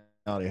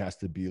personality has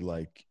to be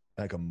like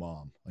a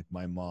mom. Like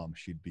my mom,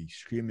 she'd be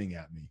screaming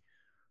at me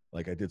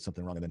like I did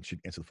something wrong, and then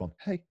she'd answer the phone,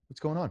 "Hey, what's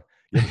going on?"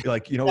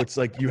 Like, it's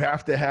like you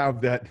have to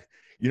have that,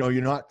 you're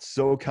not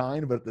so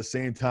kind, but at the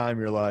same time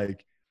you're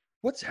like,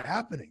 what's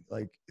happening?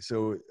 Like,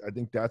 so I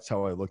think that's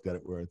how I looked at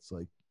it, where it's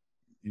like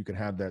you can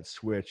have that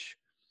switch,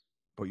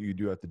 but you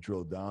do have to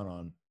drill down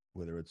on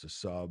whether it's a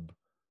sub,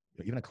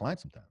 even a client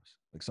sometimes.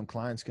 Like some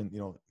clients can,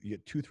 you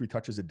get 2-3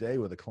 touches a day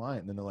with a client,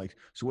 and then they're like,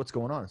 "So what's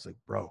going on?" It's like,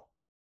 bro,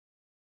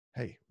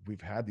 hey,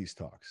 we've had these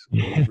talks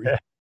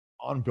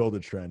on Build a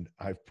Trend.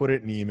 I've put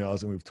it in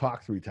emails and we've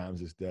talked 3 times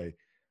this day.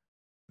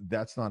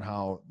 That's not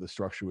how the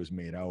structure was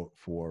made out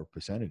for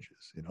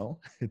percentages.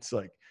 It's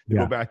like, to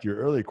go back to your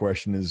earlier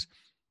question is,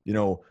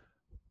 the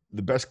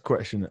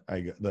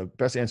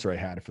best answer I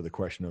had for the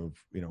question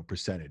of,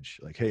 percentage,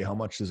 like, hey, how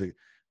much does it,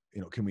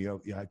 can we,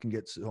 I can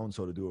get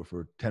so-and-so to do it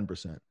for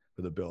 10%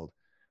 for the build.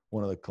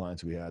 One of the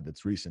clients we had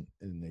that's recent,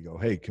 and they go,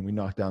 hey, can we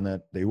knock down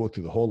that? They work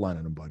through the whole line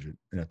item budget.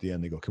 And at the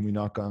end they go, can we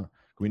knock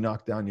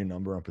down your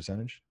number on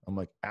percentage? I'm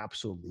like,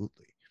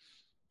 absolutely.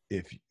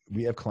 If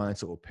we have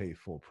clients that will pay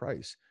full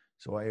price.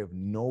 So I have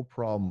no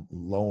problem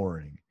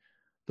lowering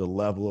the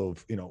level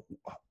of,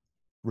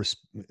 was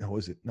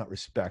it not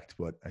respect,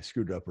 but I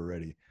screwed it up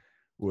already,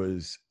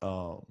 was,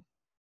 oh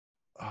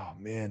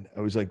man,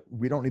 I was like,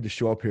 we don't need to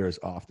show up here as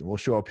often. We'll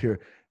show up here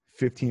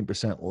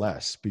 15%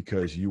 less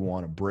because you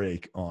want to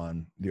break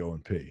on the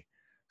O&P.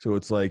 So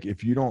it's like,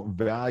 if you don't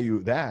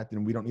value that,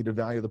 then we don't need to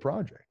value the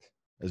project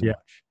as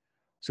much.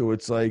 So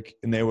it's like,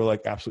 and they were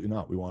like, absolutely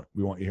not. We want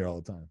you here all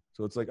the time.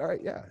 So it's like, all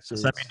right, yeah. So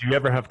do you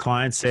ever have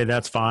clients say,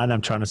 that's fine,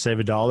 I'm trying to save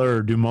 $1,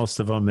 or do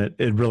most of them, it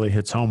really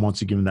hits home once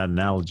you give them that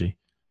analogy?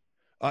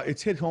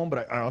 It's hit home,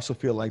 but I also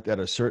feel like that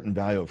a certain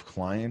value of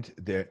client,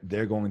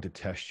 they're going to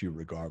test you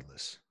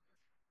regardless.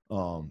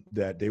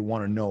 That they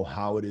want to know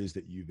how it is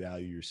that you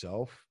value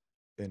yourself.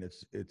 And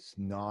it's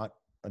not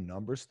a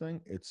numbers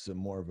thing. It's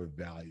more of a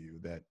value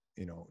that,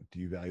 do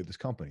you value this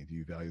company? Do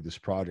you value this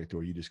project? Or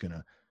are you just going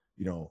to,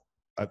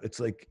 it's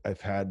like I've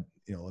had,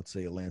 let's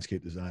say a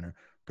landscape designer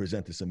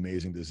present this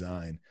amazing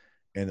design.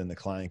 And then the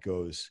client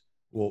goes,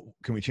 well,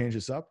 can we change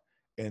this up?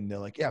 And they're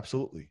like, yeah,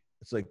 absolutely.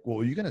 It's like, well,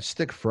 are you going to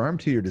stick firm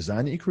to your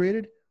design that you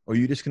created? Or are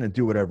you just going to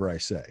do whatever I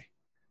say?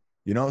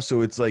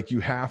 So it's like,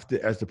 you have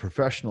to, as the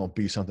professional,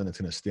 be something that's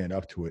going to stand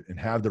up to it and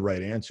have the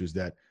right answers.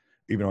 That,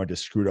 even though I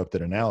just screwed up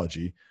that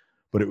analogy,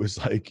 but it was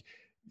like,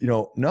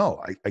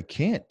 no, I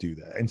can't do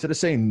that. Instead of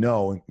saying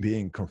no and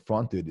being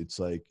confronted, it's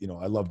like,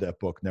 I love that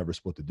book, Never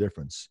Split the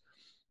Difference,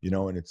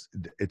 and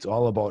it's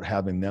all about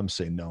having them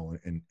say no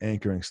and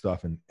anchoring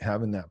stuff and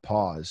having that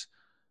pause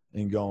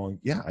and going,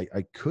 yeah,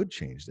 I could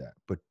change that,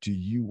 but do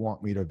you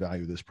want me to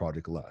value this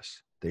project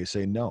less? They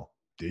say no.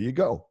 There you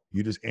go.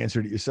 You just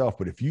answered it yourself.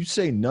 But if you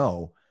say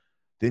no,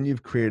 then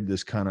you've created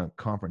this kind of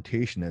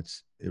confrontation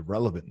that's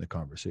irrelevant in the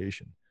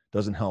conversation.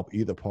 Doesn't help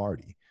either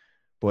party.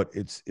 But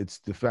it's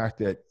the fact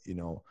that,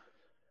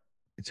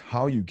 it's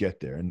how you get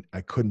there. And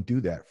I couldn't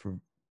do that for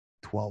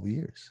 12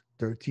 years,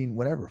 13,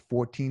 whatever,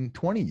 14,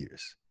 20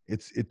 years.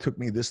 It took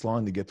me this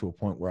long to get to a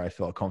point where I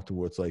felt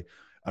comfortable. It's like,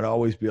 I'd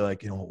always be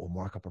like, we'll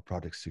mark up a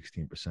project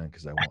 16%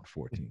 because I want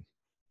 14.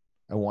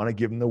 I want to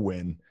give them the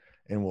win,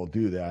 and we'll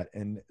do that.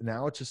 And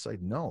now it's just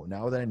like, no,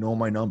 now that I know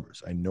my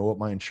numbers, I know what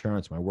my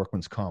insurance, my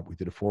workman's comp, we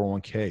did a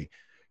 401k,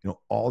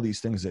 all these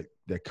things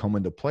that come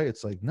into play.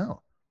 It's like,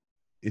 no,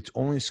 it's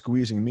only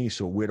squeezing me.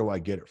 So where do I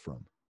get it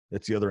from?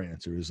 That's the other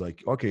answer, is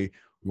like, okay,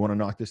 we want to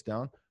knock this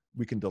down.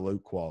 We can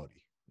dilute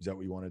quality. Is that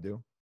what you want to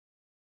do?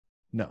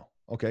 No.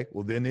 Okay.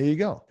 Well, then there you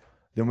go.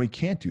 Then we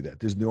can't do that.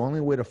 There's the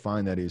only way to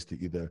find that is to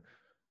either,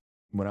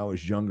 when I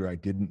was younger, I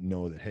didn't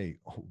know that, hey,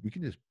 we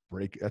can just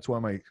break. That's why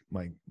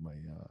my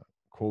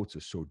quotes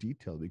are so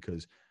detailed,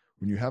 because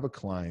when you have a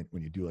client,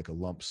 when you do like a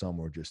lump sum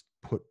or just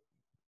put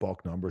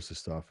bulk numbers to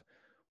stuff,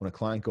 when a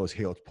client goes,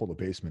 hey, let's pull the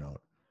basement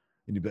out.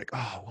 And you'd be like,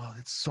 oh, well,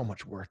 it's so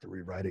much work to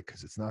rewrite it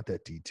because it's not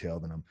that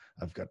detailed. And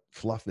I've got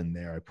fluff in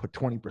there. I put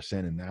 20%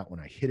 in that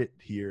when I hit it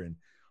here and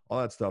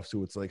all that stuff.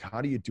 So it's like,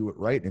 how do you do it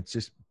right? And it's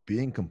just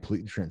being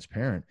completely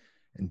transparent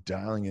and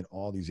dialing in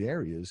all these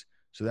areas.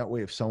 So that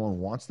way, if someone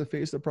wants to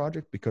phase the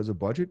project because of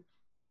budget,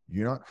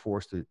 you're not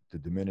forced to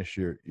diminish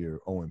your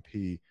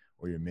OMP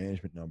or your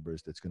management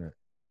numbers. That's going to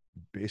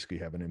basically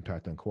have an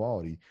impact on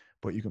quality,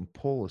 but you can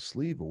pull a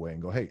sleeve away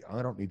and go, hey,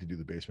 I don't need to do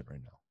the basement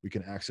right now. We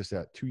can access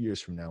that 2 years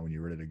from now when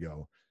you're ready to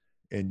go.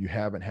 And you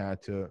haven't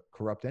had to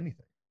corrupt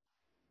anything.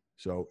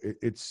 So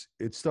it's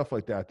stuff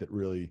like that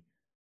really,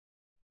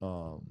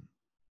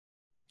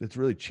 it's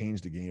really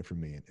changed the game for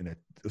me. And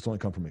it's only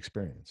come from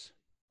experience.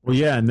 Well,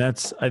 yeah. And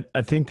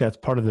I think that's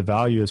part of the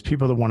value is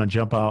people that want to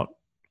jump out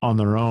on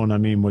their own. I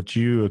mean, what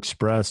you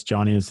expressed,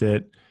 Johnny, is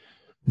that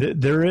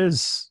there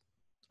is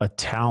a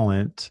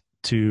talent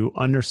to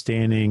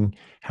understanding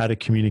how to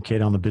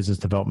communicate on the business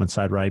development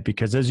side, right?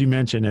 Because as you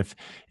mentioned, if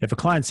a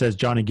client says,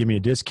 Johnny, give me a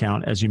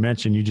discount, as you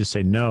mentioned, you just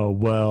say no.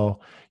 Well,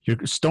 you're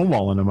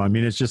stonewalling them. I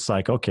mean, it's just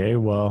like, okay,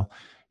 well,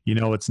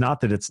 it's not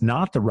that it's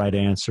not the right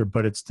answer,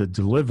 but it's the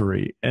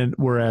delivery. And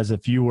whereas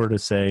if you were to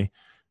say,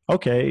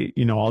 okay,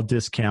 I'll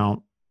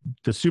discount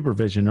the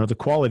supervision or the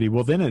quality,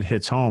 well, then it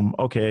hits home.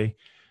 Okay,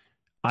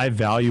 I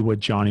value what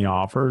Johnny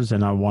offers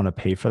and I want to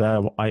pay for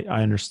that.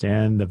 I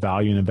understand the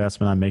value and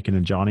investment I'm making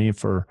in Johnny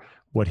for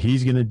what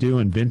he's going to do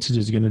and Vintage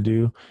is going to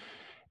do.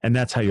 And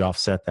that's how you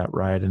offset that,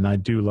 right? And I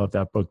do love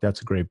that book.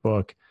 That's a great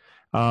book.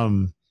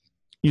 So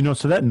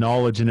that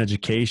knowledge and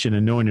education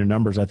and knowing your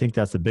numbers, I think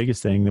that's the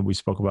biggest thing that we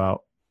spoke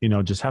about,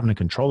 just having a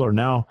controller.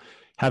 Now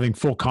having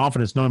full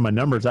confidence, knowing my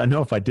numbers, I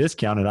know if I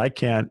discount it, I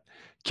can't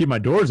keep my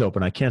doors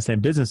open. I can't stay in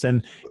business.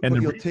 And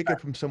you'll take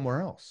it from somewhere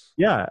else.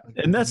 Yeah.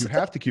 And you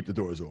have to keep the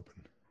doors open.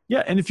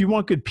 Yeah. And if you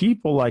want good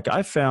people, like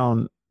I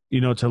found,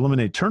 to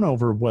eliminate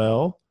turnover,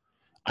 well,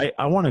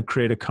 I want to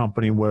create a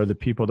company where the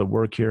people that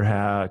work here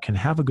can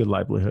have a good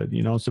livelihood,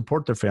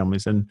 support their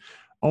families and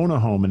own a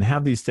home and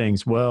have these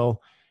things.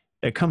 Well,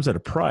 it comes at a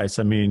price.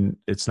 I mean,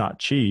 it's not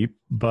cheap,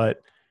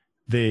 but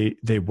they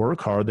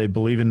work hard. They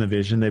believe in the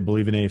vision. They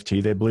believe in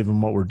AFT. They believe in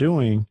what we're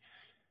doing.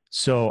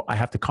 So I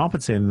have to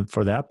compensate them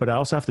for that, but I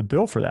also have to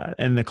bill for that.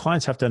 And the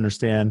clients have to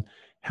understand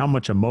how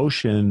much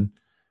emotion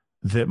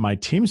that my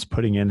team's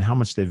putting in, how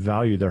much they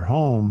value their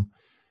home.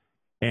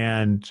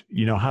 And,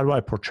 how do I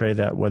portray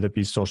that, whether it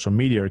be social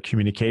media or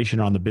communication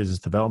on the business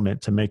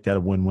development to make that a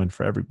win-win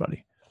for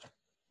everybody?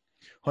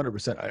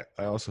 100%.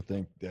 I also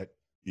think that,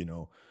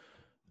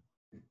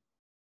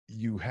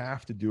 you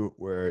have to do it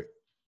where,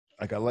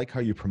 like, I like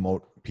how you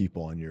promote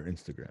people on your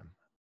Instagram.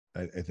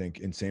 I think,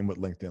 and same with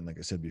LinkedIn, like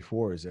I said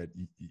before, is that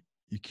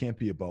you can't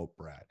be about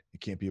Brad. You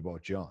can't be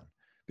about John.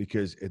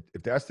 Because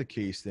if that's the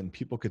case, then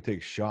people could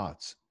take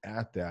shots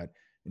at that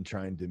and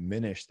try and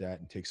diminish that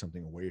and take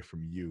something away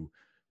from you,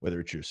 whether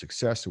it's your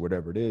success or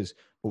whatever it is.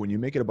 But when you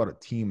make it about a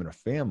team and a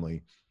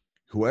family,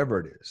 whoever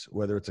it is,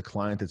 whether it's a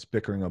client that's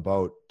bickering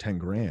about 10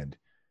 grand,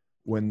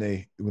 when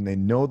they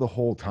know the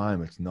whole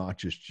time, it's not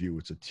just you,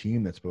 it's a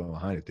team that's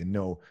behind it. They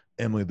know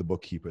Emily, the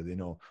bookkeeper, they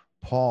know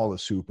Paul, the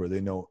super,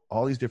 they know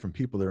all these different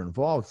people that are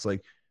involved. It's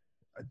like,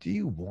 do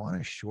you want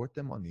to short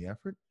them on the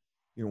effort?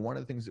 One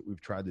of the things that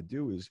we've tried to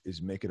do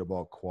is make it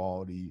about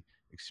quality,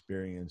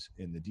 experience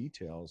in the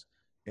details,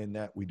 and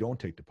that we don't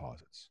take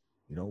deposits.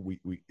 We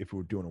if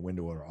we're doing a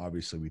window order,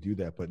 obviously we do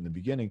that. But in the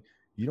beginning,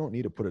 you don't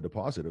need to put a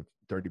deposit of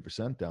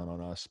 30% down on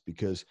us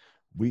because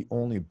we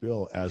only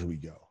bill as we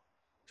go.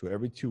 So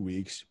every 2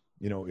 weeks,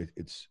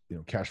 it's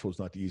cash flow is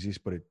not the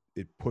easiest, but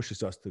it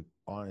pushes us to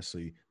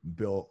honestly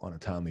bill on a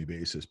timely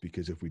basis,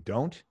 because if we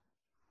don't,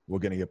 we're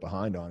going to get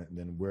behind on it, and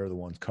then we're the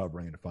ones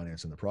covering and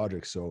financing the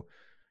project. So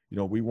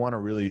we want to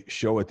really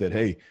show it that,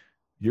 hey,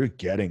 you're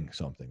getting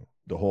something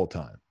the whole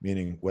time,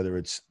 meaning whether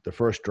it's the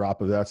first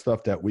drop of that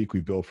stuff that week,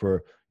 we bill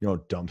for,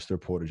 dumpster,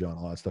 porta-john,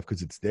 all that stuff,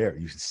 because it's there.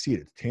 You can see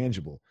it. It's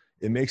tangible.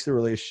 It makes the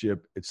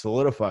relationship, it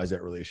solidifies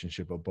that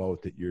relationship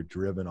about that you're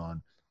driven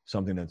on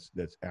something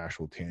that's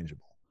actual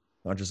tangible.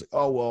 Not just like,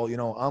 oh,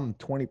 well, I'm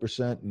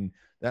 20% and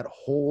that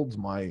holds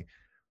my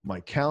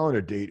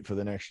calendar date for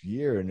the next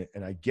year.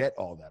 And I get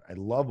all that. I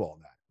love all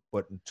that.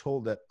 But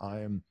until that I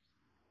am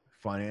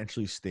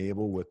financially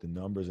stable with the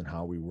numbers and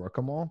how we work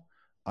them all,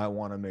 I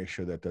want to make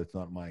sure that that's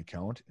not my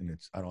account, and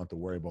I don't have to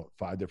worry about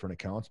 5 different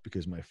accounts,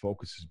 because my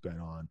focus has been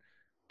on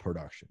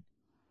production,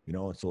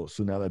 and so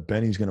now that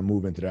Benny's going to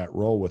move into that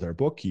role with our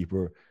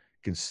bookkeeper,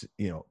 can,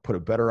 put a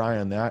better eye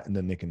on that. And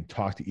then they can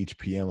talk to each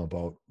PM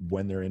about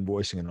when they're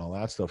invoicing and all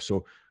that stuff.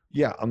 So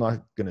yeah, I'm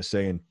not going to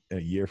say in a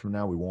year from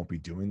now, we won't be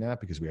doing that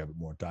because we have it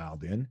more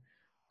dialed in,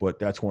 but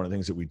that's one of the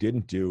things that we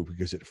didn't do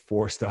because it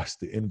forced us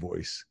to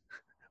invoice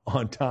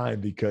on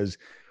time because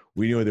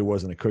we knew there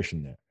wasn't a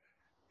cushion there.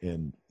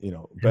 And,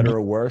 better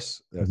or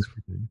worse, that's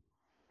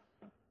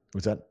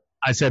what's that?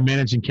 I said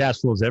managing cash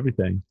flow is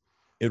everything.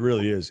 It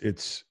really is.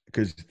 It's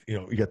because,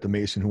 you got the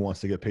mason who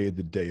wants to get paid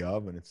the day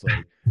of, and it's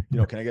like,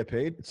 can I get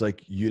paid? It's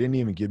like, you didn't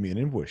even give me an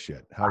invoice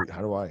yet. How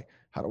do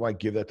I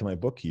give that to my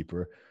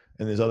bookkeeper?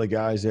 And there's other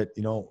guys that,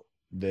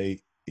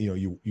 they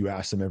you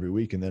ask them every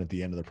week, and then at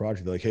the end of the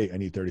project, they're like, hey, I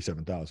need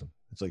 37,000.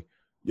 It's like,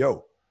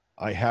 yo,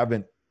 I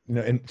haven't,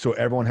 and so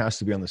everyone has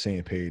to be on the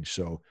same page.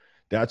 So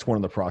that's one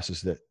of the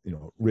process that,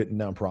 written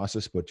down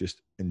process, but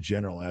just in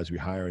general, as we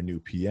hire a new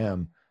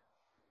PM,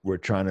 we're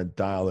trying to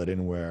dial it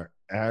in where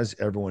as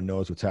everyone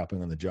knows what's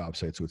happening on the job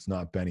site. So it's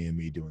not Benny and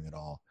me doing it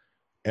all.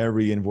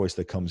 Every invoice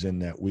that comes in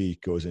that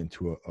week goes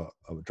into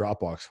a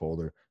Dropbox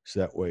folder.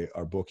 So that way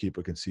our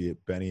bookkeeper can see it,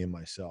 Benny and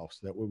myself.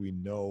 So that way we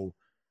know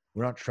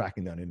we're not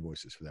tracking down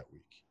invoices for that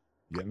week.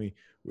 You get me?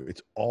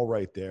 It's all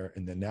right there.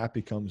 And then that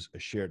becomes a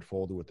shared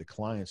folder with the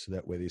client. So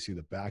that way they see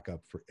the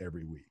backup for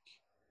every week.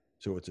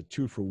 So it's a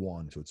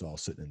 2-for-1. So it's all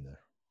sitting in there.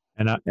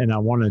 And I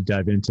want to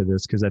dive into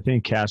this because I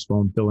think cash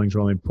flow and billing is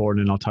really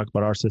important. And I'll talk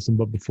about our system.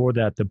 But before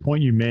that, the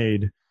point you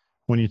made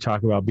when you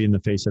talk about being the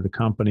face of the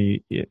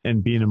company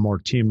and being a more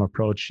team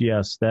approach,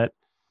 yes, that,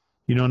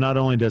 not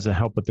only does it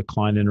help with the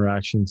client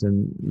interactions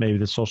and maybe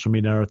the social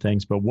media and other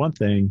things, but one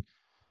thing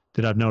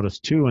that I've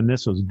noticed too, and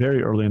this was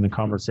very early in the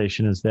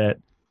conversation, is that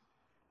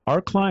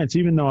our clients,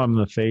 even though I'm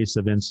the face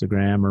of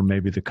Instagram or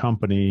maybe the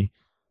company,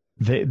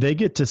 they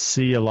get to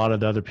see a lot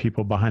of the other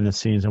people behind the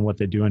scenes and what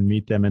they do and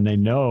meet them. And they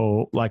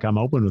know, like, I'm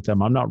open with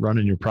them. I'm not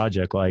running your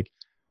project. Like,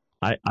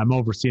 I'm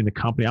overseeing the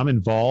company. I'm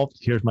involved.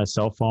 Here's my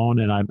cell phone.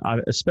 And I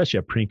especially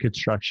at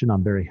pre-construction,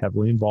 I'm very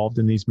heavily involved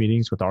in these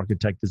meetings with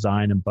architect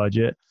design and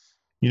budget,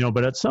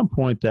 but at some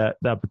point that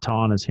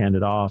baton is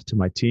handed off to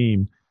my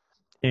team.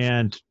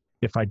 And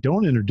if I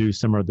don't introduce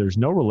them or there's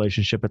no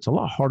relationship, it's a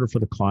lot harder for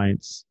the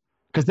clients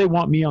because they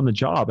want me on the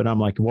job. And I'm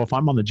like, well, if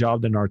I'm on the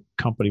job, then our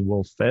company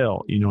will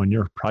fail, and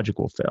your project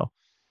will fail.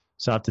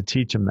 So I have to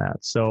teach them that.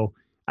 So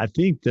I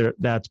think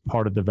that's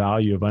part of the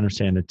value of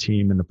understanding the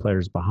team and the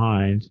players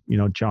behind,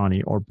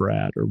 Johnny or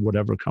Brad or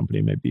whatever company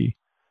it may be.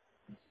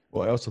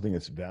 Well, I also think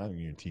it's valuing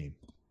your team.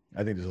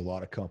 I think there's a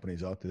lot of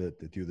companies out there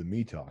that do the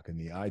me talk and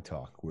the I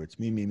talk, where it's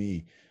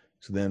me.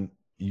 So then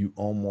you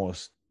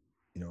almost,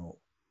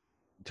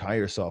 tie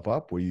yourself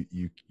up where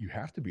you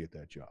have to be at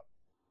that job,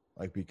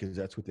 like, because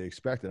that's what they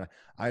expect. And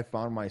I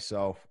found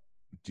myself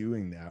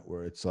doing that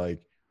where it's like,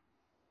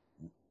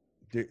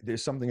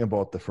 there's something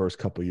about the first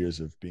couple of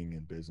years of being in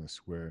business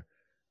where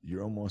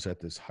you're almost at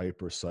this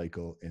hyper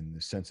cycle and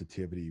the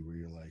sensitivity where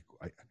you're like,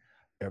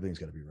 everything's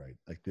got to be right.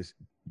 Like this,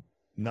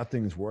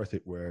 nothing's worth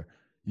it, where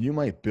you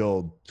might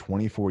build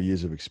 24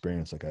 years of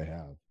experience like I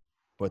have,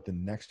 but the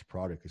next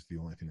product is the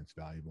only thing that's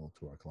valuable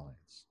to our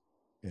clients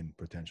and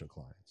potential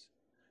clients,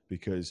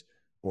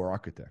 or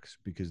architects,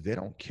 because they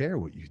don't care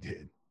what you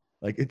did.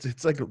 Like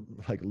it's like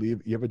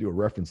you ever do a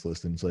reference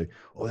list and it's like,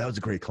 oh, that was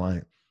a great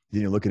client.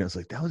 Then you look at it, it's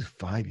like, that was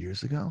 5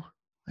 years ago.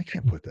 I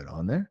can't put that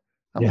on there.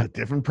 I'm a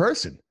different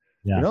person.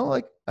 Yeah.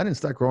 Like I didn't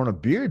start growing a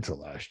beard till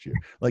last year.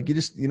 Like you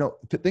just,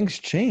 things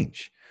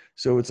change.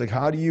 So it's like,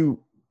 how do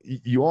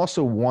you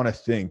also want to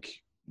think,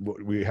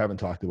 what we haven't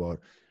talked about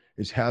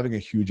is having a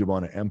huge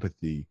amount of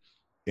empathy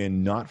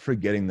and not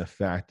forgetting the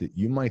fact that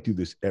you might do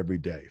this every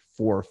day,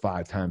 4 or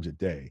 5 times a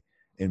day,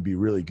 and be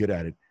really good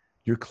at it.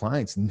 Your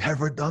client's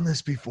never done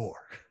this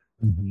before.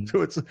 Mm-hmm.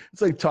 So it's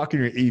like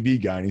talking to your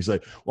AV guy and he's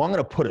like, well, I'm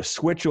going to put a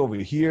switch over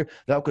here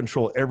that'll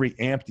control every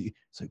amp.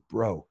 It's like,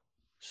 bro,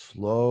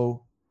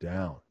 slow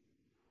down.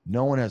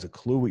 No one has a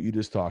clue what you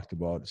just talked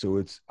about.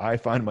 So I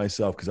find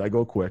myself, because I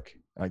go quick,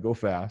 I go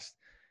fast.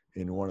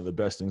 And one of the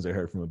best things I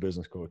heard from a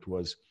business coach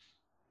was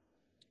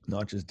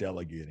not just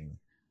delegating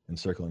and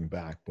circling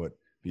back, but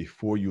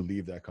before you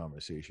leave that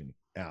conversation,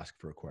 ask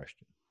for a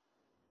question.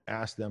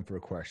 Ask them for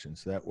a question.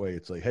 So that way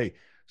it's like, hey,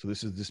 so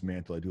this is this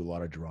mantle. I do a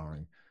lot of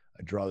drawing.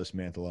 I draw this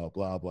mantle out,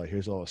 blah, blah.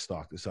 Here's all the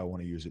stock. This is how I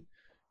want to use it.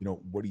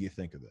 What do you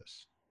think of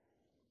this?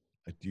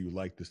 Like, do you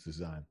like this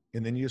design?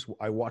 And then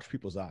I watch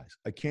people's eyes.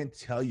 I can't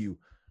tell you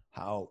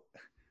how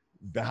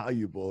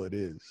valuable it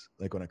is.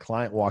 Like when a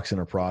client walks in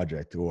a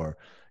project or,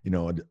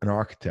 an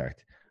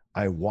architect,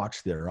 I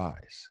watch their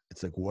eyes.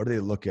 It's like, what do they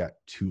look at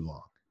too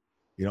long?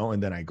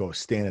 And then I go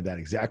stand at that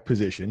exact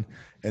position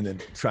and then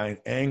try and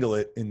angle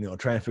it and,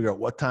 try and figure out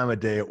what time of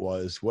day it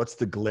was, what's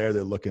the glare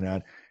they're looking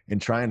at, and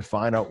try and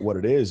find out what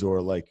it is.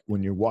 Or like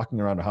when you're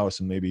walking around a house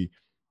and maybe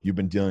you've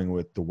been dealing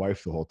with the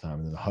wife the whole time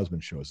and then the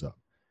husband shows up.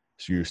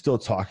 So you're still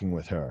talking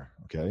with her.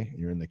 Okay.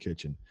 You're in the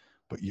kitchen,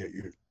 but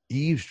you're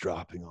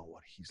eavesdropping on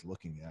what he's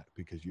looking at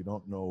because you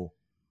don't know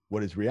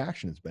what his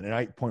reaction has been. And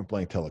I point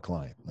blank tell a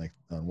client, like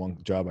on one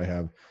job I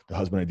have, the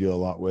husband I deal a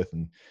lot with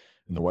and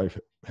the wife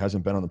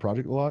hasn't been on the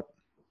project a lot.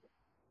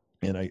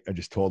 And I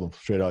just told him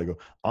straight out, I go,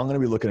 I'm going to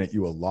be looking at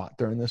you a lot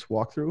during this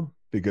walkthrough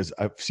because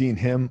I've seen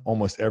him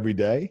almost every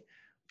day,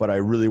 but I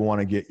really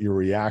want to get your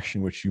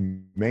reaction, which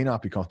you may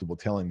not be comfortable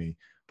telling me,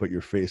 but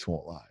your face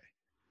won't lie.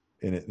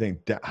 And I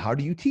think that, how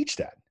do you teach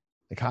that?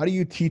 Like, how do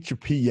you teach a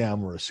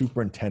PM or a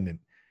superintendent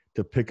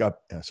to pick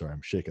up, sorry,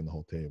 I'm shaking the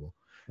whole table.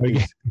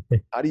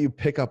 How do you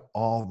pick up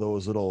all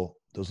those little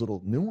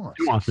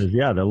nuances? Nuances,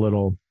 yeah, the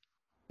little.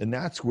 And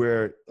that's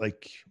where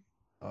like,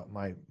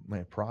 my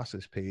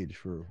process page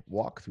for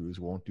walkthroughs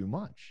won't do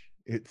much.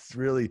 It's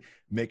really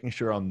making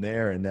sure I'm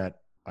there and that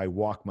I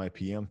walk my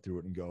PM through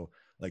it and go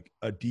like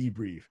a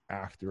debrief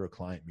after a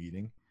client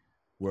meeting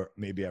where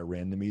maybe I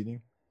ran the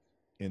meeting.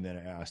 and then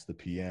ask the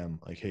PM,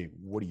 like, hey,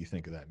 what do you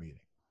think of that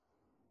meeting?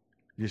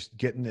 Just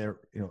getting their,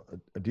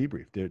 a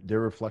debrief,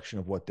 their reflection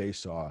of what they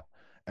saw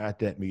at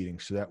that meeting.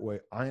 So that way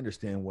I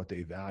understand what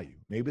they value.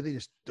 Maybe they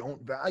just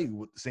don't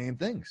value the same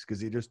things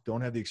because they just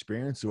don't have the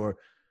experience or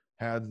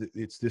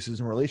this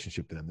isn't a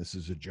relationship to them. This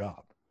is a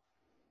job.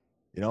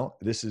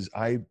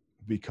 I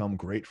become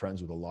great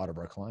friends with a lot of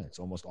our clients,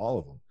 almost all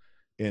of them.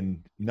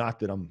 And not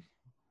that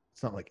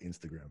it's not like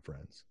Instagram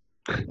friends.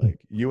 Like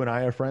you and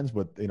I are friends,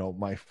 but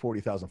my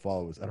 40,000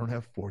 followers, I don't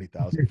have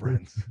 40,000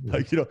 friends.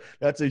 Like,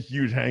 that's a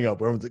huge hang up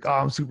where everyone's like, oh,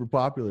 I'm super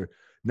popular.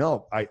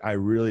 No, I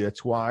really,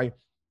 that's why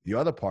the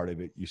other part of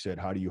it, you said,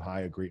 how do you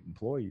hire great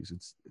employees?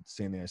 It's the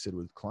same thing I said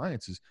with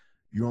clients is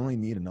you only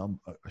need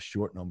a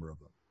short number of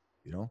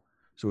them,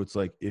 So it's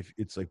like, if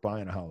it's like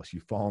buying a house, you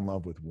fall in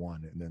love with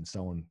one and then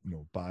someone,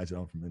 buys it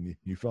on from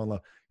you fell in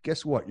love.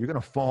 Guess what? You're going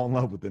to fall in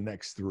love with the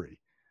next three.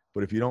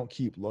 But if you don't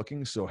keep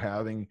looking, so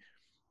having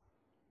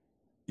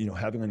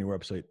on your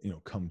website,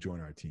 come join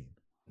our team.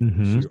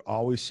 Mm-hmm. So you're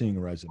always seeing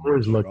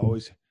resumes. You're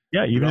always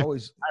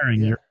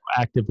hiring. You're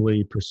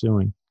actively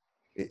pursuing.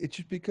 It's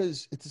just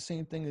because it's the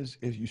same thing as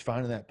you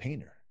find that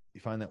painter. You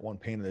find that one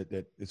painter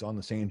that is on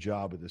the same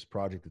job with this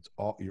project.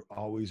 You're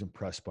always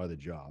impressed by the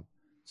job.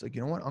 It's like,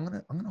 you know what? I'm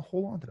gonna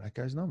hold on to that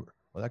guy's number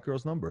or that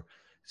girl's number.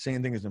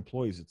 Same thing as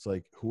employees. It's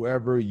like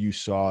whoever you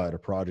saw at a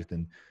project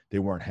and they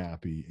weren't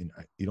happy, and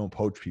you don't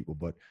poach people,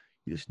 but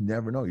you just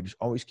never know. You're just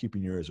always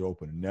keeping your ears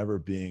open and never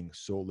being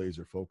so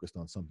laser focused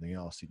on something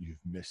else that you've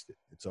missed it.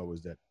 It's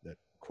always that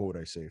quote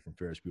I say from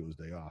Ferris Bueller's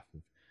Day Off.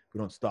 If we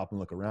don't stop and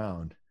look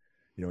around,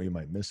 you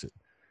might miss it.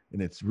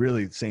 And it's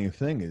really the same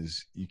thing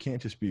is you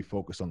can't just be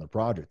focused on the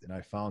project. And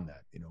I found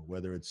that,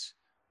 whether it's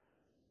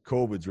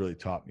COVID's really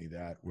taught me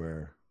that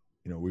where,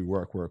 we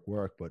work,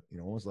 but,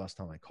 when was the last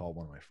time I called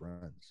one of my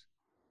friends?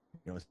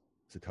 It's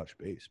to touch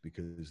base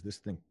because this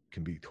thing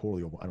can be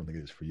totally, I don't think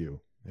it is for you.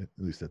 At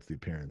least that's the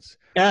appearance.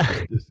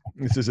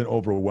 This isn't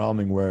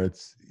overwhelming where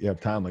you have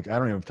time. Like I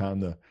don't even have time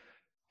to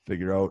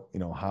figure out,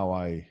 how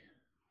I,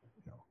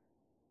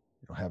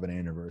 have an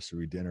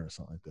anniversary dinner or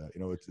something like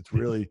that. It's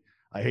really,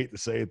 I hate to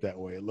say it that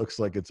way. It looks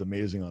like it's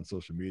amazing on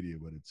social media,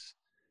 but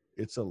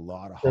it's a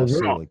lot of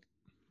hustle.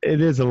 It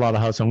is a lot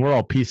of hustle, and we're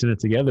all piecing it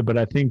together. But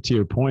I think to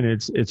your point,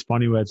 it's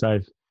funny as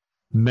I've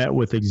met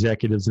with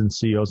executives and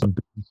CEOs and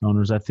business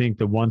owners. I think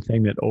the one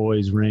thing that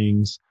always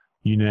rings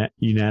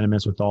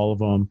unanimous with all of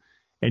them,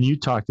 and you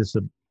talked this,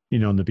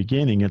 in the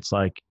beginning, it's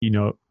like,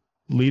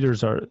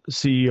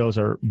 CEOs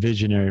are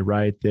visionary,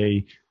 right?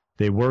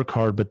 They work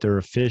hard, but they're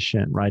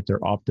efficient, right?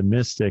 They're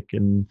optimistic.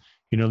 And,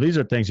 these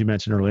are things you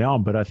mentioned early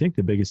on, but I think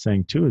the biggest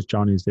thing too is,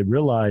 Johnny, is they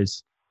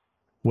realize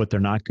what they're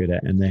not good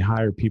at and they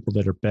hire people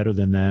that are better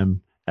than them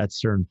at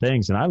certain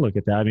things. And I look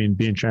at that,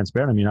 being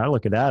transparent, I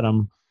look at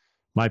Adam,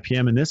 my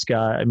PM, and this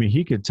guy,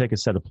 he could take a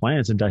set of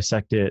plans and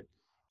dissect it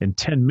in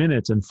 10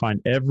 minutes and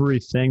find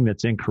everything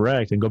that's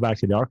incorrect and go back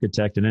to the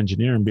architect and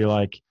engineer and be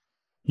like,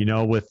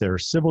 with their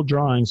civil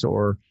drawings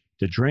or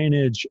the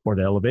drainage or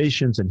the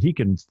elevations, and he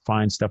can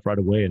find stuff right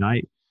away. And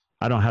I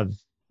don't have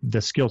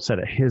the skill set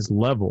at his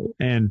level.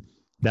 And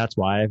that's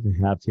why I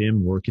have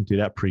him working through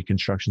that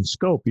pre-construction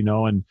scope,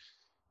 and,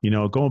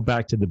 going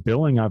back to the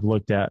billing I've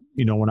looked at,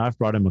 when I've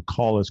brought in a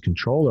call as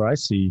controller, I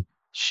see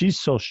she's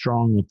so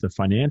strong with the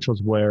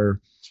financials where,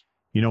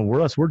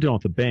 we're dealing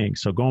with the bank.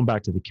 So going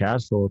back to the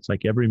cash flow, it's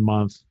like every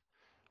month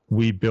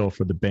we bill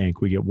for the bank,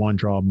 we get one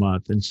draw a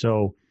month. And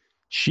so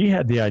she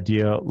had the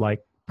idea like,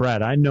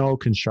 Brad, I know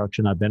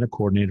construction, I've been a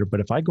coordinator, but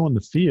if I go in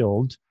the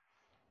field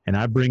and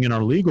I bring in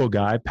our legal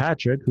guy,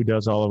 Patrick, who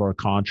does all of our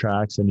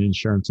contracts and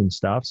insurance and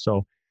stuff.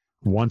 So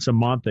once a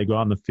month they go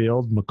out in the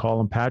field, McCall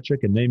and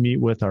Patrick, and they meet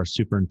with our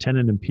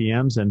superintendent and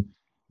PMs, and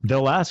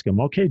they'll ask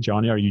them, okay,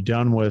 Johnny, are you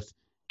done with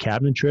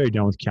cabinetry? Are you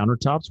done with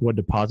countertops? What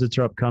deposits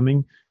are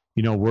upcoming?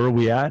 Where are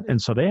we at?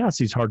 And so they ask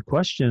these hard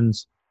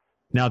questions.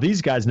 Now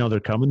these guys know they're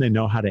coming, they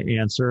know how to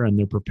answer, and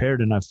they're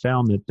prepared. And I've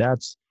found that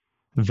that's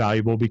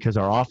valuable because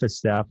our office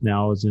staff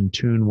now is in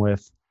tune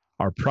with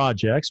our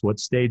projects, what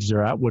stage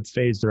they're at, what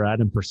phase they're at,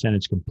 and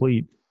percentage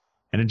complete.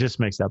 And it just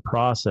makes that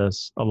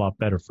process a lot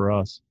better for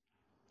us.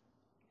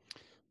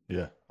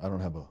 Yeah. I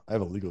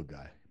have a legal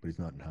guy, but he's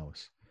not in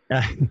house.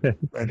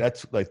 And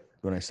that's like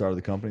when I started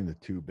the company, the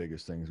two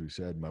biggest things we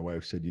said, my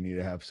wife said, you need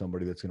to have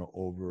somebody that's going to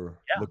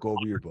look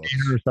over your books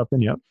or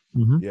something. Yep.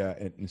 Mm-hmm. Yeah.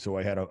 And so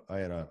I had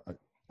an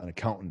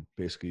accountant,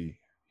 basically,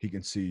 he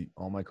can see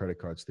all my credit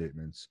card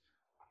statements,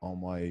 all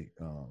my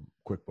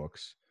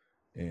QuickBooks,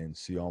 and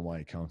see all my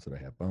accounts that I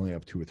have. I only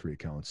have 2 or 3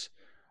 accounts.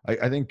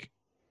 I think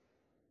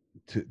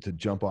to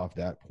jump off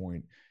that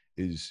point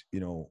is,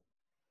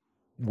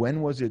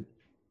 when was it,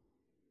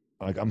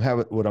 like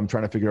what I'm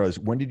trying to figure out is,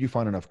 when did you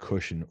find enough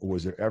cushion, or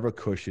was there ever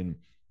cushion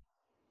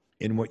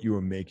in what you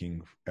were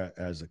making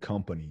as a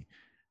company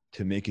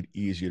to make it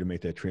easier to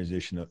make that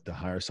transition to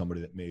hire somebody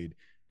that made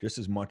just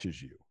as much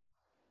as you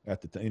at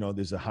the time?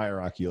 There's a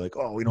hierarchy, like,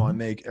 oh, I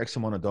make X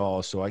amount of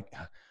dollars, so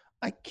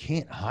I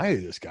can't hire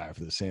this guy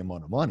for the same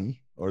amount of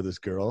money, or this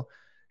girl.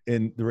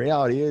 And the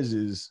reality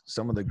is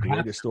some of the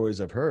greatest stories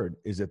I've heard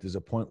is that there's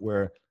a point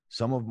where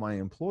some of my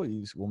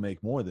employees will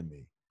make more than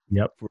me.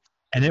 Yep.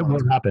 And it will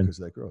happen because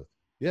of that growth.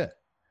 Yeah.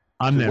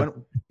 I'm there.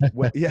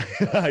 Yeah.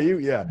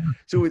 Yeah.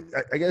 So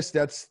I guess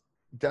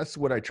that's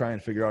what I try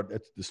and figure out.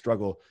 That's the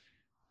struggle.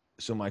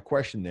 So my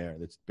question there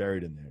that's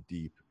buried in there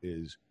deep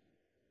is,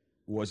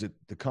 was it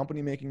the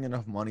company making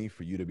enough money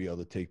for you to be able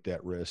to take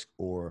that risk?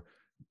 Or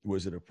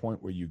was it a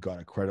point where you got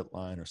a credit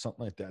line or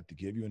something like that to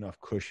give you enough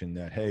cushion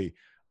that, hey,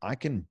 I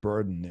can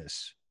burden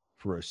this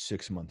for a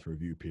 6-month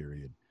review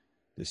period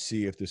to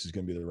see if this is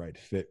going to be the right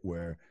fit,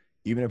 where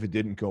even if it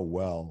didn't go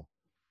well,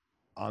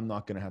 I'm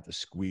not going to have to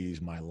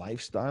squeeze my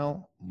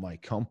lifestyle, my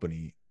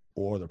company,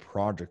 or the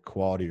project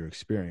quality or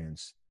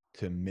experience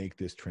to make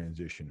this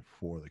transition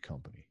for the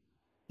company?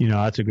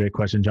 That's a great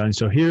question, Johnny.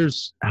 So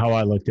here's how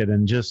I looked at it,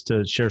 and just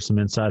to share some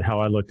insight, how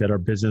I looked at our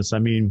business. I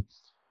mean,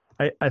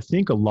 I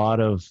think a lot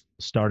of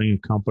starting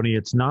a company,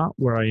 it's not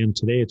where I am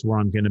today, it's where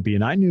I'm going to be.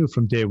 And I knew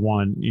from day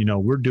one,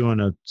 we're doing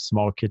a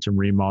small kitchen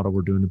remodel,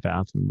 we're doing a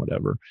bathroom,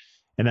 whatever.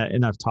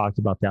 And I've talked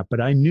about that,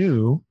 but I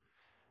knew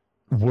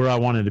where I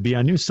wanted to be.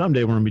 I knew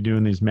someday we're going to be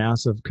doing these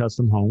massive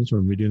custom homes, we're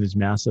going to be doing these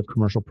massive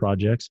commercial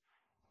projects,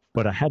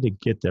 but I had to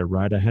get there,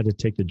 right? I had to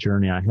take the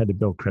journey. I had to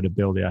build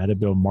credibility. I had to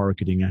build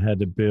marketing. I had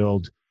to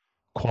build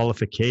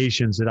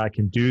qualifications that I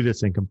can do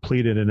this and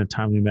complete it in a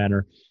timely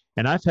manner.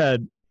 And I've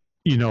had,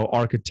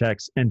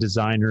 architects and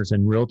designers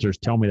and realtors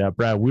tell me that,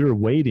 Brad, we were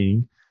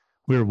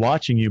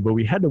watching you, but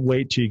we had to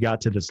wait till you got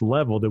to this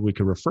level that we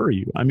could refer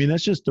you. I mean,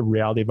 that's just the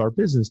reality of our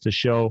business, to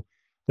show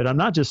that I'm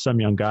not just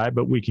some young guy,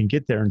 but we can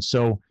get there. And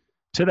so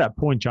to that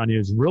point, Johnny, it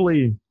was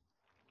really,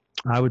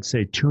 I would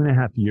say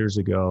 2.5 years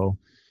ago.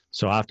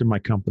 So after my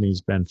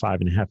company's been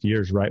 5.5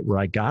 years, right, where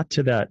I got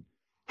to that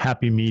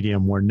happy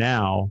medium where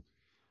now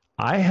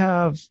I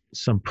have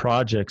some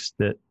projects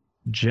that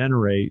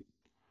generate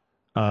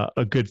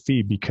a good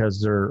fee because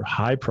they're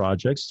high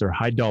projects, they're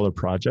high dollar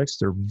projects,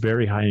 they're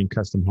very high end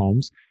custom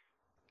homes.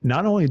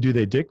 Not only do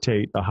they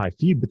dictate a high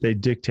fee, but they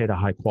dictate a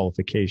high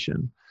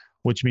qualification,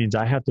 which means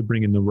I have to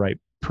bring in the right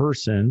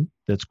person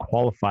that's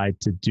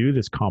qualified to do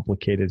this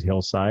complicated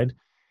hillside.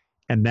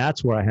 And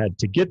that's where I had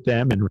to get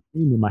them and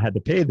retain them. I had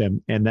to pay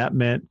them. And that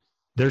meant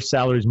their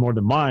salary is more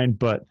than mine,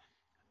 but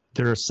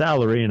they're a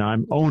salary and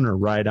I'm owner,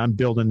 right? I'm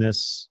building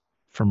this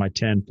for my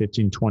 10,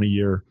 15, 20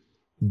 year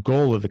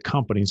goal of the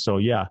company. So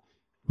yeah,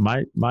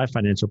 my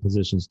financial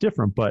position is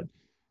different, but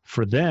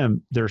for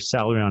them, their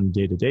salary on a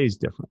day-to-day is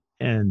different.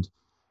 And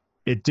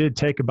it did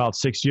take about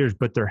 6 years,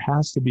 but there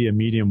has to be a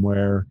medium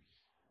where,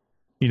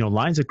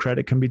 lines of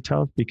credit can be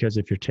tough, because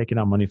if you're taking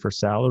out money for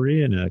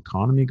salary and the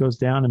economy goes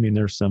down, I mean,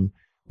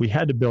 we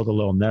had to build a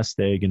little nest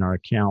egg in our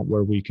account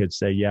where we could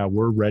say, yeah,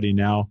 we're ready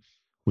now.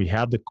 We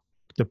have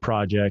the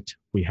project,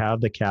 we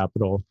have the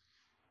capital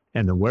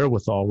and the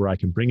wherewithal where I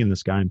can bring in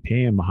this guy and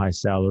pay him a high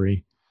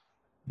salary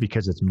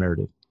because it's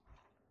merited.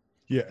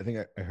 Yeah, I think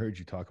I heard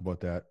you talk about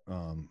that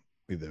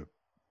either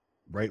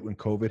right when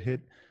COVID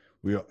hit.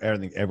 I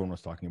think everyone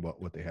was talking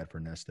about what they had for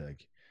nest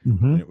egg.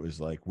 Mm-hmm. And it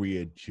was like we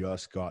had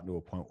just gotten to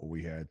a point where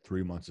we had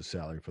 3 months of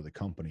salary for the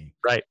company,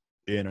 right,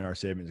 in our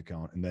savings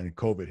account, and then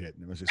COVID hit,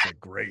 and it was just like,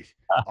 great,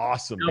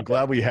 awesome. I'm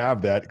glad we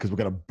have that, because we're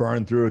gonna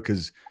burn through it.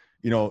 Because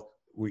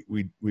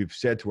we've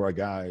said to our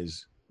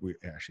guys, we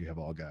actually have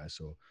all guys,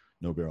 so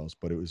no girls,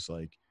 but it was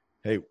like,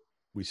 hey,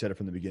 we said it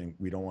from the beginning,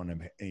 we don't want to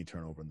have any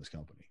turnover in this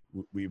company.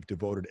 We've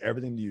devoted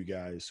everything to you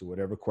guys. So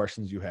whatever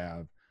questions you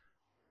have,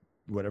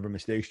 whatever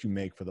mistakes you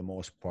make, for the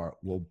most part,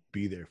 we'll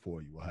be there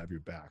for you. We'll have your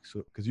back.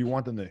 So, because you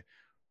want them to,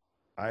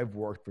 I've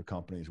worked for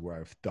companies where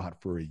I've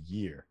thought for a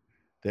year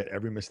that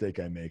every mistake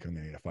I make, I'm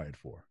going to get fired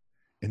for.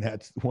 And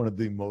that's one of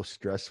the most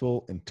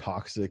stressful and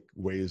toxic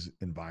ways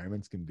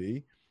environments can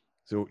be.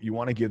 So you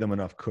want to give them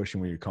enough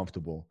cushion when you're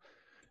comfortable.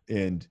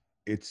 And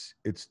it's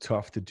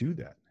tough to do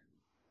that.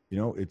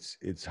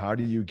 It's how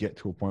do you get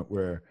to a point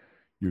where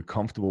you're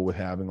comfortable with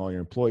having all your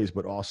employees,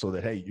 but also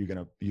that, hey, you're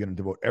going to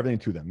devote everything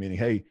to them, meaning,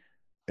 hey,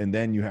 and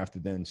then you have to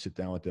then sit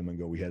down with them and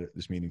go, we had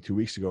this meeting 2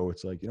 weeks ago.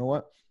 It's like, you know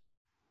what?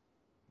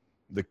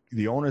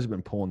 The owners have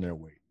been pulling their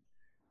weight.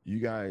 You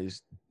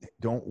guys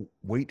don't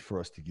wait for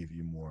us to give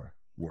you more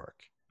work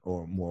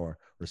or more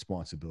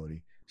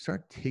responsibility.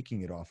 Start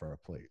taking it off our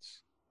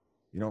plates.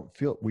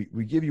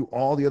 We give you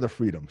all the other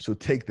freedom, so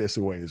take this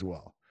away as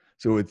well.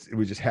 So it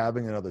was just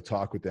having another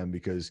talk with them,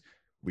 because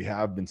we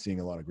have been seeing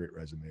a lot of great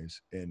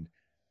resumes, and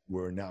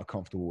we're now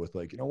comfortable with,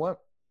 like, you know what?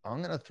 I'm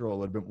going to throw a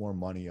little bit more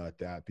money at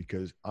that,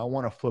 because I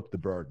want to flip the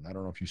burden. I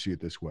don't know if you see it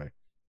this way.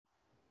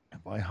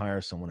 If I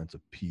hire someone that's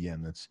a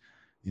PM that's,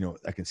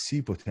 I can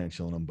see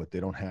potential in them, but they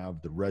don't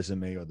have the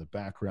resume or the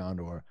background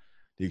or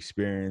the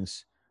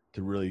experience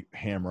to really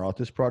hammer out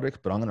this project,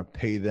 but I'm going to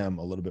pay them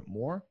a little bit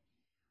more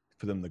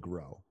for them to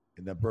grow.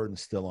 And that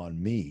burden's still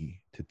on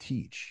me to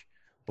teach.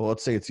 But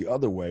let's say it's the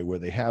other way, where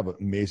they have an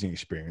amazing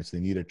experience. They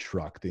need a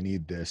truck. They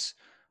need this.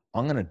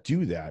 I'm going to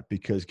do that,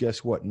 because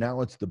guess what?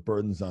 Now it's the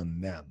burden's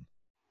on them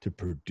to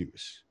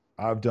produce.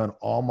 I've done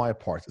all my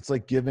parts. It's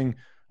like giving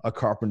a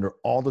carpenter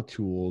all the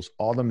tools,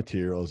 all the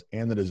materials,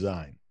 and the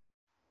design.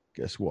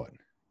 Guess what?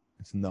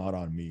 It's not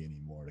on me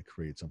anymore to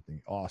create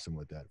something awesome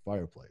with that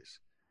fireplace.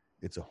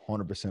 It's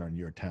 100% on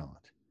your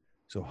talent.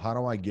 So how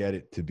do I get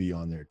it to be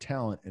on their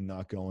talent and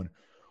not going,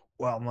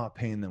 well, I'm not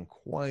paying them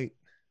quite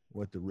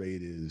what the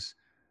rate is,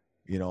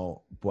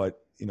 but,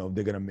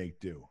 they're going to make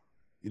do,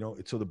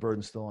 so the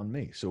burden's still on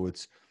me. So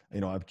it's,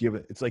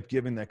 it's like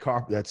giving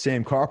that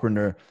same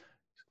carpenter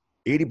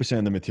 80%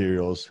 of the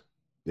materials.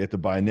 They have to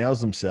buy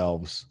nails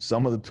themselves.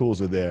 Some of the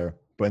tools are there,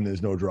 but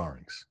there's no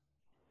drawings.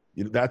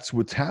 That's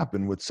what's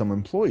happened with some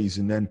employees.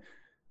 And then,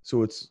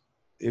 so it's,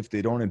 if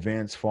they don't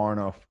advance far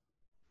enough,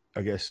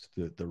 I guess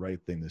the right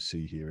thing to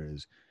see here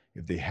is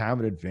if they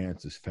haven't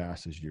advanced as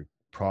fast as your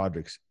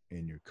projects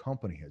and your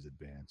company has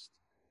advanced,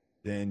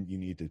 then you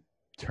need to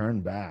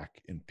turn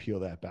back and peel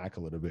that back a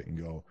little bit and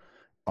go,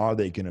 are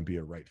they going to be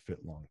a right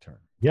fit long term?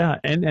 Yeah.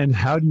 And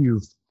how do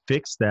you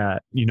fix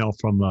that,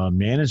 from a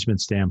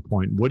management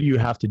standpoint? What do you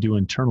have to do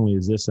internally?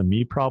 Is this a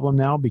me problem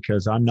now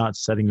because I'm not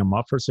setting them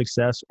up for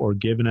success or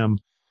giving them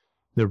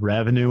the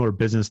revenue or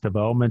business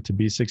development to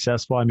be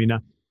successful? I mean,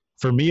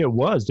 for me, it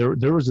was,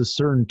 there was a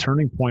certain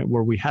turning point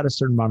where we had a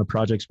certain amount of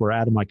projects where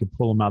Adam, I could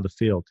pull him out of the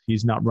field.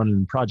 He's not running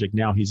the project.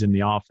 Now he's in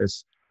the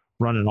office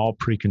running all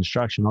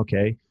pre-construction.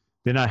 Okay.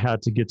 Then I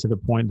had to get to the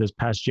point this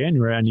past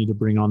January, I need to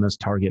bring on this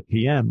target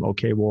PM.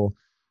 Okay. Well,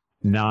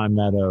 now I'm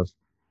at a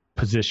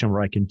position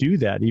where I can do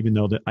that, even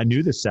though I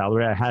knew the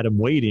salary. I had him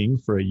waiting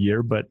for a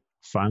year, but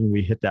finally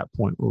we hit that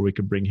point where we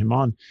could bring him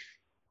on.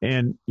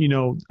 And,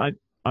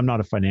 I'm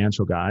not a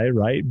financial guy,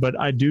 right? But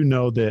I do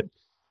know that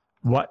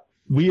what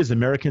we as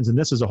Americans, and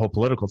this is a whole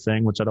political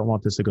thing, which I don't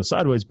want this to go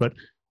sideways, but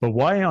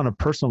why on a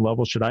personal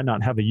level should I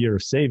not have a year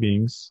of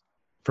savings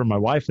for my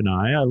wife and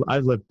I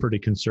live pretty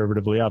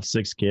conservatively. I have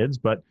 6 kids,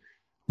 but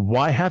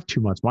why have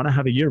too much? Why not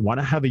have a year? Why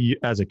not have a year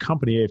as a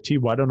company, AFT?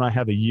 Why don't I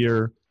have a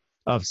year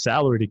of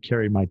salary to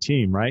carry my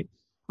team, right?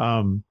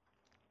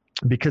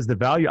 Because the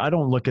value, I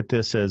don't look at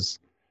this as,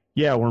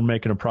 yeah, we're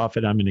making a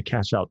profit, I'm going to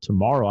cash out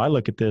tomorrow. I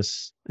look at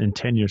this in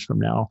 10 years from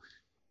now.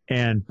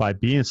 And by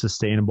being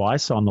sustainable, I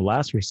saw in the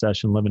last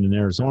recession living in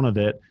Arizona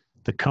that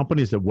the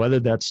companies that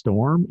weathered that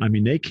storm, I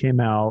mean, they came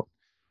out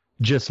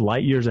just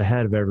light years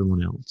ahead of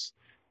everyone else.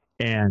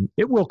 And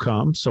it will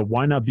come. So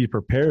why not be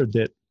prepared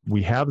that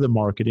we have the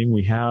marketing,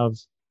 we have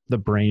the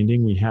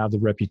branding, we have the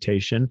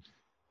reputation.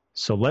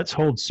 So let's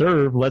hold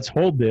serve, let's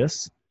hold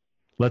this,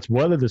 let's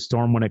weather the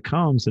storm when it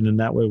comes. And in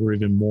that way, we're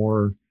even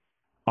more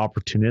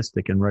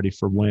opportunistic and ready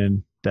for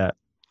when that,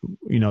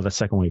 the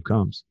second wave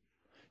comes.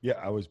 Yeah,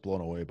 I was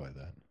blown away by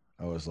that.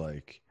 I was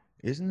like,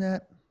 isn't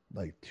that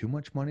like too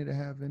much money to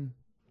have in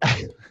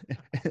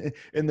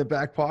the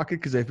back pocket?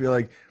 Because I feel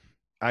like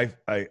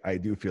I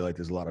do feel like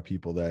there's a lot of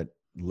people that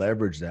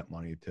leverage that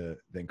money to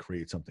then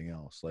create something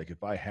else. Like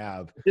if I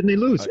have, and they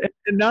lose,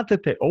 and not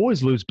that they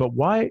always lose, but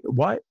why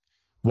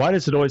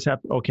does it always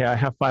happen? Okay, I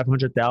have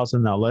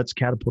 500,000 now. Let's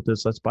catapult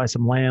this. Let's buy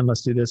some land.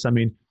 Let's do this. I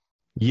mean,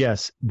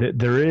 yes,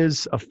 there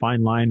is a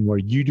fine line where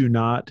you do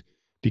not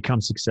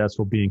become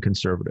successful being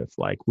conservative.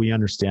 Like we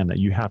understand that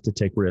you have to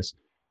take risks,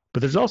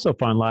 but there's also a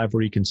fine line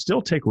where you can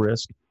still take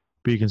risk,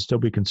 but you can still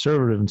be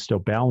conservative and still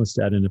balance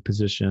that in a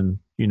position,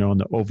 in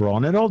the overall.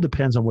 And it all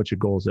depends on what your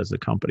goals as a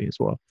company as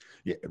well.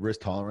 Yeah,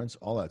 risk tolerance,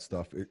 all that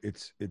stuff.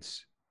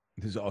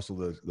 There's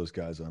also those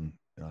guys on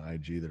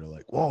IG that are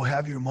like, "Whoa,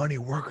 have your money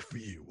work for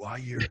you while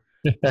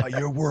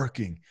you're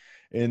working,"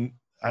 and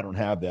I don't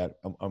have that.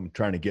 I'm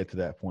trying to get to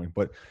that point.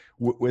 But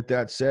with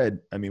that said,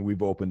 I mean,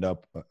 we've opened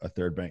up a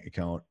third bank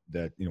account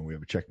that, we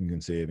have a checking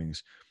and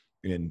savings.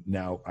 And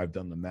now I've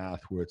done the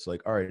math where it's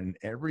like, all right, in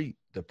every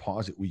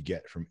deposit we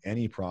get from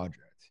any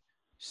project,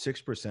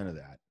 6% of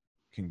that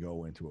can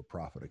go into a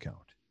profit account.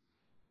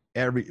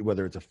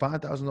 Whether it's a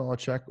 $5,000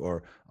 check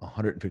or a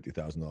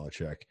 $150,000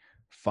 check,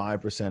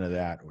 5% of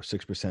that or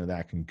 6% of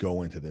that can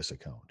go into this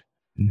account.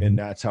 Mm-hmm. And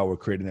that's how we're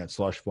creating that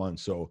slush fund.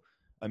 So,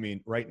 I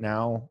mean, right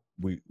now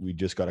we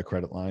just got a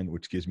credit line,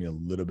 which gives me a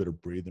little bit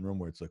of breathing room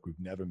where it's like, we've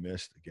never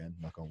missed, again,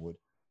 knock on wood,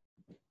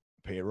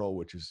 payroll,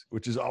 which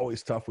is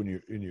always tough when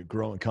you're in your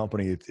growing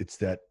company. It's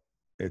that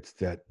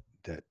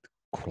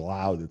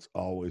cloud that's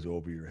always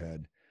over your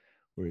head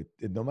where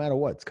no matter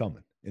what, it's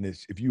coming. And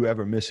if you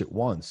ever miss it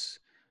once,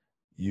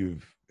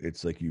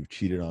 it's like you've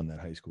cheated on that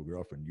high school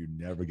girlfriend. You're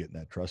never getting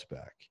that trust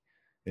back.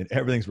 And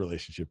everything's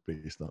relationship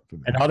based on for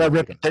me. And all that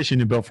reputation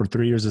you built for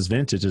 3 years as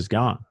vintage is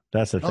gone.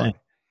 That's the thing.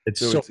 It's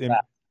so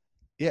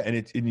yeah,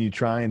 and you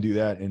try and do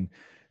that, and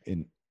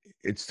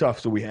it's tough.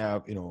 So we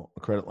have a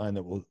credit line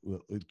that we'll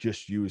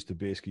just use to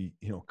basically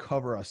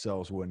cover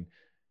ourselves when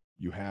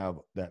you have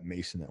that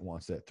mason that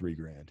wants that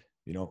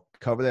 $3,000.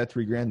 Cover that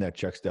 $3,000. That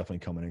check's definitely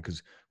coming in,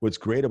 because what's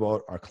great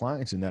about our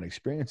clients in that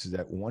experience is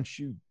that once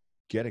you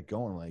get it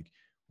going, like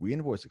we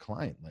invoice a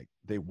client, like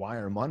they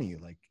wire money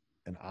like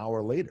an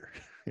hour later.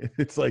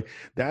 It's like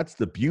that's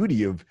the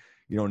beauty of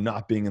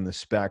not being in the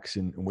specs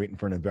and waiting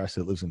for an investor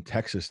that lives in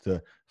Texas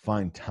to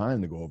find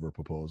time to go over a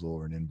proposal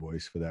or an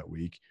invoice for that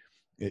week.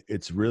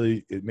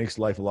 It makes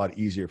life a lot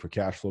easier for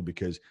cash flow,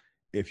 because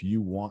if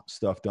you want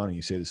stuff done, and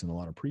you say this in a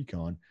lot of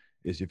pre-con,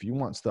 is if you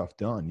want stuff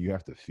done, you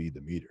have to feed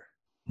the meter.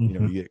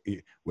 Mm-hmm.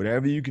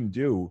 Whatever you can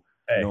do.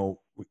 you know,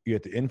 you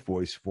get the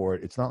invoice for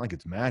it. It's not like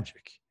it's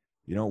magic.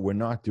 You know, we're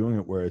not doing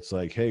it where it's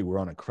like, hey, we're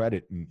on a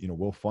credit and, you know,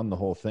 we'll fund the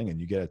whole thing and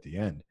you get at the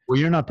end. Well,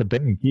 you're not the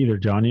bank either,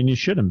 Johnny, and you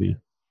shouldn't be.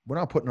 We're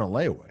not putting a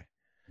layaway.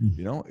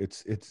 You know,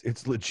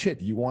 it's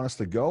legit. You want us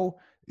to go?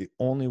 The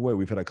only way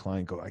we've had a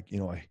client go, I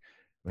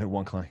had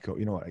one client go,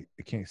 you know what,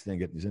 I can't stand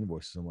getting these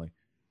invoices. I'm like,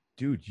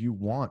 dude, you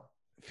want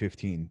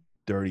 15,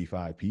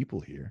 35 people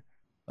here.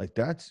 Like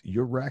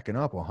you're racking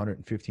up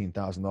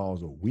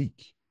 $115,000 a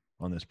week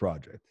on this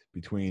project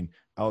between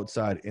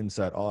outside,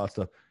 inside, all that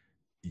stuff.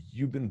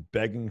 You've been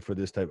begging for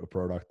this type of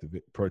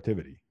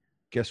productivity.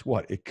 Guess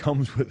what? It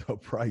comes with a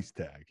price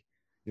tag.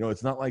 You know,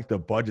 it's not like the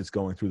budget's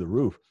going through the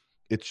roof.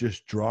 It's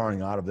just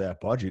drawing out of that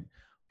budget,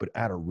 but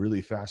at a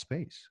really fast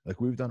pace.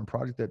 Like we've done a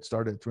project that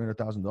started at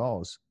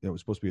 $300,000. It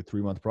was supposed to be a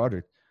 3-month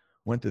project,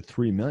 went to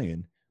 $3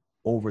 million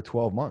over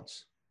 12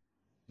 months.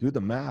 Do the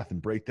math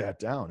and break that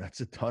down. That's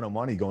a ton of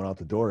money going out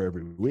the door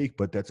every week,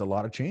 but that's a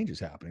lot of changes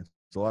happening.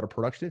 It's a lot of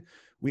production.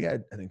 We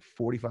had, I think,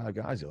 45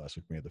 guys last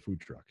week. We had the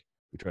food truck.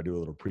 We tried to do a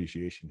little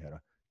appreciation. Had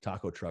a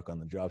taco truck on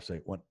the job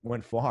site.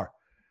 Went far.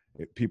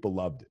 People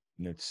loved it.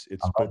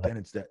 And but then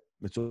it's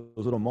those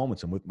little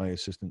moments. I'm with my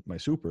assistant, my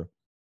super.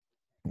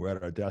 We're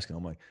at our desk and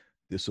I'm like,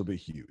 this will be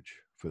huge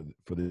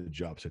for the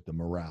job site, the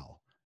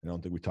morale. I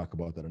don't think we talk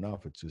about that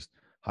enough. It's just,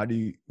 how do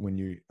you, when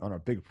you're on a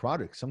big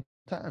project,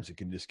 sometimes it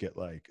can just get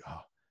like,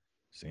 oh,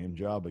 same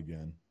job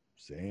again,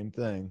 same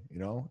thing. You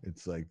know,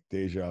 it's like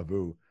deja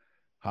vu.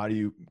 How do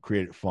you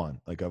create it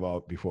fun? Like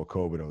before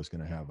COVID, I was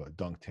going to have a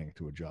dunk tank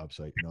to a job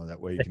site, you know, that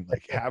way you can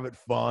like have it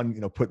fun, you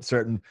know, put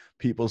certain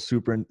people's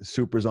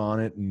supers on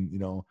it and, you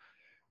know,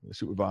 the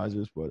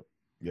supervisors. But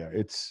yeah,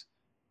 it's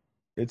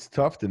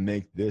tough to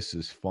make this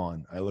as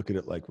fun. I look at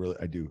it like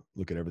I do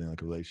look at everything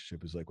like a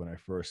relationship. Is like when I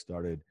first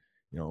started,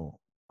 you know,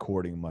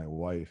 courting my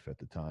wife at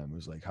the time, it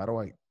was like, how do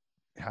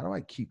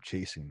I keep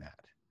chasing that?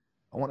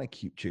 I want to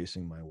keep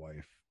chasing my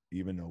wife,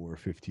 even though we're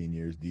 15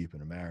 years deep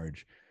in a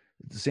marriage.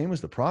 It's the same as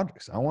the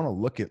projects. I want to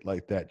look at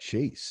like that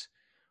chase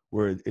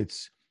where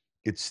it's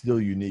still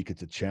unique.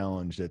 It's a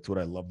challenge. That's what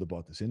I loved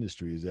about this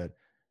industry, is that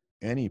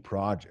any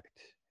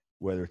project,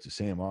 whether it's the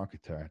same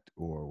architect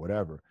or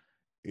whatever,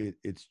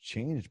 it's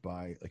changed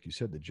by, like you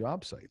said, the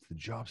job sites. The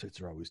job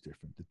sites are always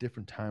different. The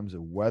different times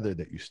of weather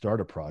that you start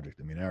a project.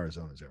 I mean,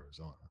 Arizona's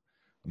Arizona.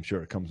 I'm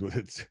sure it comes with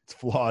its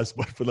flaws,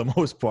 but for the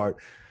most part,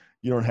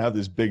 you don't have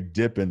this big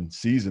dip in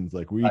seasons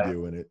like we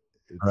do. And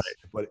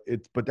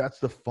but that's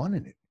the fun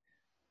in it.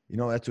 You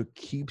know, that's what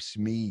keeps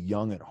me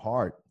young at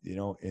heart, you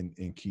know,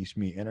 and keeps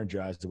me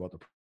energized about the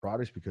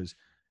products, because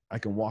I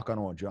can walk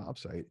onto a job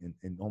site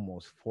and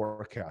almost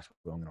forecast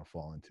what I'm going to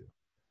fall into.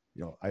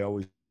 You know, I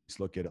always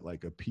look at it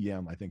like a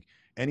PM. I think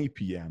any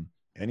PM,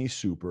 any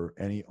super,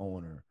 any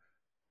owner,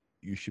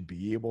 you should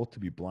be able to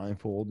be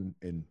blindfolded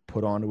and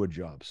put onto a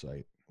job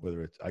site.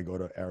 Whether it's, I go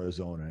to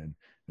Arizona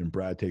and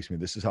Brad takes me,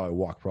 this is how I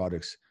walk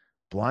products,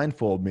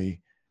 blindfold me,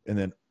 and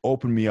then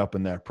open me up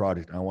in that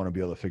project. I want to be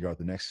able to figure out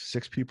the next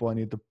 6 people I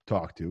need to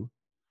talk to,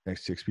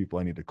 next 6 people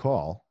I need to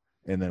call,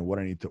 and then what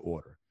I need to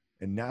order.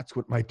 And that's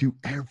what I do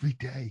every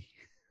day.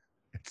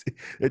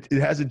 It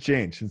hasn't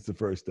changed since the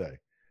first day.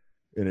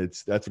 And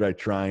that's what I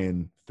try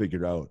and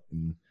figure out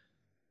and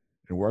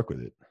work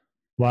with it.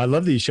 Well, I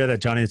love that you share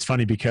that, Johnny. It's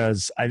funny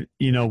because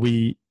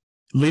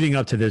leading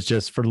up to this,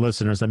 just for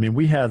listeners, I mean,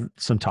 we had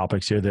some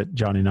topics here that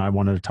Johnny and I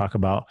wanted to talk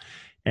about,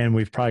 and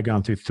we've probably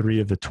gone through 3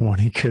 of the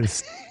 20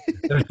 because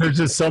there's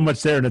just so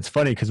much there. And it's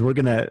funny because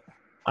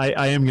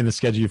I am going to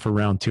schedule you for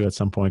round 2 at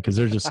some point, because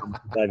there's just so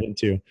much to dive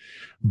into.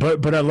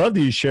 But I love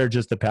that you share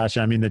just the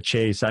passion. I mean, the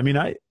chase. I mean,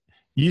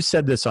 you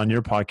said this on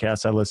your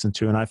podcast I listened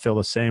to, and I feel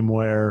the same,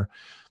 where,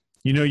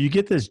 you know, you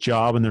get this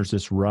job and there's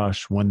this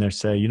rush when they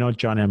say, you know,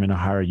 Johnny, I'm going to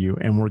hire you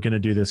and we're going to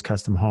do this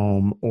custom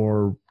home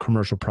or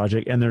commercial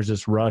project. And there's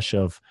this rush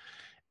of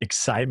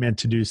excitement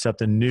to do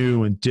something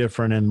new and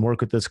different and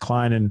work with this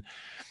client. And,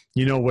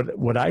 you know,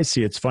 what I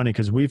see, it's funny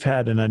because we've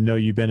had, and I know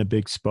you've been a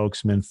big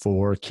spokesman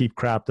for Keep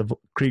Craft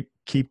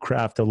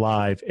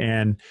Alive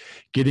and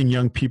getting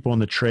young people in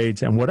the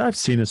trades. And what I've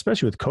seen,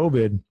 especially with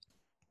COVID,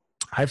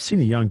 I've seen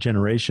a young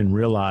generation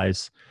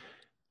realize,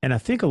 and I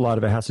think a lot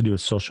of it has to do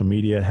with social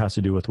media. It has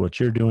to do with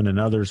what you're doing and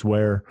others,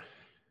 where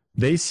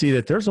they see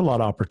that there's a lot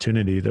of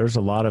opportunity. There's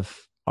a lot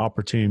of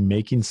opportunity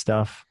making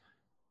stuff,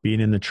 being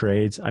in the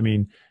trades. I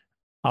mean,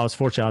 I was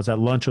fortunate. I was at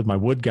lunch with my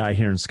wood guy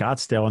here in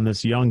Scottsdale, and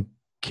this young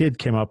kid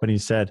came up and he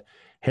said,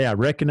 "Hey, I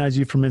recognize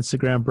you from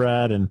Instagram,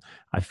 Brad, and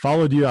I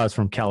followed you. I was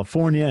from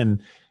California,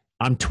 and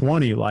I'm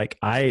 20. Like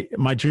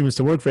my dream is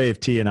to work for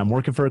AFT, and I'm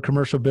working for a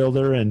commercial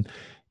builder. And,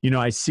 you know,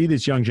 I see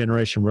this young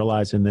generation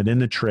realizing that in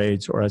the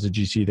trades or as a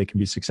GC, they can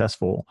be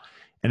successful.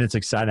 And it's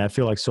exciting. I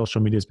feel like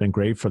social media has been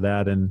great for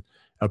that, and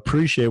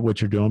appreciate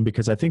what you're doing,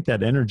 because I think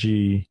that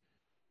energy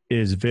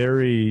is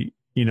very,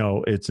 you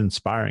know, it's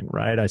inspiring,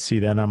 right? I see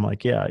that and I'm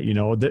like, yeah, you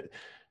know,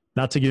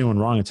 not to get anyone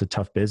wrong, it's a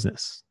tough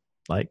business.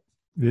 Like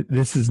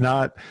this is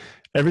not,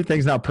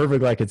 everything's not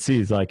perfect like it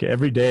seems. Like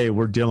every day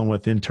we're dealing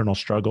with internal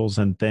struggles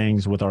and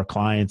things with our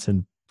clients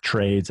and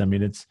trades. I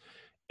mean,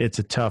 it's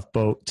a tough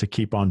boat to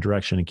keep on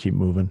direction and keep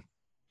moving.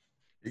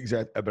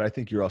 Exactly. But I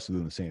think you're also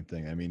doing the same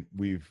thing. I mean,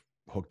 we've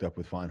hooked up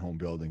with Fine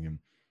HomeBuilding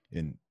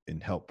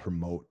and help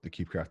promote the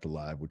Keep Craft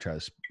Alive, which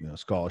has, you know,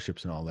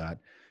 scholarships and all that.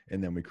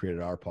 And then we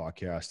created our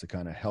podcast to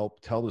kind of help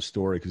tell the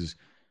story. Cause,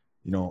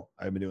 you know,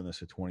 I've been doing this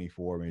for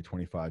 24, maybe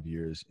 25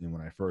 years. And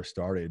when I first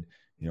started,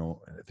 you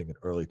know, I think in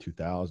early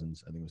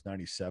 2000s, I think it was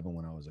 97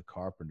 when I was a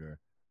carpenter,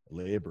 a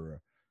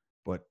laborer.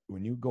 But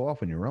when you go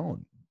off on your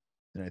own,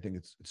 and I think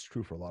it's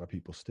true for a lot of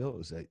people still,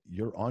 is that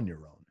you're on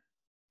your own.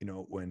 You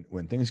know,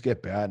 when things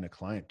get bad and a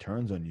client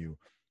turns on you,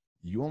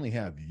 you only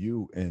have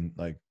you and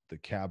like the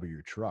cab of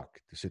your truck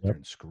to sit there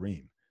and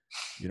scream,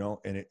 you know.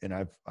 And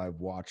I've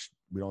watched,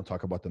 we don't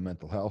talk about the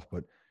mental health,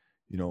 but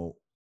you know,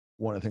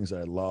 one of the things that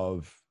I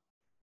love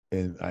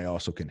and I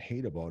also can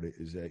hate about it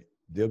is that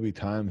there'll be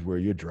times where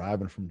you're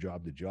driving from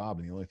job to job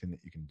and the only thing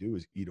that you can do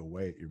is eat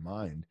away at your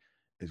mind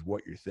is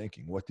what you're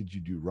thinking. What did you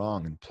do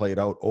wrong? And play it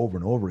out over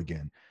and over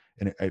again.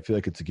 And I feel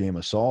like it's a game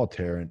of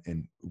solitaire.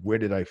 And where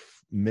did I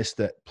miss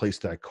that, place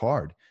that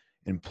card,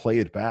 and play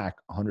it back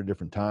 100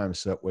 different times.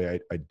 So that way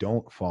I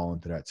don't fall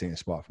into that same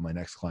spot for my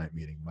next client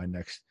meeting, my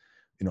next,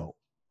 you know,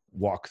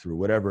 walkthrough,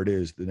 whatever it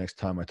is, the next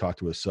time I talk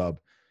to a sub.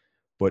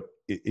 But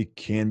it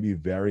can be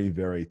very,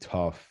 very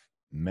tough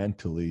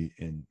mentally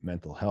in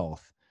mental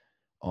health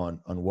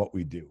on what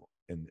we do.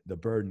 And the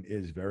burden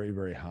is very,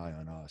 very high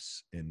on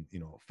us. And, you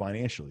know,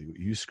 financially,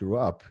 you screw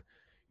up,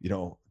 you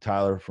know,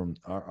 Tyler from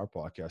our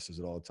podcast says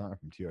it all the time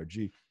from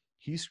TRG.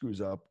 He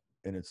screws up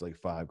and it's like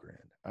 $5,000.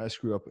 I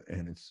screw up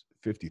and it's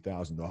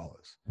 $50,000.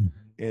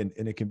 And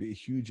it can be a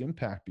huge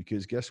impact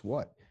because guess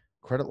what?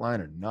 Credit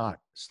line or not,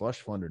 slush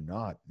fund or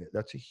not,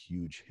 that's a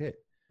huge hit.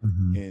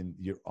 And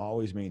you're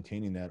always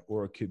maintaining that,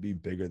 or it could be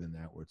bigger than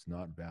that where it's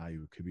not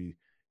value. It could be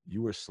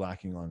you were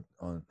slacking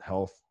on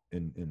health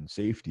and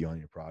safety on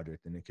your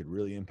project, and it could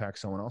really impact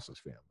someone else's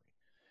family.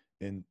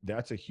 And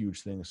that's a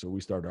huge thing. So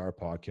we started our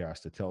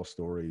podcast to tell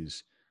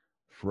stories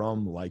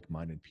from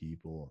like-minded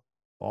people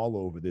all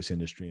over this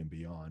industry and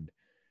beyond.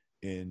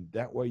 And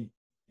that way,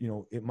 you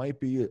know, it might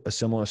be a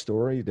similar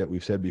story that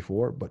we've said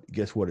before, but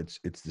guess what?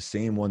 It's the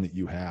same one that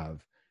you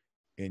have,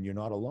 and you're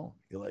not alone.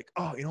 You're like,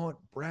 oh, you know what?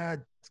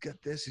 Brad's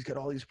got this. He's got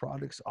all these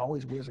products,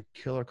 always wears a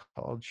killer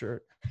collared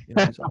shirt. You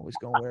know, he's always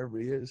going wherever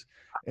he is.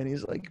 And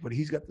he's like, but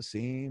he's got the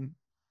same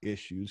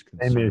issues,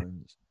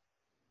 concerns.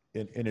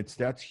 And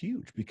that's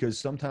huge because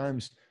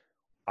sometimes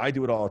I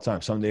do it all the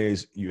time. Some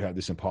days you have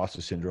this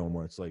imposter syndrome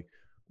where it's like,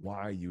 why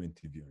are you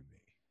interviewing me?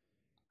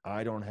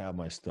 I don't have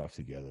my stuff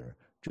together,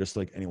 just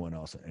like anyone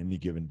else on any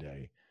given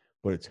day.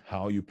 But it's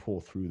how you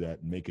pull through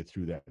that, make it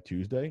through that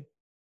Tuesday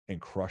and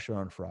crush it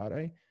on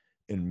Friday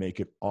and make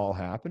it all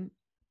happen.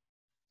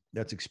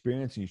 That's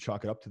experience, and you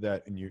chalk it up to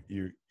that, and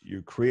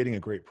you're creating a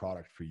great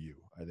product for you.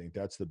 I think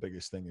that's the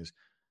biggest thing is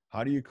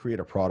how do you create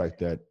a product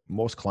that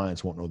most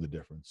clients won't know the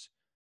difference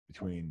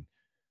between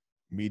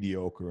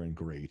mediocre and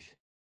great,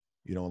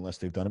 you know, unless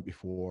they've done it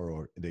before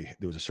or there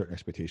was a certain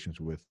expectations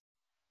with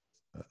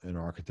an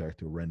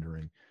architect or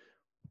rendering.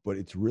 But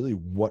it's really,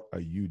 what are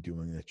you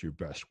doing that's your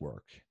best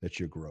work, that's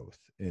your growth,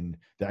 and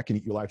that can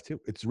eat your life too.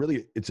 It's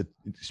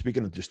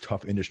speaking of just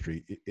tough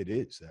industry, it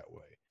is that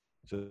way.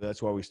 So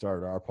that's why we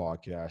started our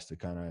podcast, to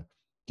kind of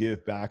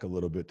give back a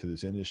little bit to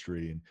this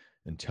industry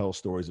and tell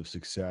stories of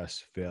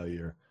success,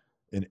 failure,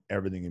 and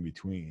everything in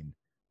between.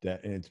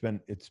 That, and it's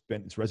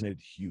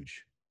resonated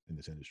huge in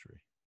this industry.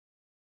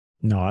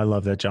 No, I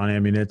love that, Johnny. I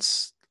mean,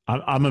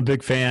 I'm a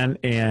big fan.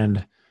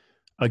 And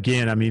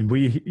again, I mean,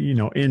 you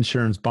know,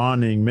 insurance,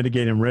 bonding,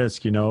 mitigating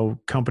risk, you know,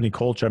 company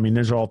culture. I mean,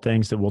 these are all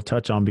things that we'll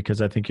touch on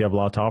because I think you have a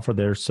lot to offer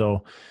there.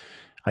 So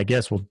I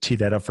guess we'll tee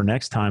that up for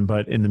next time.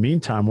 But in the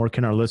meantime, where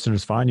can our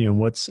listeners find you and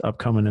what's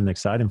upcoming and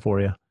exciting for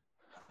you?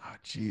 Oh,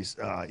 geez.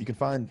 You can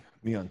find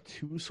me on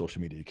 2 social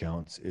media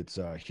accounts. It's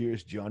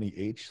Here's Johnny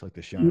H, like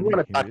the shine.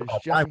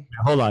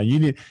 Hold on. You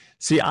need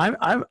see.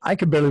 I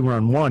can barely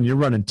run 1. You're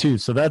running 2,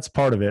 so that's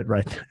part of it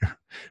right there.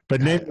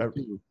 But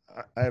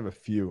I have a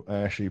few. I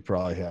actually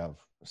probably have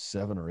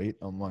 7 or 8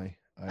 on my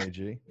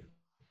IG,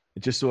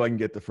 just so I can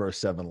get the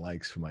first 7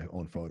 likes for my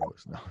own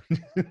photos. No.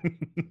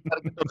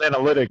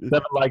 Analytics.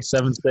 7 likes,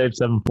 7 saves,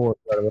 7 4.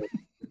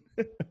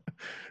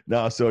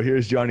 No, so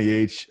Here's Johnny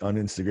H on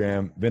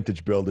Instagram,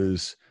 Vintage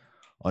Builders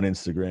on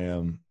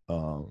Instagram.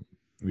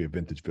 We have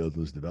Vintage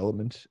Builders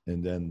Development,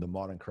 and then the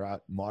Modern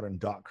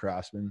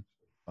Craftsman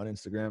on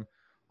Instagram.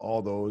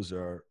 All those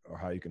are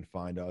how you can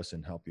find us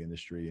and help the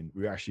industry. And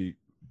we actually,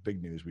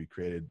 big news, we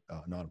created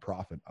a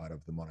nonprofit out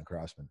of the Modern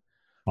Craftsman.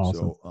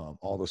 Awesome. So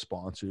all the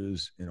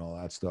sponsors and all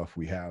that stuff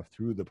we have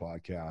through the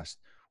podcast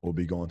will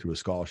be going through a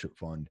scholarship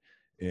fund.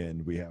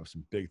 And we have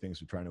some big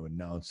things we're trying to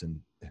announce in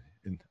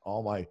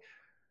all my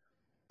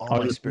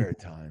spare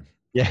time.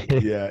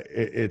 Yeah.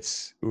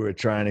 We're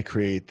trying to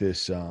create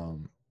this,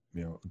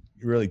 you know,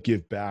 really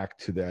give back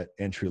to that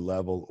entry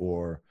level,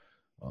 or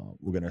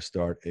we're going to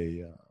start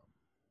a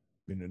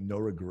no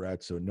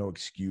regrets or no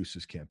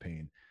excuses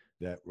campaign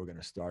that we're going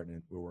to start.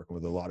 And we're working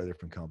with a lot of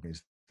different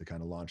companies to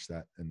kind of launch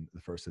that in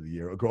the first of the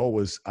year. Our goal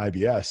was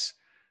IBS,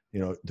 you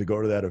know, to go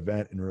to that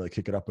event and really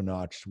kick it up a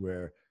notch,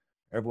 where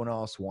everyone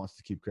else wants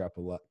to keep craft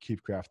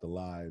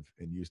alive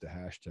and use the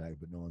hashtag,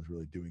 but no one's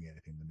really doing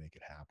anything to make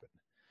it happen.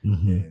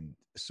 And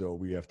so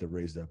we have to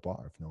raise that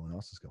bar if no one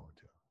else is going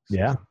to.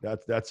 So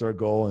that's our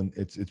goal, and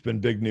it's been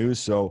big news.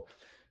 So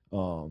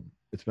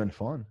it's been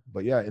fun.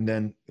 But yeah, and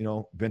then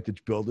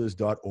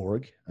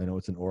vintagebuilders.org. I know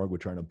it's an org. We're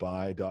trying to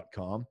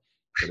buy.com,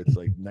 but it's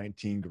like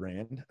 19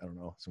 grand. I don't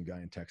know. Some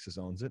guy in Texas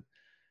owns it.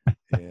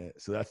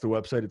 So that's the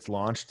website. It's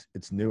launched.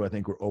 It's new. I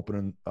think we're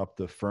opening up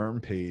the firm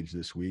page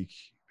this week.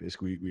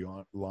 Basically, we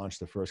launched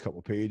the first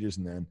couple pages,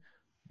 and then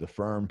the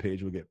firm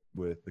page will get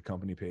with the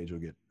company page will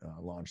get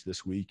launched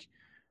this week.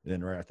 And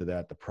then right after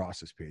that, the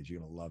process page. You're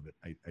gonna love it.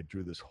 I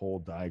drew this whole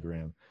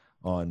diagram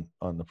on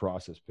the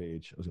process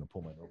page. I was gonna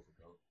pull my notebook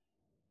out.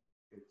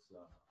 It's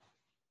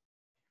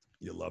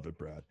you'll love it,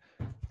 Brad.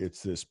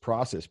 It's this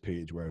process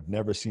page where I've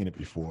never seen it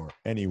before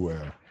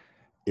anywhere.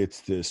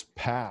 It's this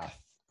path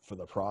for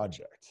the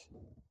project.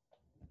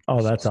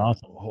 Oh, that's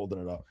awesome. I'm holding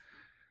it up.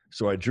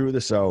 So I drew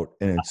this out,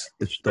 and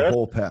it's the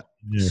whole path.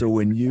 Yeah. So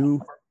when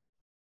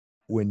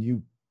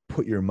you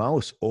put your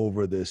mouse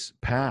over this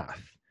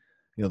path,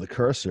 the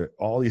cursor,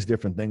 all these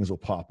different things will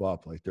pop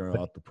up like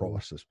throughout the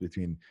process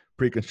between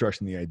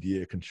pre-construction, the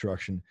idea,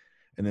 construction,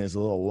 and there's a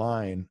little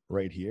line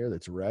right here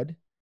that's red.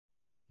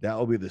 That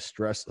will be the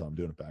stress. I'm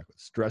doing it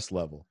backwards. Stress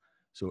level.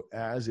 So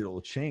as it'll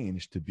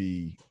change to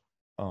be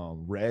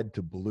red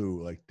to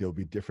blue, like there'll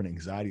be different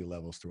anxiety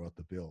levels throughout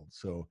the build.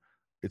 So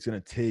it's going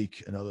to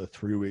take another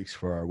 3 weeks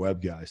for our web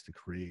guys to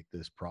create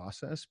this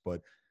process,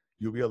 but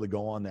you'll be able to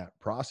go on that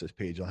process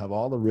page. You'll have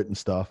all the written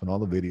stuff and all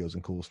the videos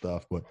and cool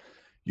stuff, but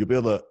you'll be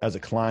able to, as a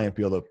client,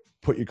 be able to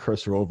put your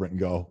cursor over it and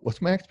go,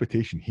 what's my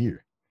expectation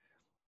here?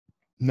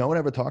 No one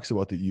ever talks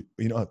about that.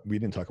 We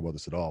didn't talk about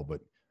this at all,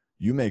 but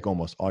you make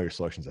almost all your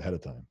selections ahead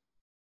of time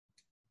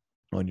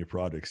on your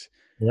projects.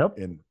 Yep.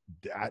 And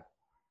that,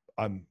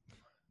 I'm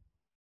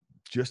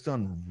just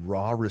on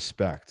raw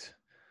respect.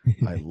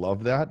 I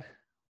love that.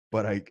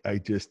 But I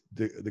just,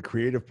 the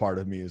creative part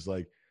of me is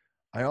like,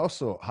 I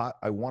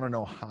want to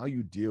know how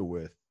you deal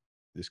with,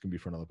 this can be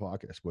for another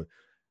podcast, but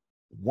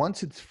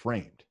once it's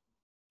framed,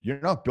 you're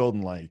not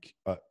building like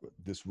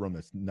this room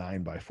that's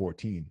 9 by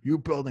 14. You're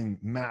building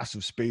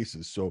massive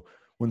spaces. So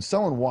when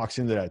someone walks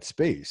into that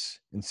space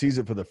and sees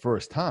it for the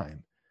first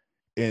time,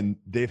 and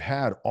they've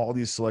had all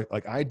these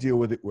like I deal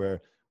with it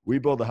where we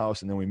build a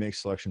house and then we make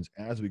selections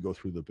as we go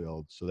through the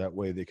build. So that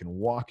way they can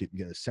walk it and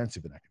get a sense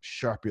of it. I can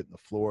sharpen it in the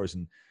floors,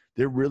 and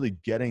they're really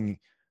getting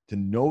to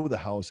know the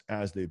house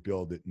as they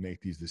build it and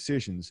make these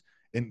decisions.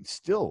 And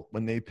still,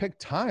 when they pick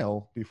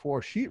tile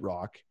before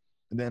sheetrock,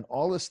 and then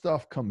all this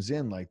stuff comes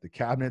in, like the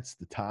cabinets,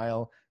 the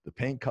tile, the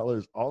paint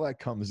colors, all that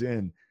comes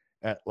in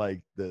at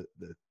like the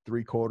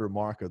 3/4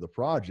 mark of the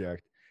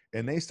project.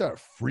 And they start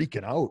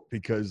freaking out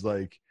because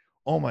like,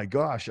 oh my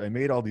gosh, I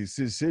made all these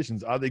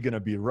decisions. Are they going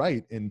to be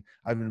right? And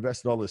I've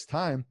invested all this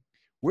time.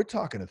 We're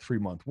talking a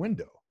 3-month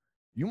window.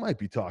 You might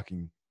be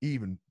talking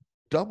even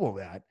double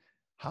that.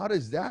 How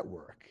does that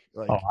work?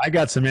 Like, I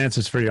got some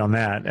answers for you on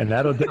that. And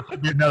that'll be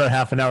another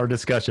half an hour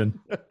discussion.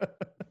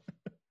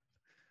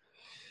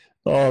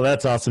 Oh,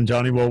 that's awesome,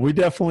 Johnny. Well, we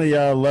definitely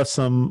left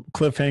some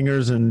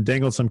cliffhangers and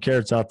dangled some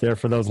carrots out there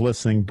for those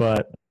listening.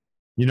 But,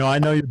 I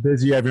know you're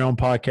busy. You have your own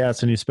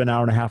podcast, and you spent an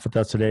hour and a half with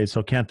us today.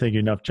 So can't thank you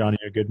enough, Johnny.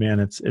 You're a good man.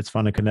 It's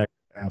fun to connect.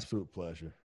 Absolute pleasure.